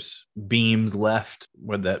 There's beams left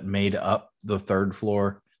that made up the 3rd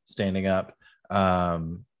floor standing up.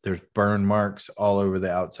 There's burn marks all over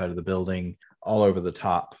the outside of the building, all over the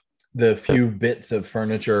top. The few bits of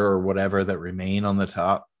furniture or whatever that remain on the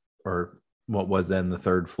top, or what was then the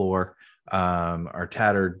 3rd floor, are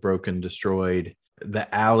tattered, broken, destroyed.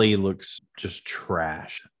 The alley looks just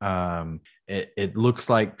trash. It looks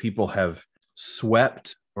like people have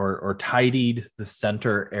swept or tidied the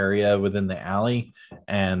center area within the alley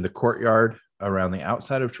and the courtyard around the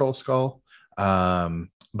outside of Troll Skull.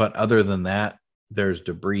 But other than that, there's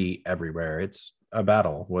debris everywhere. It's a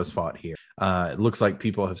battle was fought here. It looks like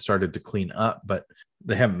people have started to clean up, but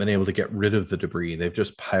they haven't been able to get rid of the debris. They've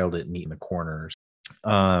just piled it neat in the corners.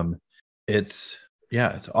 It's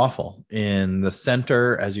awful. In the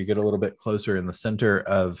center, as you get a little bit closer, in the center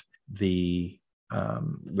of the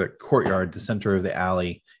courtyard, the center of the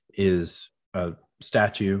alley, is a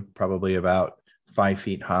statue, probably about 5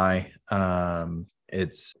 feet high. The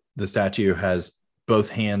statue has both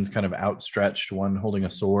hands kind of outstretched, one holding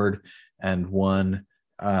a sword and one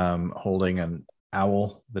holding an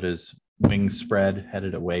owl that is wings spread,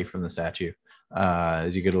 headed away from the statue.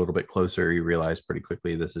 As you get a little bit closer, you realize pretty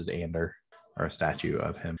quickly this is Ander, or a statue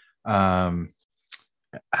of him.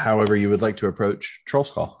 However you would like to approach Troll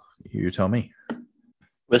Skull, you tell me.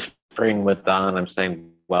 Whispering with Don, I'm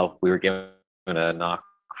saying, well, we were given a knock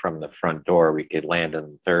from the front door. We could land on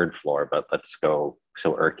the 3rd floor, but let's go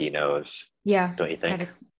so Erky knows. Yeah. Don't you think?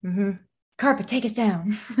 Carpet, take us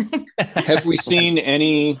down. Have we seen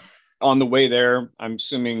any on the way there? I'm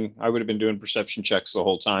assuming I would have been doing perception checks the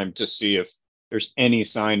whole time to see if there's any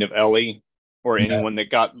sign of Ellie or anyone that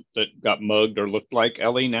got mugged or looked like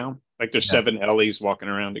Ellie now. Like there's 7 Ellies walking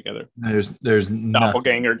around together. There's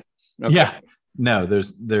doppelganger. Okay. Yeah. No,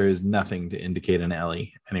 there is nothing to indicate an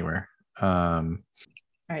Ellie anywhere. All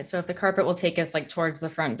right. So if the carpet will take us like towards the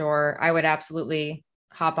front door, I would absolutely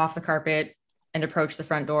hop off the carpet and approach the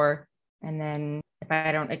front door. And then if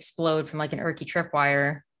I don't explode from like an Erky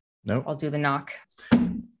tripwire, I'll do the knock.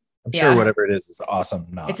 I'm sure whatever it is awesome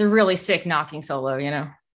knock. It's a really sick knocking solo,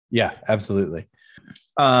 Yeah, absolutely.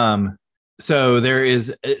 So there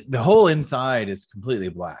is the whole inside is completely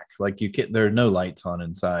black. Like there are no lights on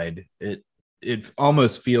inside. It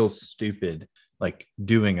almost feels stupid, like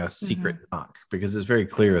doing a secret knock, because it's very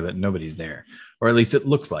clear that nobody's there, or at least it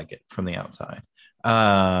looks like it from the outside.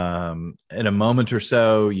 In a moment or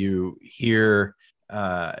so, you hear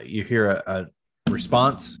a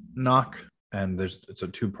response knock and it's a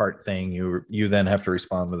 2-part thing. You then have to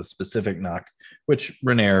respond with a specific knock, which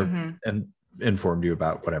Renair and informed you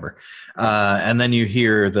about, whatever. And then you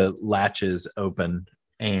hear the latches open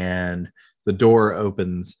and the door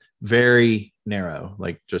opens very narrow,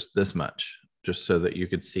 like just this much, just so that you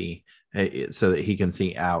could see, so that he can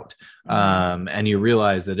see out. And you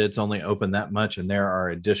realize that it's only open that much, and there are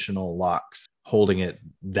additional locks holding it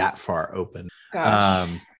that far open. Gosh.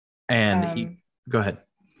 Go ahead.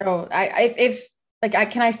 Oh,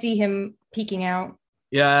 can I see him peeking out?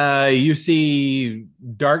 Yeah, you see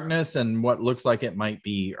darkness and what looks like it might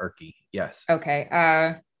be Erky. Yes.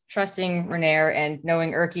 Okay. Trusting Renair and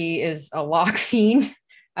knowing Erky is a lock fiend,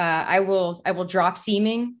 I will drop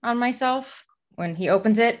seeming on myself when he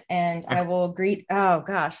opens it, and I will greet. Oh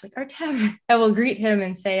gosh, like our tavern. I will greet him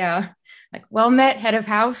and say, like, well met, head of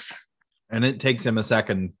house. And it takes him a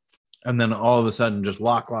second, and then all of a sudden, just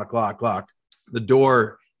lock. The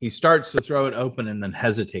door. He starts to throw it open and then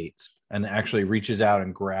hesitates and actually reaches out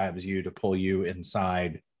and grabs you to pull you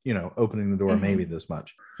inside. Opening the door maybe this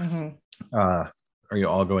much. Are you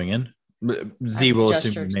all going in? Z will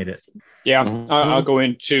assume you made it. Yeah, I'll go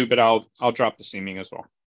in too, but I'll drop the seeming as well.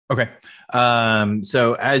 Okay.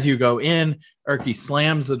 So as you go in, Erky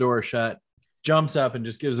slams the door shut, jumps up, and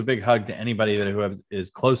just gives a big hug to anybody who is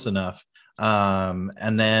close enough.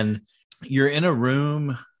 And then you're in a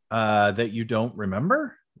room that you don't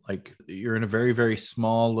remember. Like, you're in a very, very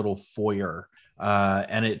small little foyer.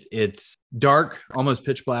 And it's dark, almost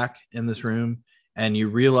pitch black in this room. And you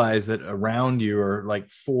realize that around you are like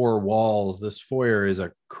 4 walls. This foyer is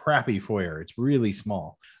a crappy foyer. It's really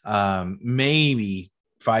small, maybe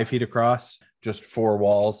 5 feet across, just 4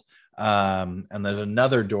 walls. And there's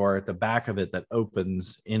another door at the back of it that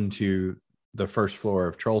opens into the first floor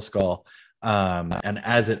of Troll Skull. And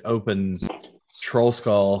as it opens, Troll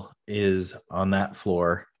Skull is on that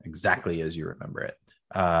floor exactly as you remember it.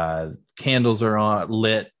 Candles are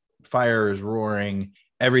lit, fire is roaring.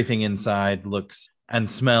 Everything inside looks and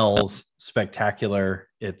smells spectacular.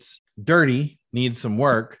 It's dirty, needs some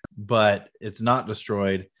work, but it's not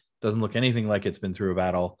destroyed. Doesn't look anything like it's been through a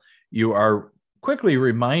battle. You are quickly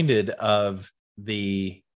reminded of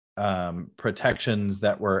the protections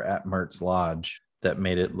that were at Mert's Lodge that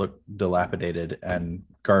made it look dilapidated and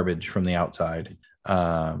garbage from the outside,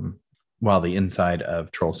 while the inside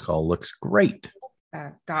of Troll Skull looks great.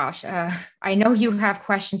 Gosh, I know you have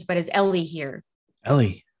questions, but is Ellie here?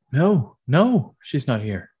 Ellie, no, she's not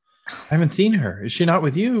here. I haven't seen her. Is she not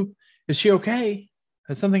with you? Is she okay?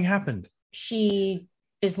 Has something happened? She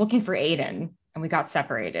is looking for Aiden, and we got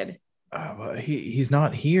separated. Well, he's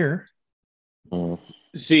not here.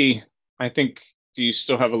 Z, I think, do you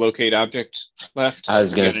still have a locate object left? I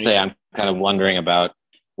was going to say, I'm kind of wondering about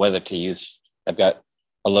whether to use. I've got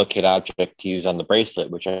a locate object to use on the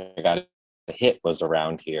bracelet, which I got a hit was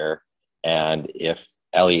around here. And if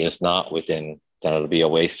Ellie is not within, then it'll be a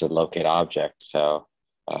wasted locate object. So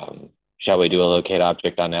shall we do a locate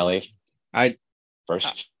object on Ellie?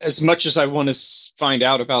 First. As much as I want to find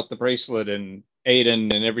out about the bracelet and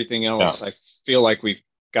Aiden and everything else, I feel like we've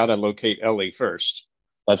got to locate Ellie first.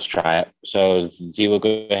 Let's try it. So Z will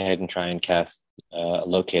go ahead and try and cast a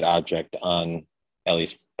locate object on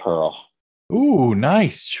Ellie's pearl. Ooh,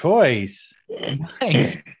 nice choice.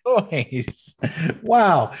 Nice choice.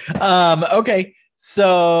 Wow. Okay.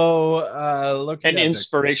 So locate an object.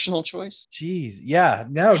 Inspirational choice. Jeez. Yeah,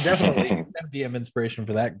 no, definitely. DM inspiration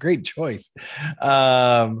for that. Great choice.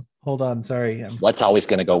 Hold on, sorry. What's always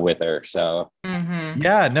going to go with her? So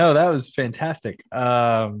yeah, no, that was fantastic.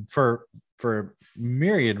 For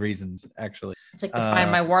myriad reasons, actually. It's like the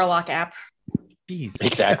Find My Warlock app. Jeez.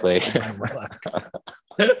 Exactly.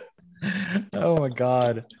 Oh my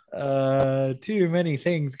God. Too many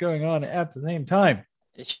things going on at the same time.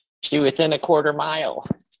 Is she within a quarter mile?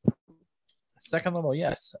 Second level,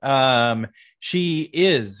 yes. She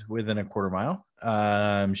is within a quarter mile.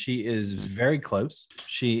 She is very close.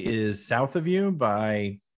 She is south of you by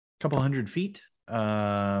a couple 100 feet.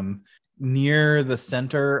 Near the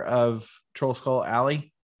center of Troll Skull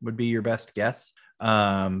Alley would be your best guess.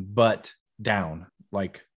 But down,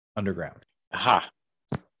 like underground. Aha.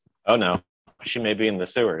 Oh no, she may be in the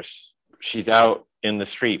sewers. She's out in the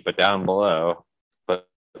street, but down below, but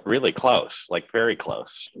really close, like very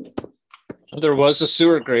close. There was a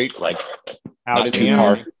sewer grate, like out in the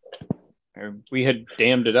alley. We had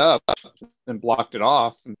dammed it up and blocked it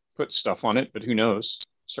off and put stuff on it, but who knows?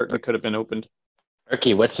 Certainly could have been opened.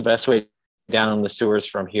 Erky, what's the best way down the sewers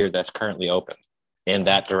from here that's currently open in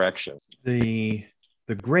that direction? The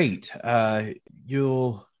grate.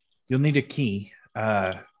 You'll need a key.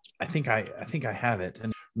 I think I have it.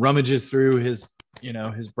 And rummages through his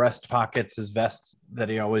his breast pockets, his vest that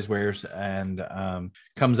he always wears, and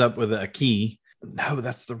comes up with a key. No,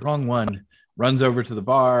 that's the wrong one. Runs over to the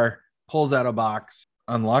bar, pulls out a box,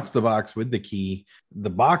 unlocks the box with the key. The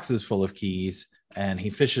box is full of keys, and he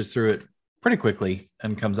fishes through it pretty quickly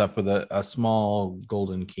and comes up with a small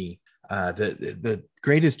golden key. The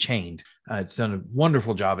grate is chained. It's done a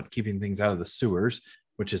wonderful job at keeping things out of the sewers,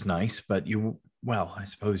 which is nice, but I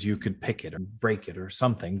suppose you could pick it or break it or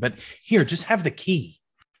something. But here, just have the key.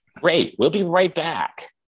 Great. We'll be right back.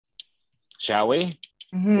 Shall we?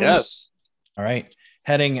 Mhm. Yes. All right.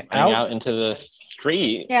 Heading Out into the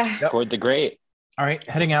street Yeah. toward the grate. All right.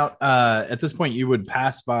 Heading out. At this point, you would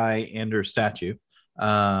pass by Anders' statue.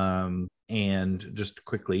 And just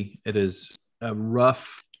quickly, it is a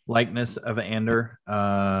rough likeness of Ander.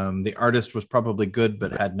 The artist was probably good,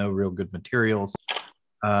 but had no real good materials.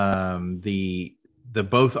 The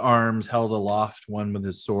both arms held aloft, one with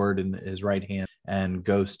his sword in his right hand, and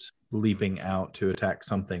Ghost leaping out to attack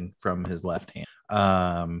something from his left hand.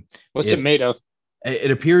 What's it made of?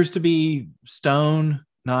 It appears to be stone,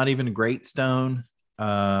 not even great stone,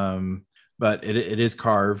 but it is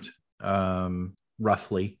carved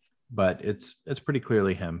roughly, but it's pretty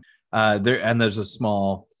clearly him. There's a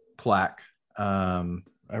small plaque. I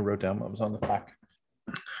wrote down what was on the plaque.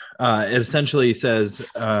 It essentially says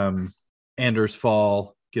Anders'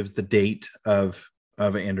 fall, gives the date of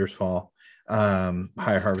Anders' fall,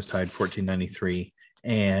 High Harvest Tide 1493,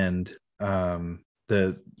 and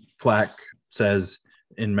the plaque says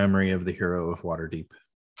in memory of the hero of Waterdeep,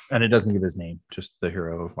 and it doesn't give his name, just the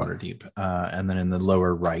hero of Waterdeep. And then in the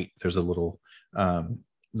lower right, there's a little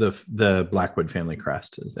the Blackwood family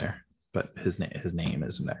crest is there, but his name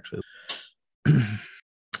isn't actually.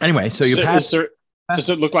 Anyway, so you pass. Does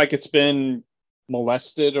it look like it's been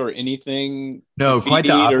molested or anything? No, quite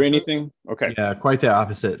the opposite. Or anything. Okay. Yeah, quite the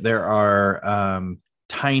opposite. There are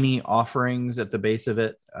tiny offerings at the base of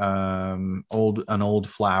it. An old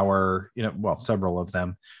flower. Several of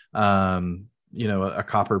them. A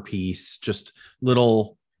copper piece. Just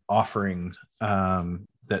little offerings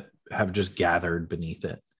that have just gathered beneath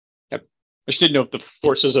it. Yep. I just didn't know if the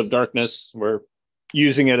forces of darkness were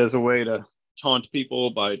using it as a way to taunt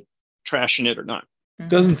people by trashing it or not.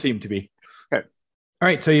 Doesn't seem to be. Okay. All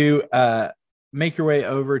right. So you make your way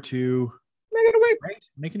over to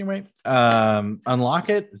making your way. Unlock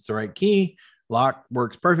it. It's the right key. Lock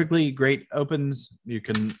works perfectly. Grate opens. You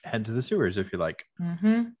can head to the sewers if you like.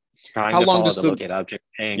 Mm-hmm. Trying How to long follow does the the- locate object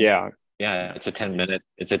thing. Yeah. Yeah, it's a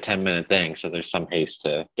 10-minute thing, so there's some haste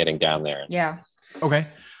to getting down there. Yeah. Okay.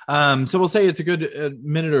 So we'll say it's a good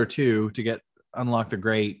minute or two to unlock the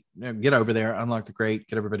grate, get over there, unlock the grate,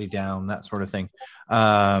 get everybody down, that sort of thing.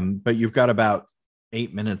 But you've got about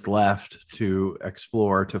 8 minutes left to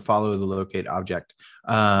explore, to follow the locate object.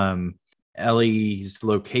 Ellie's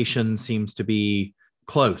location seems to be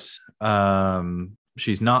close.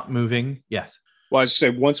 She's not moving. Yes. Well, I just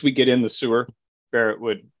say once we get in the sewer, Barrett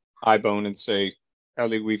would eyebone and say,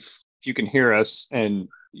 Ellie, if you can hear us and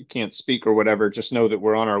you can't speak or whatever, just know that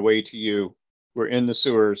we're on our way to you. We're in the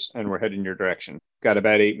sewers and we're heading your direction. Got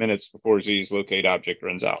about 8 minutes before Z's locate object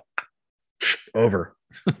runs out. Over.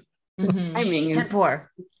 Mm-hmm. Timing is 10-4.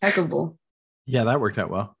 impeccable. Yeah, that worked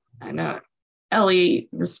out well. I know. Ellie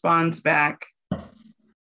responds back,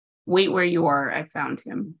 "Wait where you are. I found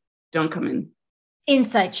him. Don't come in."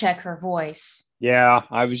 Insight check her voice. Yeah,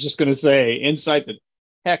 I was just going to say, insight the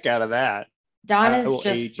heck out of that. Donna's I will aid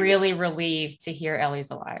just you. really relieved to hear Ellie's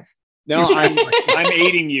alive. No, I'm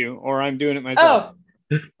aiding you, or I'm doing it myself.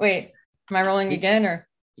 Oh, wait. Am I rolling again or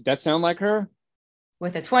Did that sound like her?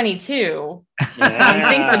 with a 22? Yeah.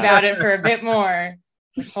 Thinks about it for a bit more.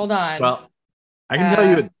 Like, hold on. Well, I can tell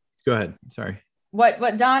you. Go ahead. Sorry.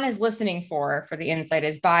 What Don is listening for the insight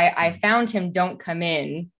is by I found him, don't come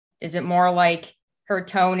in. Is it more like her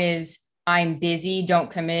tone is I'm busy,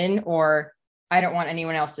 don't come in, or I don't want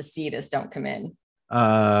anyone else to see this, don't come in?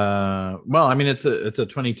 Well, I mean, it's a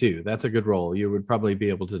 22. That's a good roll. You would probably be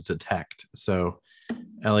able to detect. So,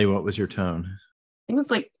 Ellie, what was your tone? I think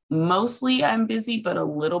it's like mostly I'm busy, but a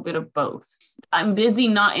little bit of both. I'm busy,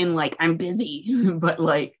 not in like I'm busy, but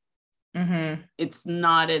like Mm-hmm. it's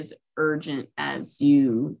not as urgent as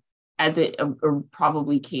it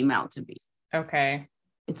probably came out to be. Okay.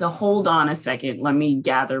 It's a hold on a second. Let me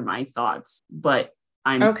gather my thoughts, but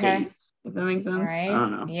I'm Okay. safe. If that makes sense. All right. I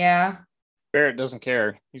don't know. Yeah. Barrett doesn't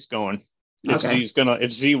care. He's going. Okay.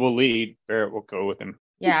 If Z will lead, Barrett will go with him.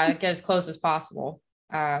 Yeah. Get as close as possible.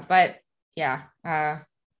 But yeah. Yeah,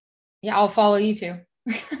 I'll follow you too.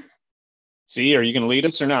 Z, are you going to lead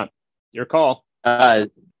us or not? Your call.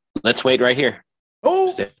 Let's wait right here.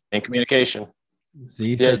 Oh, Stay in communication.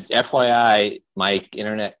 Z said, FYI, my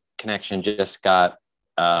internet connection just got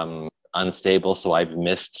unstable, so I've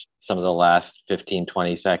missed some of the last 15,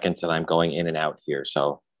 20 seconds, and I'm going in and out here.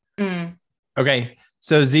 So, okay.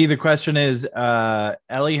 So Z, the question is,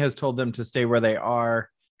 Ellie has told them to stay where they are.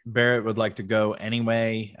 Barrett would like to go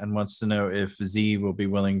anyway and wants to know if Z will be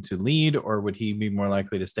willing to lead, or would he be more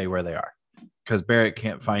likely to stay where they are? Because Barrett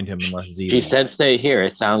can't find him unless Z she leads. said stay here.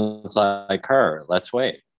 It sounds like her. Let's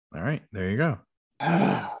wait. All right, there you go.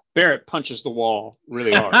 Barrett punches the wall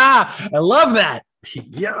really hard. I love that.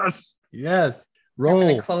 Yes. I'm Roll.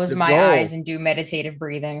 going to close Just my roll. eyes and do meditative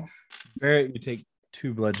breathing. Barrett, you take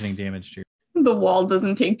 2 bludgeoning damage to your. The wall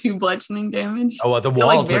doesn't take 2 bludgeoning damage. Oh, well, the feel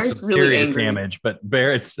wall like took Barrett's some really serious angry. damage, but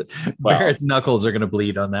Barrett's Wow. knuckles are going to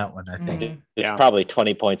bleed on that one, I think. Mm. Yeah. Probably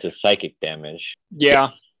 20 points of psychic damage.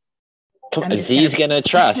 Yeah. Come I'm on, just Z's gonna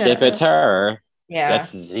trust if it's her. Yeah,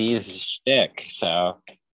 That's Z's shtick. So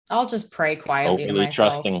I'll just pray quietly to overly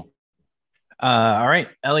myself. trusting. All right,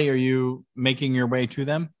 Ellie, are you making your way to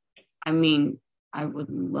them? I mean, I would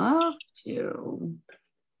love to.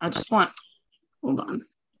 I just want. Hold on.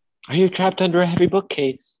 Are you trapped under a heavy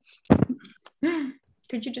bookcase?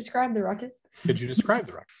 Could you describe the ruckus? Could you describe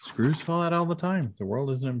the rock? Screws fall out all the time. The world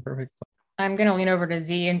isn't imperfect. I'm gonna lean over to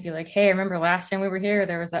Z and be like, "Hey, remember last time we were here?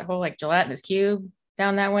 There was that whole like gelatinous cube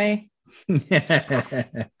down that way."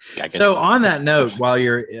 I guess- So on that note, while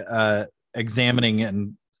you're examining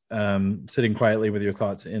and sitting quietly with your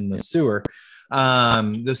thoughts in the sewer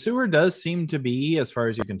does seem to be, as far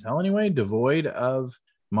as you can tell anyway, devoid of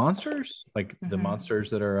monsters, like the Mhm. monsters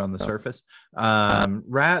that are on the surface.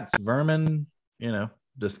 Rats, vermin,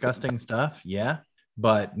 disgusting stuff, yeah,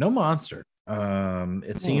 but no monster.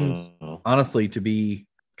 It seems honestly to be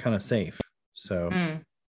kind of safe. So Mm.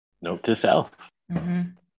 Note to self. hmm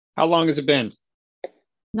How long has it been?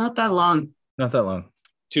 Not that long. not that long.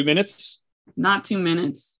 2 minutes? Not 2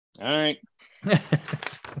 minutes. All right.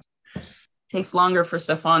 Takes longer for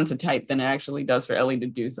Stefan to type than it actually does for Ellie to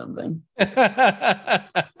do something.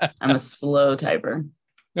 I'm a slow typer.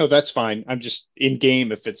 No, that's fine. I'm just in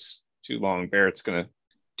game. If it's too long, Barrett's going to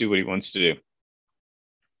do what he wants to do.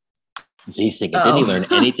 Z's thinking, didn't he Oh. learn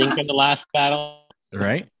anything from the last battle?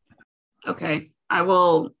 Right? Okay.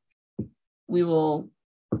 We will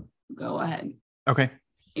go ahead Okay.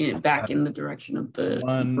 back in the direction of the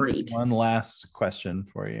breed. One last question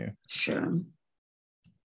for you. Sure.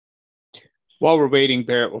 While we're waiting,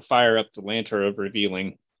 Barrett will fire up the lantern of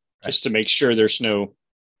revealing just to make sure there's no.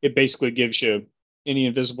 It basically gives you any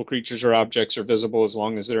invisible creatures or objects are visible as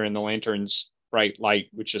long as they're in the lantern's bright light,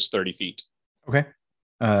 which is 30 feet. Okay.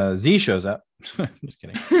 Z shows up. Just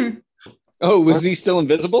kidding. Oh, was he still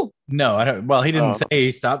invisible? No, I don't. Well, he didn't Oh. say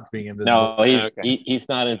he stopped being invisible. No, Okay. he's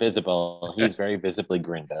not invisible. He's very visibly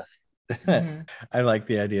Grinda. Mhm. I like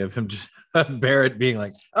the idea of him just Barrett being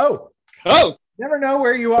like, "Oh, Oh, never know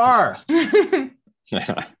where you are." He's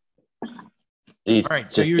All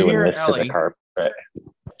right, so just you doing hear this to Ellie. the carpet.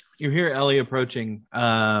 You hear Ellie approaching,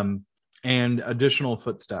 and additional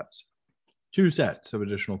footsteps. 2 sets of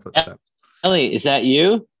additional footsteps. Ellie, is that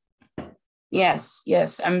you? Yes.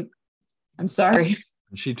 I'm sorry.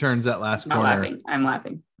 She turns that last Not corner. laughing. I'm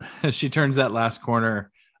laughing. She turns that last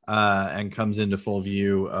corner and comes into full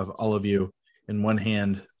view of all of you. In one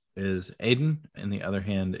hand is Aiden, and the other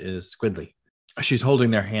hand is Squidly. She's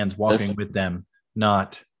holding their hands, walking with them,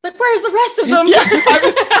 not. Like, where's the rest of them? yeah.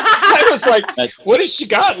 I was like, That's- what has she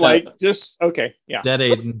got? Like, just okay. Yeah. Dead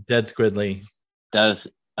Aiden, dead Squidly. Does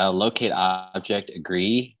locate object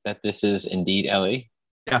agree that this is indeed Ellie?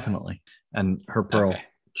 Definitely. And her pearl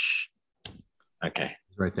Okay.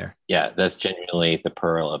 is right there. Yeah, that's genuinely the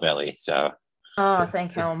pearl of Ellie. So Oh,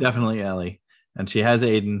 thank It's him. definitely Ellie. And she has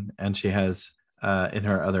Aiden, and she has in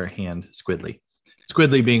her other hand Squidly.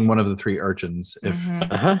 Squidly being one of the 3 urchins.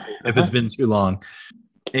 Mhm. If it's been too long,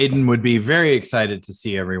 Aiden would be very excited to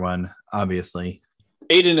see everyone, obviously.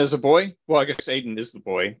 Aiden is a boy. Well, I guess Aiden is the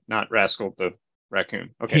boy, not Rascal the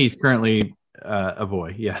raccoon. Okay. He's currently a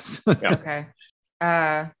boy, yes. Okay.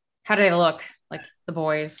 How do they look? Like the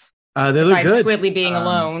boys? They look Besides good. Squidly being Um,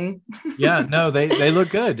 alone. Yeah, no, they look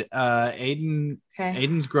good.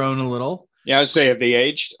 Aiden's grown a little. Yeah, I would say have they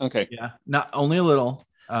aged? Okay. Yeah, not only a little.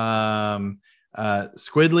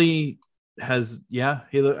 Squidly has,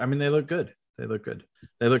 they look good. They look good.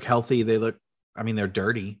 They look healthy. They're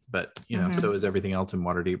dirty, but Mhm. so is everything else in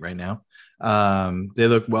Waterdeep right now. They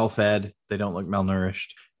look well fed. They don't look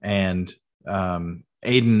malnourished. And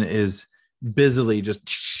Aiden is busily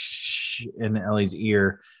just in Ellie's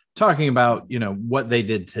ear, talking about, what they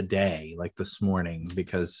did today, like this morning,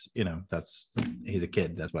 because, he's a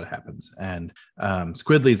kid. That's what happens. And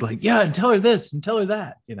Squidly's like, yeah, and tell her this and tell her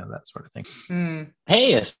that, that sort of thing. Mm.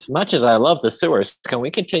 Hey, as much as I love the sewers, can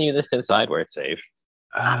we continue this inside where it's safe?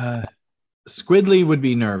 Squidly would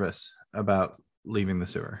be nervous about leaving the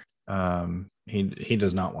sewer. He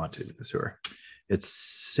does not want to leave the sewer. It's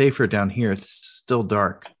safer down here. It's still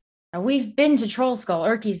dark. We've been to Troll Skull.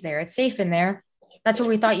 Urky's there. It's safe in there. That's where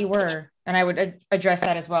we thought you were. And I would address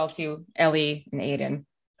that as well to Ellie and Aiden.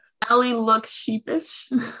 Ellie looks sheepish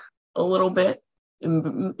a little bit,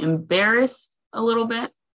 embarrassed a little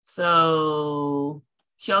bit. So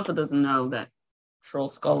she also doesn't know that Troll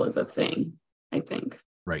Skull is a thing, I think.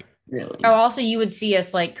 Right. Really. Oh, also you would see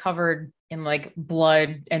us like covered in like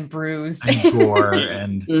blood and bruised. And gore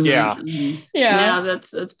and Yeah. Yeah,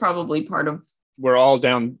 that's probably part of. We're all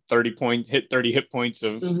down 30 points, hit 30 hit points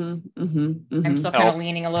of. I'm still kind of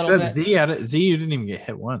leaning a little bit. Z, you didn't even get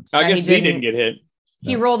hit once. I guess he Z didn't get hit.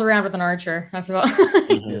 He rolled around with an archer. That's about.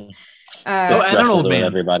 Mhm. and an old man.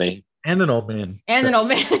 Everybody. And an old man. And an old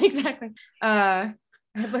man, exactly. I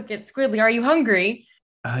look at Squidly. Are you hungry?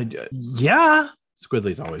 Yeah.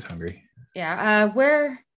 Squidly's always hungry. Yeah.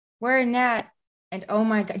 Where Nat? And oh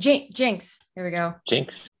my god, Jinx. Here we go.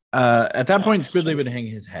 Jinx. At that point, Squidly would hang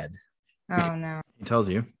his head. Oh no. He tells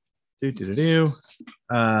you. We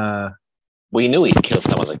knew he'd kill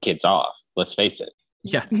some of the kids off. Let's face it.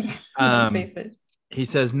 Yeah. Let's face it. He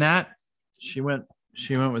says, Nat, she went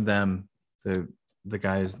with them, the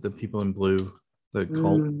guys, the people in blue, the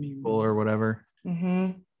cult people or whatever.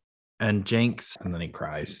 Mm-hmm. And Jinx, and then he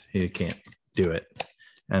cries. He can't do it.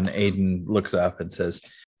 And Aiden looks up and says,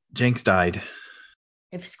 Jinx died.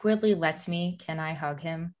 If Squidly lets me, can I hug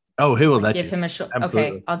him? Oh, he will let give you. him a shoulder.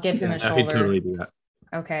 Absolutely. Okay, I'll give him a shoulder. He'd totally do that.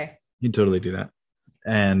 Okay. He'd totally do that.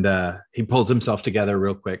 And he pulls himself together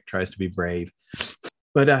real quick, tries to be brave.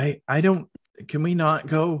 But I don't, can we not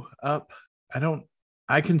go up?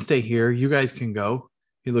 I can stay here. You guys can go.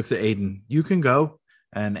 He looks at Aiden. You can go.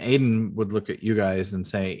 And Aiden would look at you guys and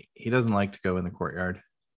say, he doesn't like to go in the courtyard,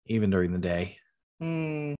 even during the day.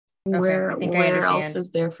 Okay, Where I think I else understand.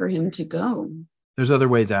 is there for him to go? There's other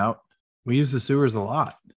ways out. We use the sewers a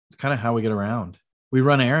lot. It's kind of how we get around. We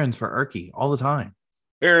run errands for Urky all the time.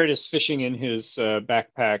 Barrett is fishing in his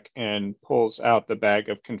backpack and pulls out the bag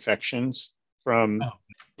of confections from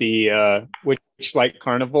the Witchlight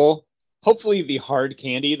Carnival. Hopefully the hard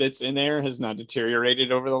candy that's in there has not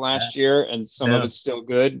deteriorated over the last year, and some of it's still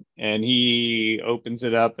good. And he opens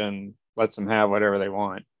it up and lets them have whatever they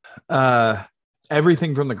want.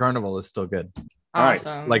 Everything from the carnival is still good.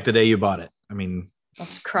 Awesome. Like the day you bought it. I mean, I'll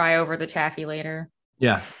just cry over the taffy later.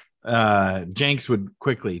 yeah. Jenks would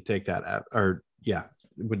quickly take that out, or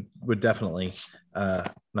would definitely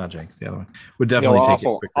not Jenks, the other one would definitely take it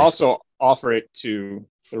quickly. Also offer it to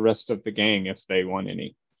the rest of the gang if they want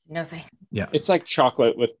any. No thank. Yeah, it's like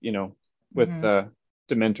chocolate with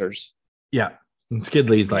Dementors. Yeah, and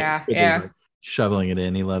Skidley's like shoveling it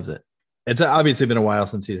in. He loves it. It's obviously been a while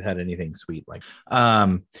since he's had anything sweet like.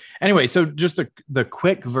 Anyway, so just the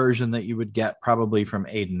quick version that you would get probably from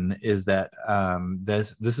Aiden is that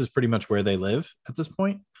this is pretty much where they live at this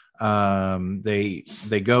point.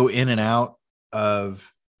 They go in and out of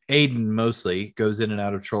Aiden, mostly goes in and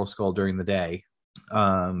out of Troll Skull during the day.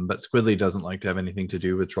 But Squidly doesn't like to have anything to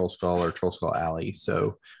do with Troll Skull or Troll Skull Alley.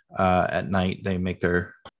 So at night they make a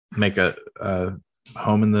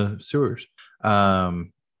home in the sewers.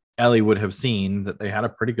 Ellie would have seen that they had a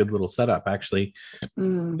pretty good little setup, actually.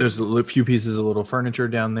 There's a few pieces of little furniture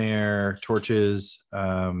down there, torches.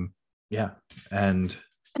 And I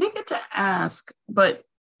didn't get to ask, but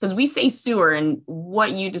because we say sewer, and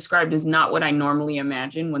what you described is not what I normally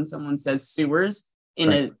imagine when someone says sewers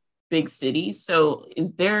in a big city. So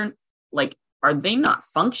is there, like, are they not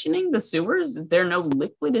functioning, the sewers? Is there no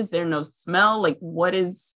liquid? Is there no smell? Like, what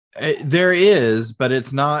is... There is, but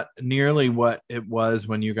it's not nearly what it was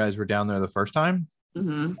when you guys were down there the first time.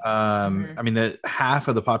 I mean, that half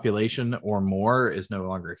of the population or more is no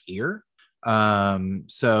longer here.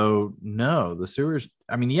 So no, the sewers,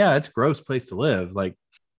 I mean, yeah, it's a gross place to live. Like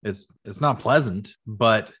it's not pleasant,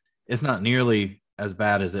 but it's not nearly as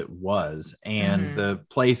bad as it was. And the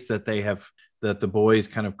place that the boys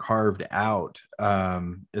kind of carved out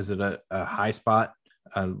is at a high spot,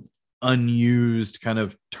 unused kind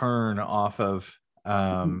of turn off of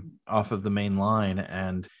the main line,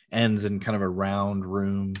 and ends in kind of a round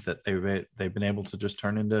room that they've been able to just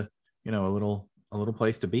turn into, a little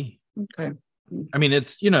place to be. Okay. I mean,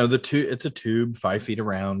 it's it's a tube 5 feet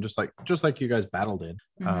around, just like you guys battled in.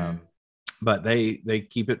 But they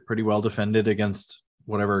keep it pretty well defended against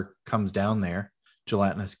whatever comes down there.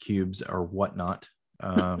 gelatinous cubes or whatnot.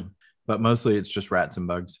 But mostly it's just rats and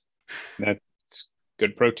bugs. That's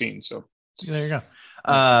good protein. So there you go.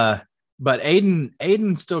 But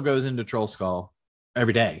Aiden still goes into Troll Skull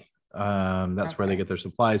every day. That's where they get their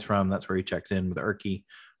supplies from. That's where he checks in with Erky,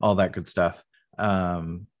 all that good stuff.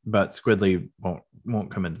 But Squidly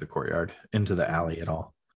won't come into the courtyard, into the alley at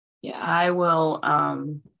all. Yeah, I will.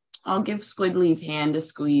 I'll give Squidly's hand a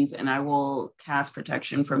squeeze, and I will cast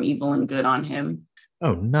protection from evil and good on him.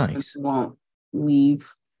 Oh, nice. He won't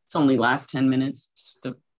leave. It's only last 10 minutes. Just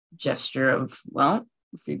a gesture of, well,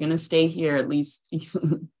 if you're gonna stay here, at least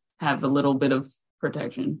you have a little bit of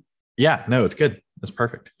protection. Yeah, no, it's good. It's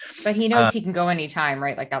perfect. But he knows he can go anytime,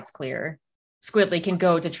 right? Like that's clear. Squidly can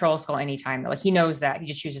go to Troll Skull anytime. Like he knows that. He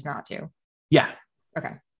just chooses not to. Yeah.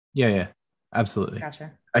 Okay. Yeah. Absolutely.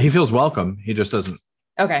 Gotcha. He feels welcome. He just doesn't.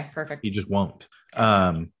 Okay, perfect. He just won't.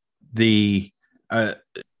 The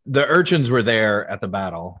urchins were there at the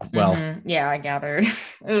battle. Well, yeah, I gathered.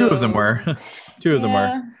 Two of them were. Them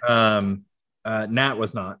were. Nat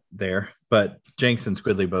was not there, but Jenks and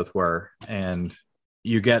Squidly both were, and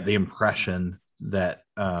you get the impression that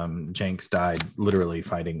Jenks died literally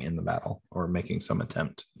fighting in the battle or making some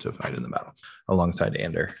attempt to fight in the battle alongside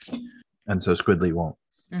Ander, and so Squidly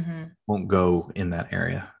won't go in that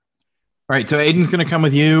area. All right, so Aiden's going to come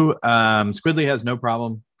with you. Squidly has no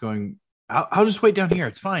problem going. I'll just wait down here.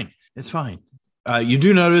 It's fine. You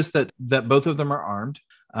do notice that both of them are armed.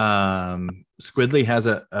 Squidly has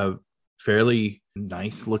a fairly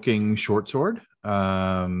nice looking short sword.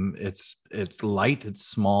 It's light. It's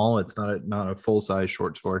small. It's not a full size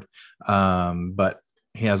short sword. But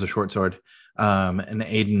he has a short sword. And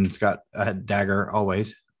Aiden's got a dagger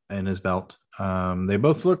always in his belt. They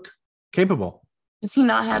both look capable. Does he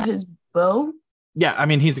not have his bow? Yeah, I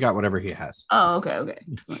mean he's got whatever he has. Oh, okay.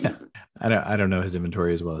 Yeah. I don't know his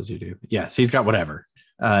inventory as well as you do. Yes, he's got whatever,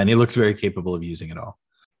 and he looks very capable of using it all.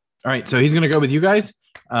 All right, so he's going to go with you guys.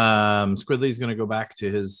 Squidly's going to go back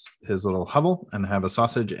to his little hovel and have a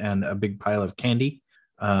sausage and a big pile of candy.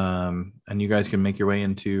 And you guys can make your way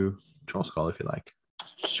into Troll Skull if you like.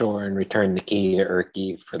 Sure, and return the key to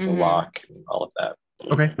Erky for the lock and all of that.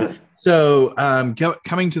 Okay. So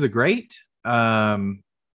coming to the grate,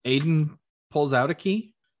 Aiden pulls out a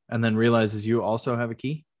key and then realizes you also have a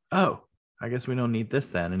key. Oh, I guess we don't need this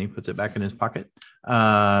then. And he puts it back in his pocket.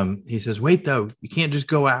 He says, wait, though, you can't just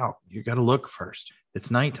go out. You got to look first. It's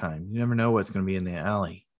nighttime. You never know what's going to be in the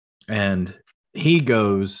alley. And he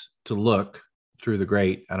goes to look through the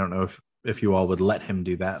grate. I don't know if you all would let him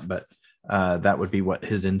do that, but that would be what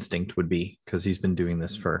his instinct would be because he's been doing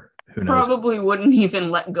this for who knows. Probably wouldn't even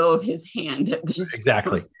let go of his hand at this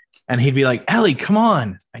Exactly. point. And he'd be like, Ellie, come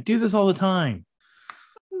on. I do this all the time.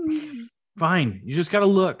 Fine. You just got to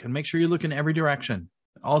look and make sure you look in every direction.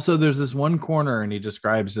 Also, there's this one corner, and he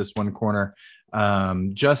describes this one corner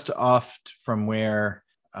just off from where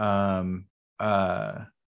the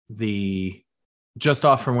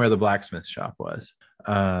blacksmith shop was.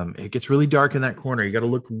 It gets really dark in that corner. You got to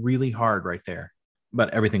look really hard right there, but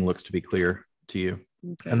everything looks to be clear to you.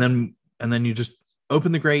 Okay. And then you just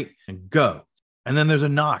open the grate and go. And then there's a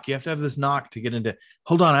knock. You have to have this knock to get into.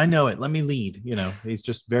 Hold on, I know it. Let me lead. He's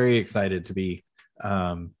just very excited to be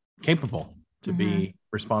capable, to be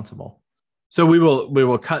responsible. So we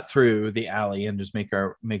will cut through the alley and just make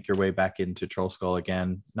your way back into Troll Skull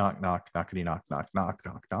again. Knock, knock, knockety, knock, knock, knock,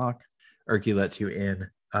 knock, knock. Erky lets you in.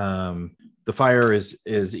 The fire is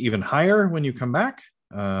even higher when you come back.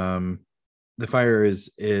 The fire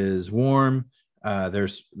is warm.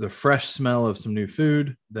 There's the fresh smell of some new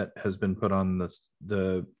food that has been put on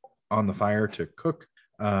the fire to cook.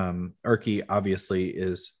 Erky obviously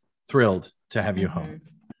is thrilled to have you home.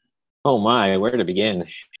 Oh my, where to begin?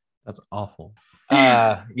 That's awful.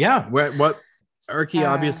 Yeah, what Erky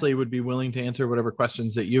obviously would be willing to answer whatever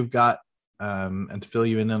questions that you've got, and to fill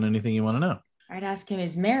you in on anything you want to know. I'd ask him,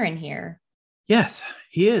 is Marin here? Yes,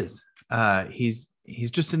 he is. He's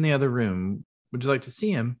just in the other room. Would you like to see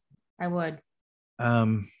him? I would.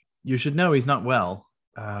 You should know he's not well.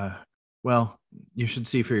 Well, you should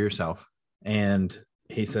see for yourself. And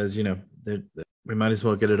he says, we might as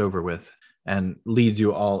well get it over with, and leads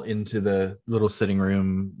you all into the little sitting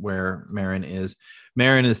room where Marin is.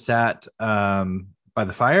 Marin is sat by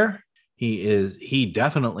the fire. He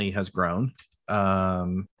definitely has grown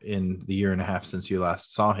in the year and a half since you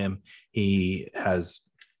last saw him. He has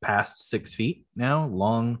passed 6 feet now,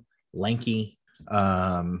 long, lanky,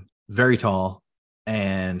 very tall.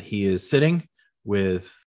 And he is sitting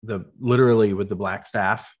with the black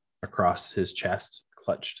staff across his chest,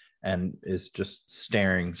 clutched, and is just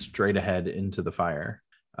staring straight ahead into the fire.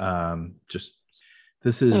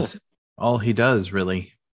 This is all he does,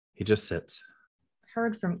 really. He just sits.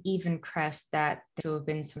 Heard from Even Crest that there to have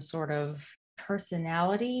been some sort of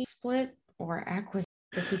personality split or acquisition.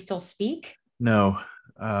 Does he still speak? No,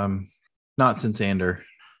 not since Ander.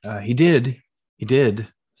 He did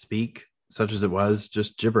speak, such as it was,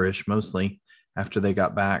 just gibberish mostly after they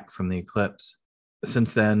got back from the eclipse.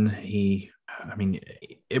 Since then,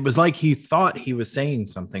 it was like he thought he was saying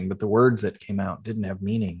something, but the words that came out didn't have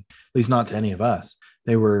meaning, at least not to any of us.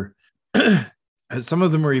 They were, some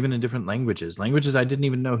of them were even in different languages I didn't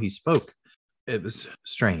even know he spoke. It was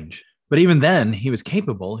strange. But even then, he was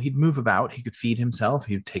capable. He'd move about. He could feed himself.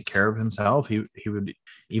 He would take care of himself. He would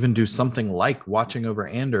even do something like watching over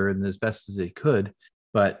Ander and as best as he could.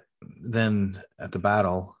 But then at the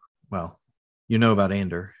battle, well, you know about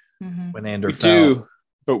Ander. Mm-hmm. When Ander we fell. do,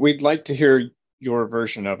 but we'd like to hear your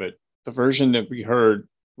version of it. The version that we heard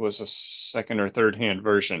was a second or third hand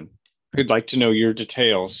version. We'd like to know your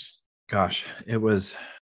details. Gosh, it was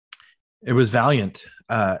valiant.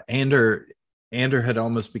 Ander had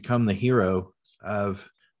almost become the hero of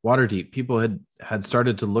Waterdeep. People had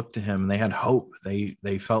started to look to him and they had hope.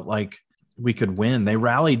 They felt like we could win. They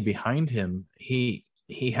rallied behind him. He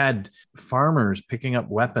had farmers picking up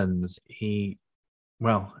weapons.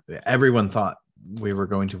 Everyone thought we were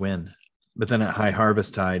going to win. But then at High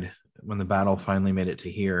Harvesttide, when the battle finally made it to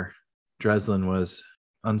here, Dreslin was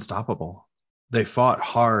unstoppable. They fought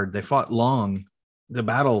hard. They fought long. The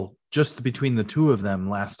battle just between the two of them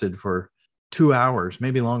lasted for 2 hours,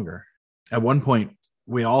 maybe longer. At one point,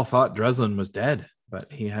 we all thought Dreslin was dead,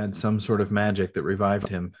 but he had some sort of magic that revived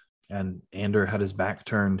him, and Ander had his back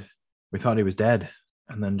turned. We thought he was dead.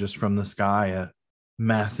 And then just from the sky, a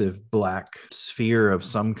massive black sphere of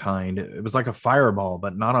some kind. It was like a fireball,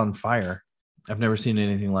 but not on fire. I've never seen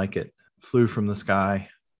anything like it. Flew from the sky,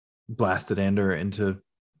 blasted Ander into,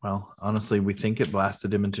 well, honestly, we think it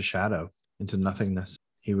blasted him into shadow, into nothingness.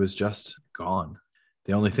 He was just gone.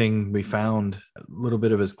 The only thing we found, a little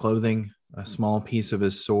bit of his clothing, a small piece of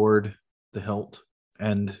his sword, the hilt,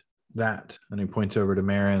 and that. And he points over to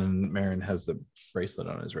Marin, and Marin has the bracelet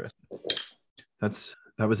on his wrist.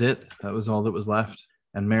 That was it. That was all that was left.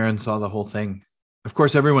 And Marin saw the whole thing. Of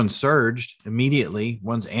course, everyone surged immediately.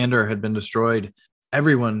 Once Ander had been destroyed,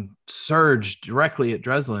 everyone surged directly at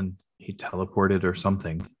Dreslin. He teleported or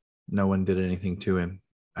something. No one did anything to him.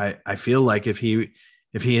 I feel like if he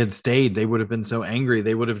had stayed, they would have been so angry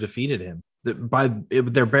they would have defeated him by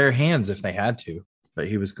their bare hands if they had to. But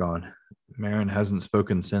he was gone. Marin hasn't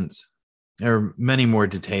spoken since. There are many more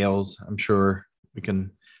details. I'm sure we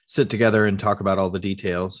can sit together and talk about all the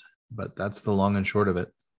details, but that's the long and short of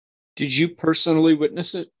it. Did you personally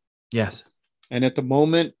witness it? Yes. And at the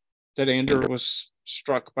moment that Ander was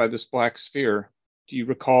struck by this black sphere, do you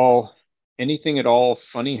recall anything at all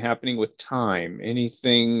funny happening with time?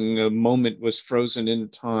 Anything, a moment was frozen in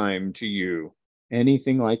time to you?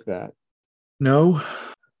 Anything like that? No.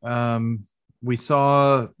 We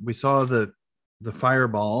saw the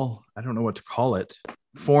fireball, I don't know what to call it,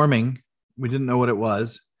 forming. We didn't know what it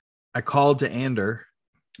was. I called to Ander,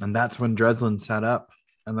 and that's when Dreslin sat up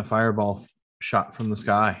and the fireball shot from the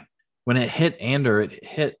sky. When it hit Ander, it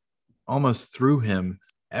hit almost through him.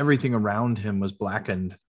 Everything around him was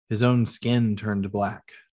blackened. His own skin turned black,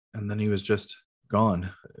 and then he was just gone.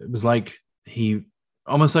 It was like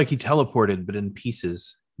almost like he teleported, but in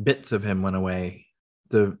pieces. Bits of him went away.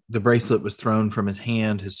 The bracelet was thrown from his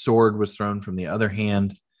hand. His sword was thrown from the other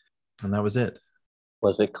hand, and that was it.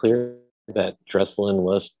 Was it clear that Dreslin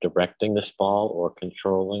was directing this ball or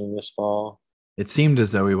controlling this ball? It seemed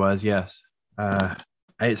as though he was, yes.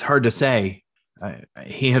 It's hard to say.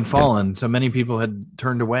 He had fallen, so many people had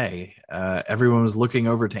turned away. Everyone was looking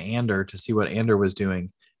over to Ander to see what Ander was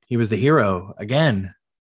doing. He was the hero again,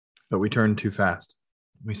 but we turned too fast.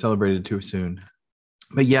 We celebrated too soon.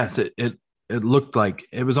 But yes, it looked like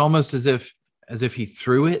it was almost as if he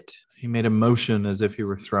threw it. He made a motion as if he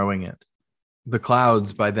were throwing it. The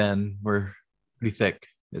clouds by then were pretty thick.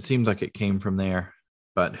 It seemed like it came from there,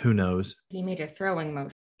 but who knows? He made a throwing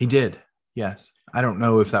motion. He did, yes. I don't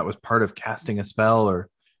know if that was part of casting a spell or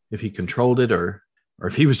if he controlled it or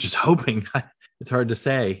if he was just hoping. It's hard to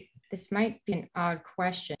say. This might be an odd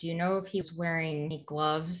question. Do you know if he was wearing any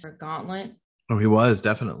gloves or gauntlet? Oh, he was,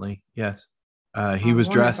 definitely, yes. He was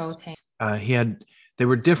dressed. They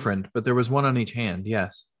were different, but there was one on each hand,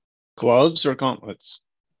 yes. Gloves or gauntlets?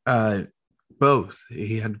 Both.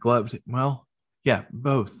 He had gloves. Well, yeah,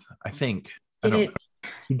 both, I think.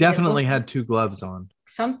 He definitely had two gloves on.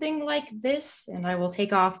 Something like this, and I will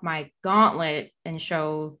take off my gauntlet and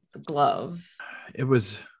show the glove. It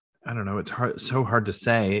was, I don't know, it's so hard to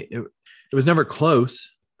say. It was never close,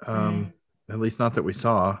 at least not that we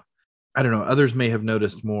saw. I don't know. Others may have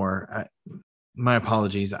noticed more. My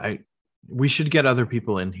apologies. We should get other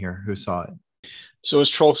people in here who saw it. So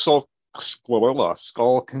is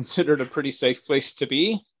Skull considered a pretty safe place to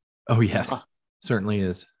be? Oh yes, certainly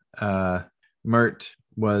is. Mert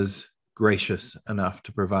was gracious enough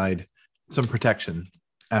to provide some protection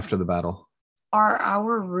after the battle. Are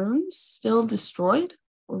our rooms still destroyed,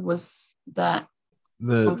 or was that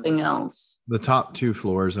something else? The top 2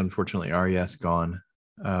 floors, unfortunately, are gone.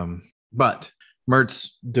 But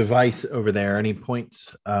Mert's device over there, and he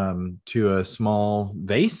points to a small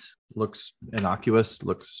vase. Looks innocuous,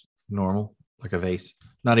 looks normal, like a vase.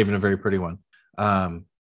 Not even a very pretty one.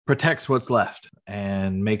 Protects what's left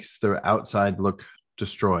and makes the outside look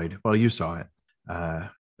destroyed. Well, you saw it.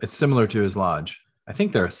 It's similar to his lodge. I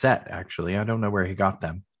think they're a set, actually. I don't know where he got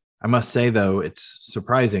them. I must say, though, it's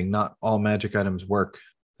surprising. Not all magic items work,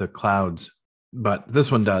 the clouds, but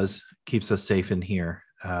this one does. Keeps us safe in here.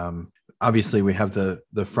 Obviously, we have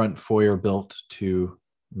the front foyer built to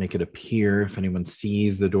make it appear, if anyone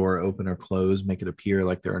sees the door open or close, make it appear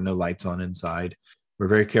like there are no lights on inside. We're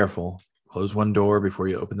very careful. Close one door before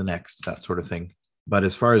you open the next, that sort of thing. But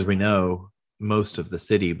as far as we know, most of the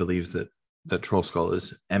city believes that Trollskull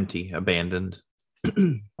is empty, abandoned.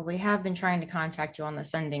 We have been trying to contact you on the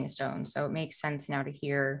Sending Stone, so it makes sense now to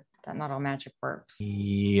hear that not all magic works.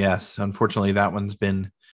 Yes, unfortunately, that one's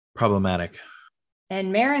been problematic.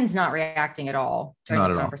 And Marin's not reacting at all during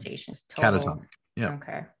this conversation. Catatonic. Yeah.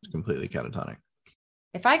 Okay. It's completely catatonic.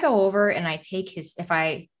 If I go over and I take his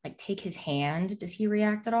hand, does he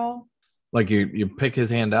react at all? Like you pick his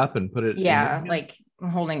hand up and put it. Yeah, like I'm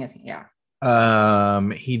holding his. Yeah.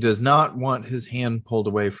 He does not want his hand pulled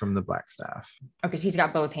away from the black staff. Okay, so he's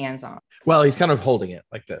got both hands on. Well, he's kind of holding it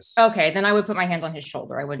like this. Okay, then I would put my hand on his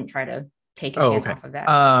shoulder. I wouldn't try to take his hand off of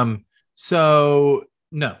that. So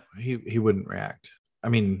no, he wouldn't react. I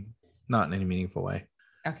mean, not in any meaningful way.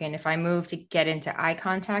 Okay, and if I move to get into eye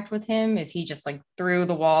contact with him, is he just like through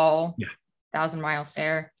the wall? Yeah. 1,000-mile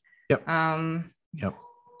stare. Yep. Yep.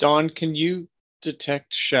 Dawn, can you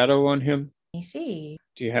detect shadow on him? Let me see.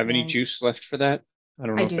 Do you have any juice left for that? I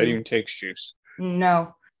don't know if that even takes juice.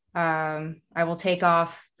 No. I will take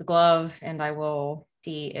off the glove and I will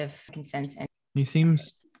see if I can sense any. He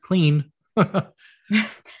seems clean.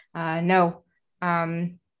 No.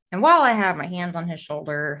 And while I have my hands on his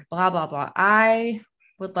shoulder, blah, blah, blah, I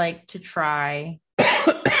would like to try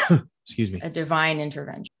excuse me, a divine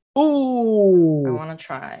intervention. Oh, I want to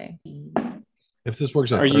try. If this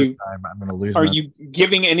works out, time, I'm going to lose. Are you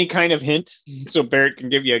giving any kind of hint so Barrett can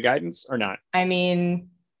give you a guidance or not? I mean,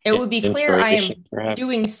 it would be clear I am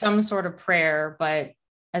doing some sort of prayer, but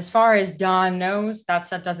as far as Dawn knows, that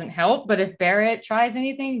stuff doesn't help. But if Barrett tries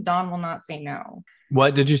anything, Dawn will not say no.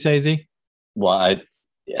 What did you say, Z? Well,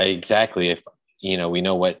 exactly. If we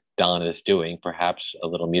know what Dawn is doing, perhaps a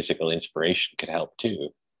little musical inspiration could help too.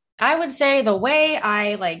 I would say the way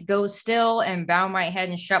I go still and bow my head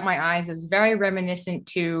and shut my eyes is very reminiscent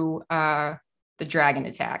to the dragon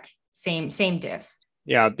attack. Same diff.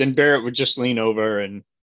 Yeah, then Barrett would just lean over and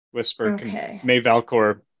whisper, okay. May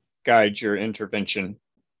Valcor guide your intervention.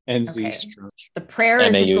 And okay. Z. The prayer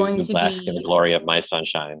is just going to bask in the glory of my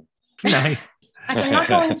sunshine. Nice. I'm not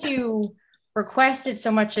going to request it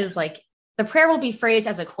so much as the prayer will be phrased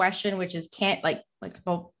as a question, which is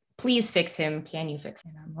well, please fix him. Can you fix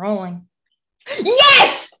him? I'm rolling.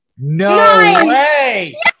 Yes! No 9!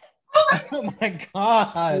 way! Yes! Oh my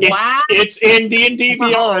god! It's in D&D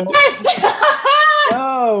Beyond. Yes!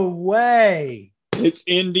 No way! It's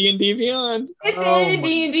in D&D Beyond. It's in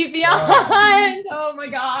D&D Beyond. Oh my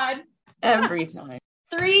god! Every time.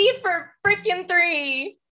 3 for freaking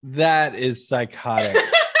 3. That is psychotic.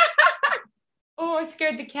 Oh, I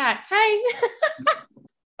scared the cat. Hey.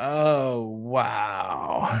 Oh,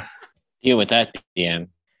 wow. Deal with that, DM.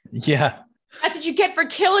 Yeah. That's what you get for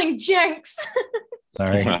killing Jenks.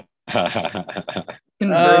 Sorry.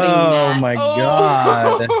 Converting my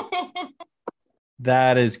god.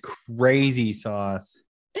 That is crazy sauce.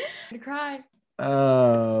 I'm gonna cry.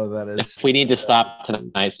 Oh, that is. We need to stop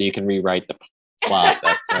tonight so you can rewrite the plot.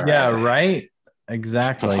 That's yeah, right.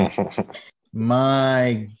 Exactly.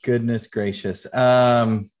 My goodness gracious.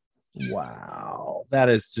 Wow. That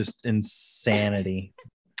is just insanity.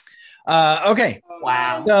 Okay.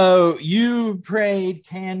 Wow. So you prayed,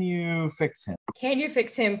 can you fix him? Can you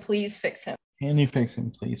fix him? Please fix him. Can you fix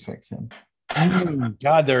him? Please fix him.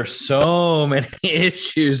 God, there are so many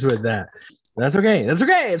issues with that. That's okay. That's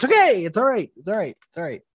okay. It's okay. It's all right. It's all right. It's all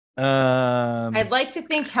right. I'd like to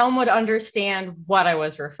think Helm would understand what I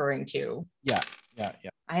was referring to. Yeah.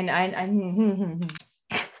 I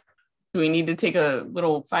Do we need to take a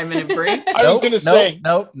little 5-minute break? I was gonna say.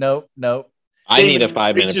 Nope. I need a David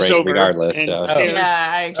 5-minute reaches break over regardless. and So. Taylor-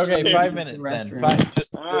 Yeah, I actually Okay, need 5 to use the minutes then.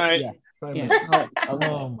 restroom. All right. Yeah, 5 Yeah. minutes. Okay.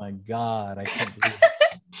 Oh my god, I can't believe it.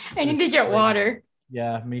 I need to get water.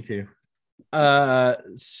 Yeah, me too.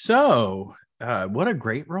 So what a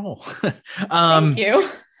great role. Thank you.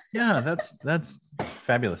 Yeah, that's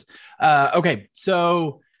fabulous. Okay,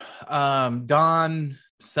 so Dawn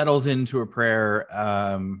settles into a prayer.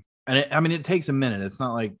 And it takes a minute. It's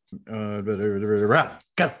not like go.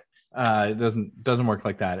 It doesn't work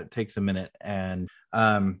like that. It takes a minute, and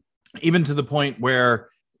even to the point where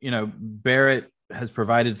Barrett has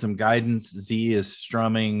provided some guidance. Z is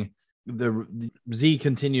strumming. The Z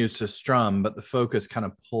continues to strum, but the focus kind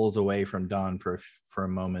of pulls away from Dawn for a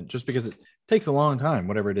moment, just because it takes a long time,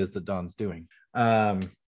 whatever it is that Dawn's doing.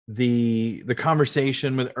 The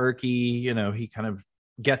conversation with Erky, he kind of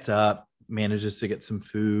gets up, manages to get some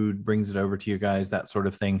food, brings it over to you guys, that sort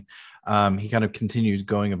of thing. He kind of continues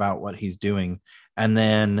going about what he's doing. And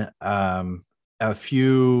then a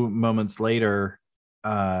few moments later,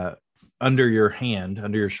 under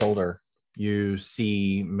your shoulder, you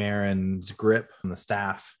see Marin's grip on the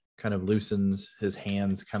staff kind of loosens, his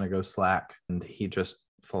hands kind of go slack, and he just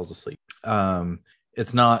falls asleep.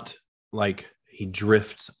 It's not like he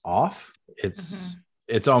drifts off.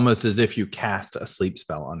 It's almost as if you cast a sleep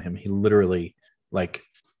spell on him. He literally,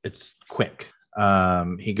 it's quick.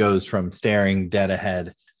 He goes from staring dead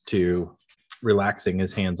ahead to relaxing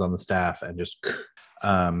his hands on the staff and just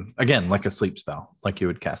again, like a sleep spell, like you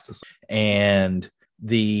would cast a sleep. And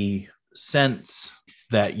the sense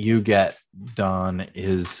that you get, Dawn,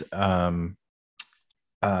 is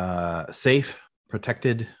safe,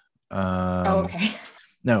 protected. Okay.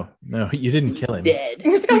 No, you didn't kill him. Dead.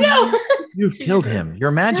 Let's go. No. You've killed him.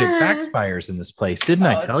 Your magic backfires in this place. Didn't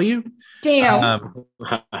I tell you? Damn.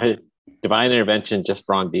 Divine intervention, just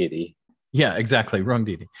wrong deity. Yeah, exactly. Wrong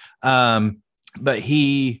deity. But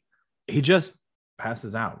he just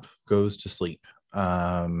passes out, goes to sleep.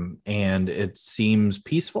 And it seems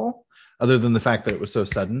peaceful, other than the fact that it was so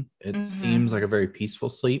sudden. It seems like a very peaceful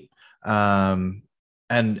sleep. And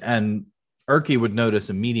Erky would notice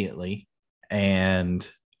immediately, and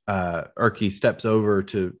Erky steps over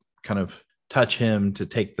to kind of touch him, to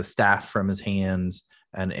take the staff from his hands,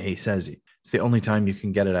 and he says it's the only time you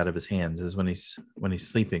can get it out of his hands is when he's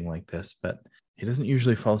sleeping like this. But he doesn't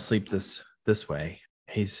usually fall asleep this way.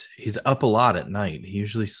 He's up a lot at night. He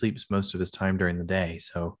usually sleeps most of his time during the day,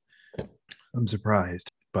 so I'm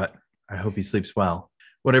surprised, but I hope he sleeps well.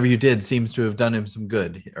 Whatever you did seems to have done him some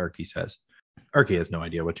good, Erky says. Erky has no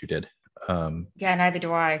idea what you did. Yeah, neither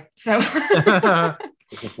do I. So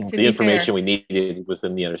The information we needed was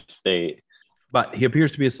in the other state. But he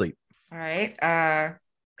appears to be asleep. All right.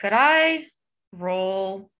 Could I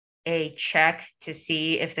roll a check to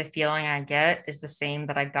see if the feeling I get is the same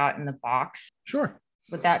that I got in the box? Sure.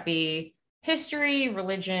 Would that be history,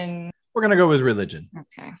 religion? We're going to go with religion.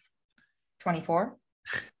 Okay. 24.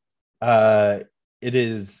 It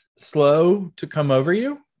is slow to come over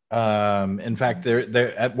you. In fact,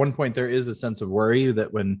 there at one point there is a sense of worry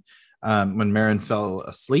that when Marin fell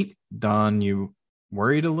asleep, Dawn, you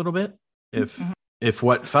worried a little bit if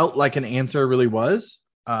what felt like an answer really was.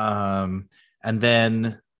 And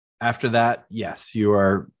then after that, yes, you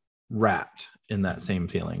are wrapped in that same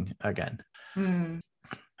feeling again.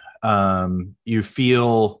 You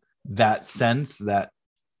feel that sense, that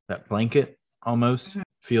blanket almost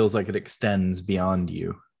feels like it extends beyond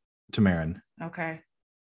you to Marin. Okay.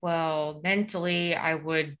 Well, mentally, I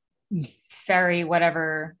would ferry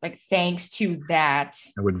whatever, thanks to that.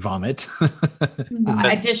 I would vomit.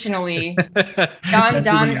 Additionally, Don,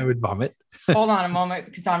 Don, I would vomit. Hold on a moment,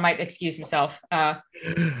 because Don might excuse himself.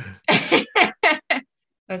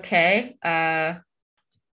 Okay. And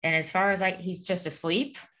as far as he's just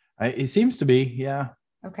asleep. He seems to be, yeah.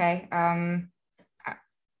 Okay.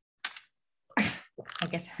 I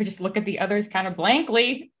guess I would just look at the others kind of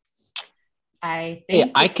blankly. I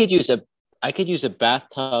think I could use a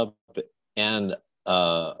bathtub and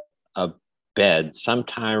a bed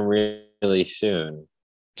sometime really soon.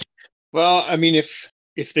 Well, I mean,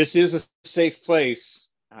 if this is a safe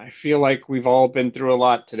place, I feel like we've all been through a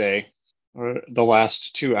lot today, or the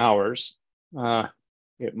last 2 hours.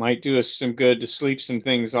 It might do us some good to sleep some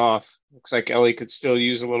things off. Looks like Ellie could still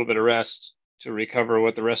use a little bit of rest to recover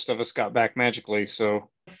what the rest of us got back magically.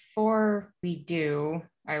 So before we do,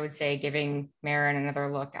 I would say giving Marin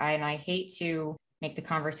another look. I hate to make the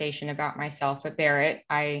conversation about myself, but Barrett,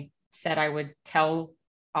 I said I would tell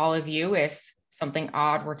all of you if something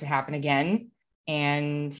odd were to happen again.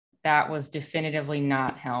 And that was definitively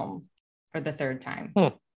not Helm for the third time.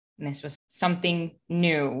 And this was something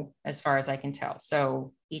new as far as I can tell.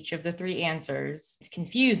 So each of the 3 answers is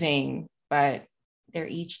confusing, but they're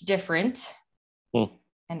each different.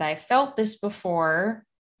 And I felt this before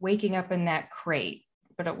waking up in that crate,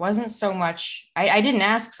 but it wasn't so much, I didn't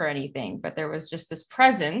ask for anything, but there was just this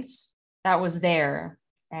presence that was there.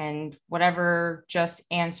 And whatever just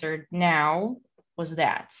answered now was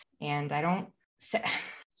that. And I don't,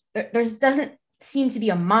 there doesn't seem to be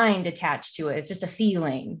a mind attached to it. It's just a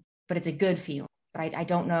feeling, but it's a good feeling. But I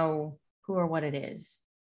don't know who or what it is.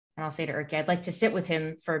 And I'll say to Erky, I'd like to sit with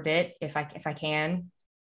him for a bit if I can.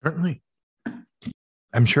 Certainly.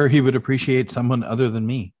 I'm sure he would appreciate someone other than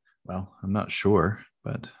me. Well, I'm not sure,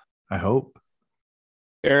 but I hope.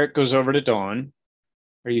 Barrett goes over to Dawn.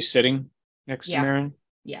 Are you sitting next to Marin?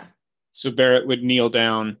 Yeah. So Barrett would kneel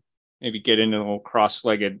down, maybe get into a little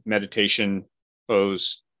cross-legged meditation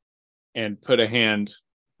pose, and put a hand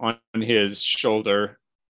on his shoulder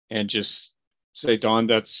and just say,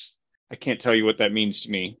 Dawn, I can't tell you what that means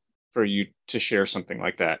to me for you to share something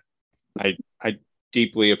like that. I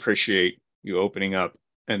deeply appreciate you opening up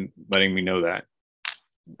and letting me know that.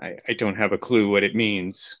 I don't have a clue what it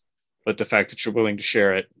means, but the fact that you're willing to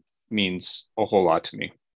share it means a whole lot to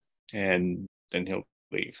me. And then he'll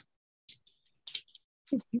leave.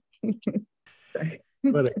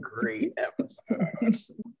 What a great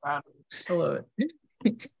episode. I love it.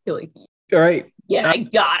 Feel like, All right. yeah, I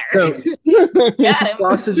got her. So Got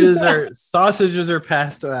him. sausages are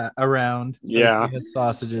passed around. Yeah.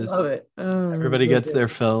 Sausages. Love it. Oh, Everybody gets their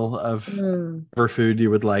fill of whatever food you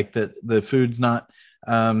would like. That the food's not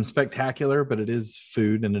spectacular, but it is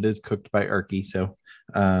food and it is cooked by Erky. So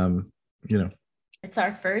It's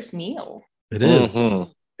our first meal. it is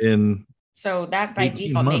in So that by 18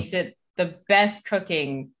 default months. makes it the best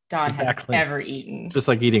cooking Dawn Exactly. has ever eaten. just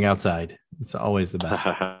like eating outside. It's always the best.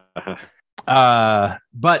 But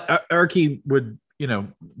Erky would,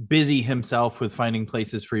 busy himself with finding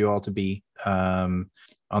places for you all to be on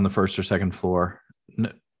the first or second floor.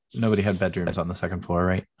 Nobody had bedrooms on the second floor,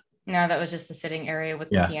 right? No, that was just the sitting area with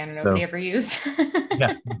the piano nobody ever used.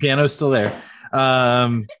 Yeah, the piano's still there.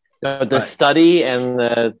 The study and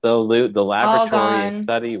the laboratory gone. and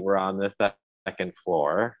study were on the second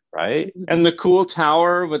floor, right? And the cool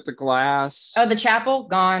tower with the glass. Oh, the chapel?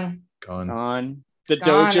 Gone. Gone. The Gone.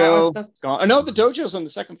 That dojo. was Gone. Oh, no, the dojo's on the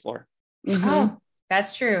second floor. Oh,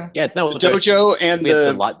 that's true. Yeah, no, The dojo and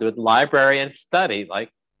the library and study,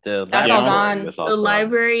 like the That's all laboratory gone. was The also on.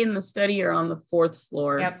 library and the study are on the 4th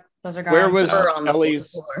floor. Yep, those are gone. Where was Or on the 4th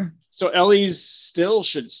Ellie's? floor. So Ellie's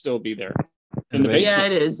should still be there. In the basement. Yeah,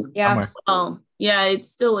 basement. it is. Yeah. Somewhere. Oh, yeah, it's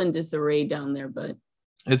still in disarray down there, but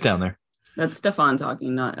It's down there. that's Stefan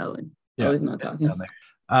talking, not Ellen. Yeah, Ellie's not it's talking. down there.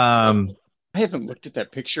 I haven't looked at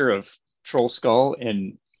that picture of Troll Skull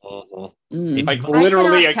in Mhm. like I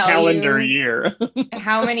literally cannot a tell calendar you. year.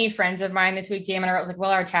 How many friends of mine this week DM and I was like,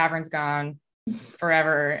 well, our tavern's gone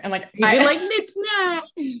forever. And like, You'd be like, it's not.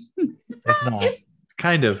 It's not. It's-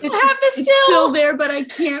 Kind of. It's still there, but I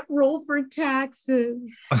can't roll for taxes.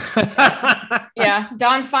 yeah,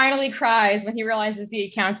 Don finally cries when he realizes the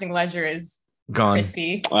accounting ledger is Gone.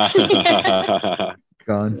 crispy. Gone.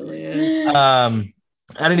 Really is.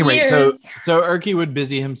 At any rate, Years. so Erky would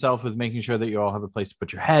busy himself with making sure that you all have a place to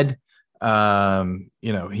put your head.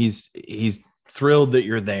 He's thrilled that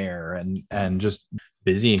you're there and just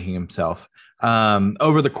busying himself.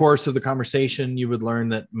 Over the course of the conversation, you would learn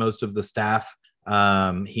that most of the staff,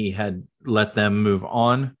 he had let them move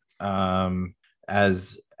on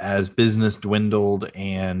as business dwindled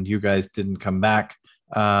and you guys didn't come back.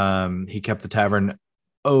 He kept the tavern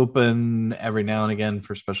open every now and again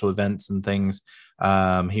for special events and things.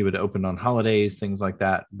 He would open on holidays, things like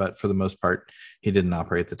that, but for the most part he didn't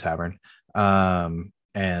operate the tavern.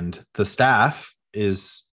 And the staff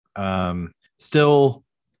is still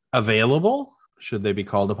available should they be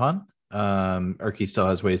called upon. Erky still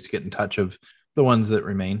has ways to get in touch of the ones that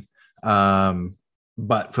remain,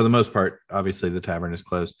 but for the most part obviously the tavern is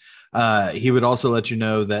closed. He would also let you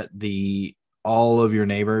know that all of your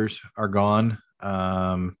neighbors are gone.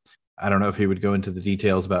 I don't know if he would go into the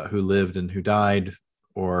details about who lived and who died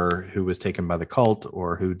or who was taken by the cult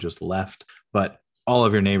or who just left, but all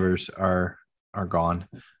of your neighbors are gone.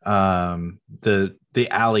 The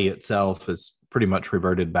alley itself is pretty much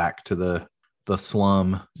reverted back to the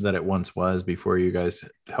slum that it once was before you guys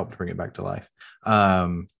helped bring it back to life,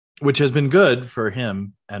 which has been good for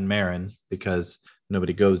him and Marin because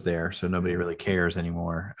nobody goes there, so nobody really cares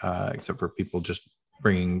anymore, except for people just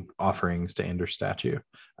bringing offerings to Anders' statue.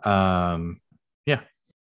 Yeah,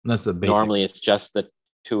 that's the basic. Normally, it's just the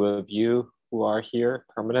two of you who are here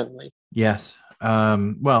permanently. Yes.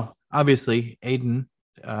 Well, obviously, Aiden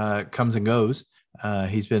comes and goes.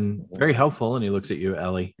 He's been very helpful, and he looks at you,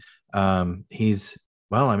 Ellie. You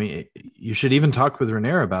should even talk with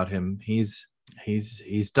Rhaenyra about him. He's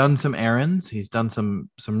done some errands. He's done some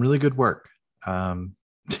really good work.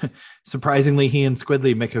 Surprisingly, he and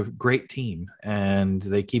Squidly make a great team, and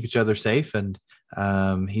they keep each other safe. And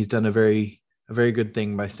he's done a very good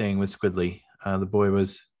thing by staying with Squidly. The boy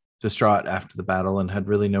was distraught after the battle and had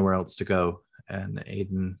really nowhere else to go, and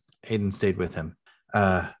Aiden stayed with him.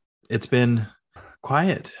 It's been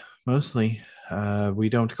quiet mostly. We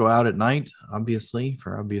don't go out at night, obviously,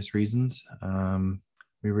 for obvious reasons.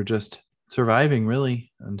 We were just surviving,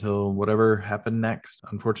 really, until whatever happened next.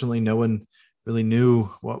 Unfortunately, no one really knew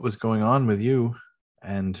what was going on with you.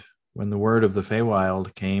 And when the word of the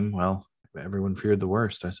Feywild came, well, everyone feared the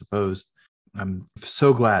worst, I suppose. I'm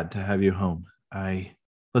so glad to have you home.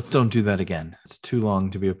 Let's don't do that again. It's too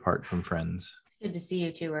long to be apart from friends. Good to see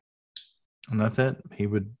you too. And that's it. He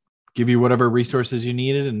would give you whatever resources you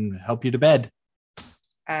needed and help you to bed.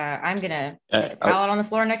 I'm gonna make a pallet on the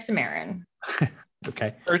floor next to Marin.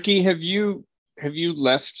 Okay. Erky, have you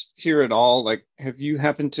left here at all? Like, have you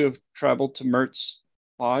happened to have traveled to Mert's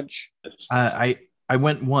lodge? I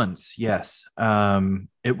went once. Yes.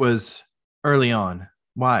 It was early on.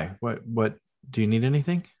 Why? What? Do you need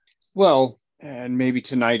anything? Well, and maybe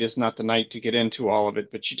tonight is not the night to get into all of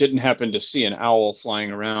it, but you didn't happen to see an owl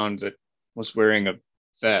flying around that was wearing a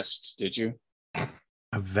vest, did you?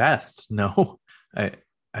 A vest? No. I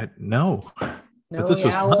no. No, But this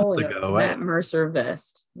was months ago. Matt Mercer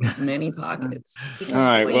vest, with many pockets. All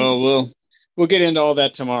right. Well, we'll get into all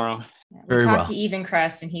that tomorrow. Very we talked well. to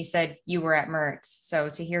Evencrest, and he said you were at Mertz. So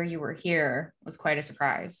to hear you were here was quite a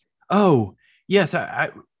surprise. Oh, yes.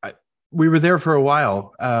 We were there for a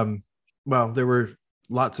while. Well, there were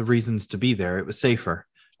lots of reasons to be there. It was safer.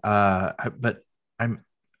 But I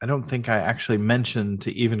don't think I actually mentioned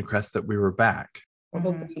to Evencrest that we were back.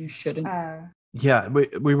 Probably you shouldn't. Yeah,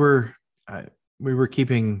 we were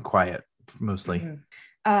keeping quiet mostly.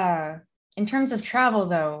 In terms of travel,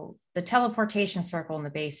 though, the teleportation circle in the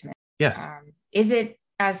basement. Yes. Is it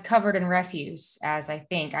as covered in refuse as I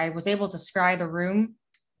think? I was able to scry the room.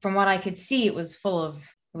 From what I could see, it was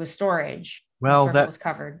storage. Well, that was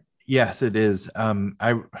covered. Yes, it is.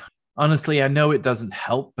 I honestly, I know it doesn't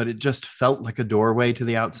help, but it just felt like a doorway to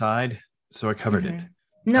the outside, so I covered it.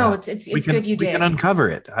 No, it's good you did. We can uncover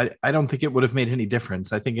it. I don't think it would have made any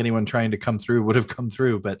difference. I think anyone trying to come through would have come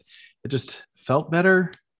through, but it just felt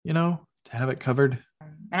better, to have it covered.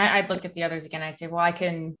 And I'd look at the others again. I'd say, well, I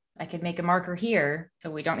could make a marker here, so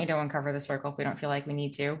we don't need to uncover the circle if we don't feel like we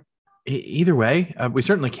need to. Either way, we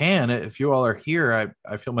certainly can. If you all are here,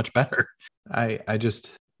 I feel much better. I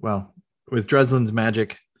just, well, with Dreslin's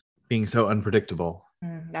magic being so unpredictable.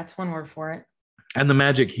 That's one word for it. And the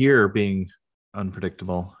magic here being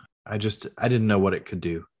unpredictable. I didn't know what it could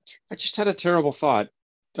do. I just had a terrible thought.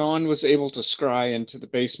 Dawn was able to scry into the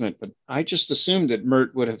basement, but I just assumed that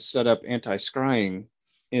Mert would have set up anti-scrying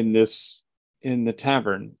in the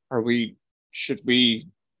tavern. Are we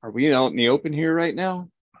out in the open here right now?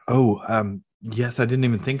 Oh, yes, I didn't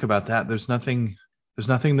even think about that. There's nothing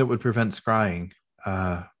that would prevent scrying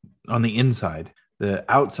on the inside. The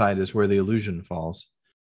outside is where the illusion falls.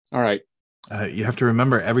 All right. You have to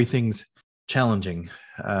remember everything's challenging.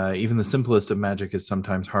 Even the simplest of magic is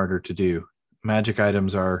sometimes harder to do. Magic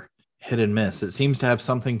items are hit and miss. It seems to have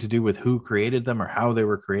something to do with who created them or how they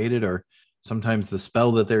were created, or sometimes the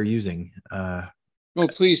spell that they're using. Well,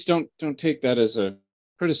 please don't take that as a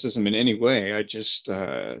criticism in any way. I just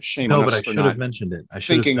shame no, us but I for should not have mentioned it. I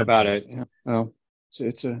should thinking have about something. it. Yeah. Well,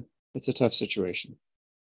 it's a tough situation.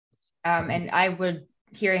 And I would,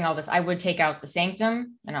 hearing all this, I would take out the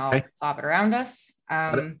sanctum and I'll plop it around us.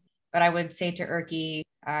 But I would say to Erky,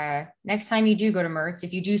 next time you do go to Mertz,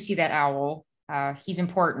 if you do see that owl, he's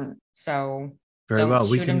important. So don't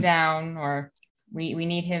shoot him down, or we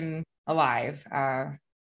need him alive. And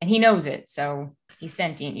he knows it, so he's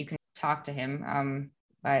sentient. You can talk to him.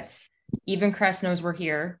 But Evencrest knows we're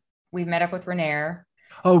here. We've met up with Rhaenyra.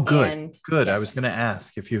 Oh, good. Good. Yes. I was going to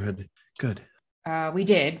ask if you had. Good. We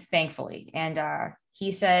did, thankfully. And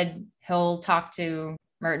he said he'll talk to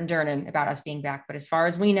Merton Durnan about us being back. But as far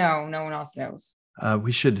as we know, no one else knows.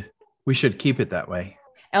 We should keep it that way.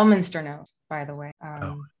 Elminster knows, by the way.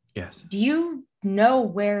 Yes. Do you know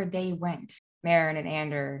where they went? Marin and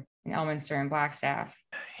Ander and Elminster and Blackstaff?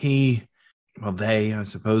 They, I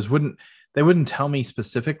suppose, wouldn't tell me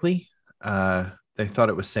specifically. They thought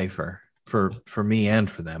it was safer for me and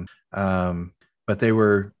for them. But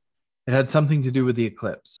it had something to do with the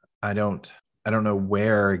eclipse. I don't know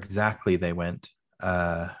where exactly they went.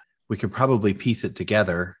 We could probably piece it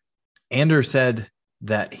together. Ander said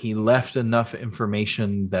that he left enough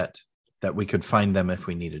information that we could find them if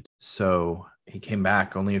we needed. So he came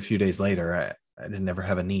back only a few days later. I didn't ever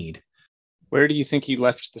have a need. Where do you think he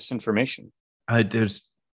left this information? There's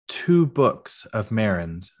 2 books of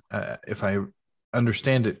Marin's. If I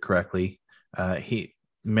understand it correctly,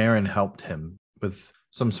 Marin helped him with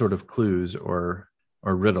some sort of clues or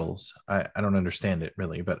riddles. I don't understand it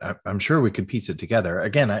really, but I'm sure we could piece it together.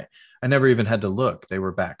 Again, I never even had to look. They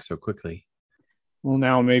were back so quickly. Well,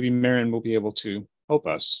 now maybe Marin will be able to help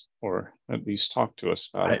us, or at least talk to us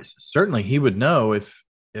about it. Certainly he would know if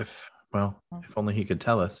only he could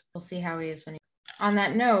tell us. We'll see how he is when he... On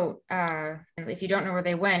that note, if you don't know where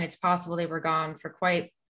they went, it's possible they were gone for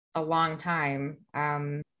quite a long time.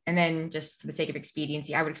 And then just for the sake of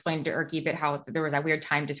expediency, I would explain to Erky a bit how there was a weird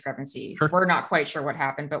time discrepancy. Sure. We're not quite sure what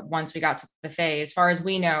happened, but once we got to the Fae, as far as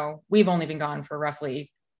we know, we've only been gone for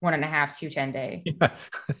roughly 1.5 to 10 days. Yeah.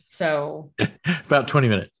 So about 20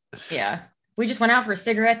 minutes. Yeah. We just went out for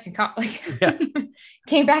cigarettes and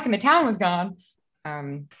came back and the town was gone.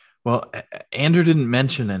 Well, Andrew didn't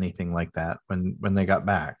mention anything like that when they got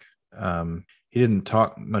back. He didn't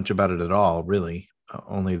talk much about it at all, really.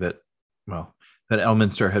 Only that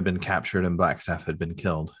Elminster had been captured and Blackstaff had been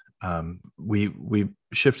killed. We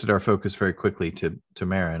shifted our focus very quickly to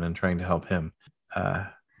Marin and trying to help him.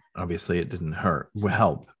 Obviously, it didn't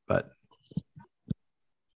help, but...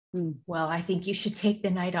 Well, I think you should take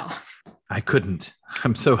the night off. I couldn't.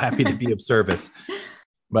 I'm so happy to be of service.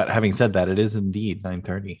 But having said that, it is indeed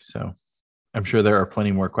 9:30. So I'm sure there are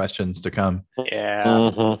plenty more questions to come. Yeah.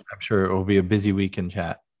 I'm sure it will be a busy week in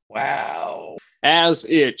chat. Wow. As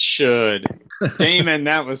it should. Damon,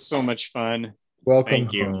 that was so much fun. Welcome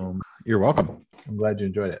Thank you. home. You're welcome. I'm glad you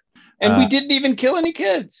enjoyed it. And we didn't even kill any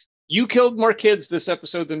kids. You killed more kids this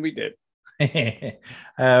episode than we did. Yeah,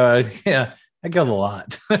 I killed a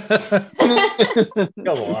lot.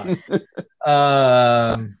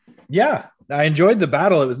 Yeah, I enjoyed the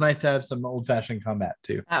battle. It was nice to have some old-fashioned combat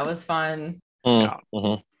too. That was fun. Good,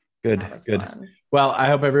 That was good. fun. Well, I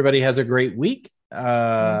hope everybody has a great week.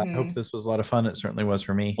 I hope this was a lot of fun. It certainly was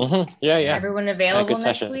for me. Yeah. Everyone available good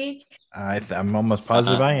next session. week? I'm almost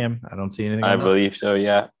positive I am. I don't see anything. I wrong. believe so.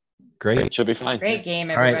 Yeah. Great. It should be fine. Great game,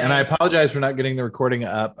 All right, everybody. and I apologize for not getting the recording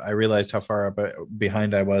up. I realized how far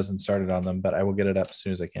behind I was and started on them, but I will get it up as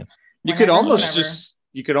soon as I can. You could Whenever.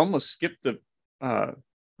 almost skip the I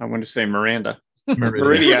want to say Miranda. Meridia.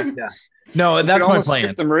 Meridia. Yeah. No, You that's could my almost plan.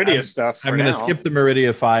 skip the Meridia stuff. I'm for going to now. skip the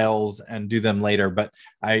Meridia files and do them later, but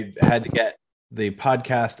I had to get the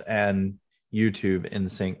podcast and YouTube in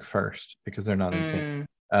sync first because they're not in sync.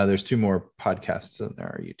 There's 2 more podcasts than there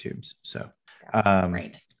are YouTubes. So,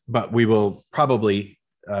 Right. but we will probably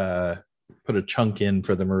put a chunk in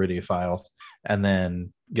for the Meridia files and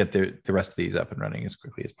then get the rest of these up and running as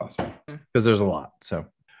quickly as possible because there's a lot. So,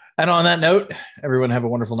 and on that note, everyone have a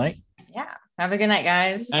wonderful night. Yeah. Have a good night,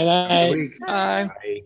 guys. Bye. Bye.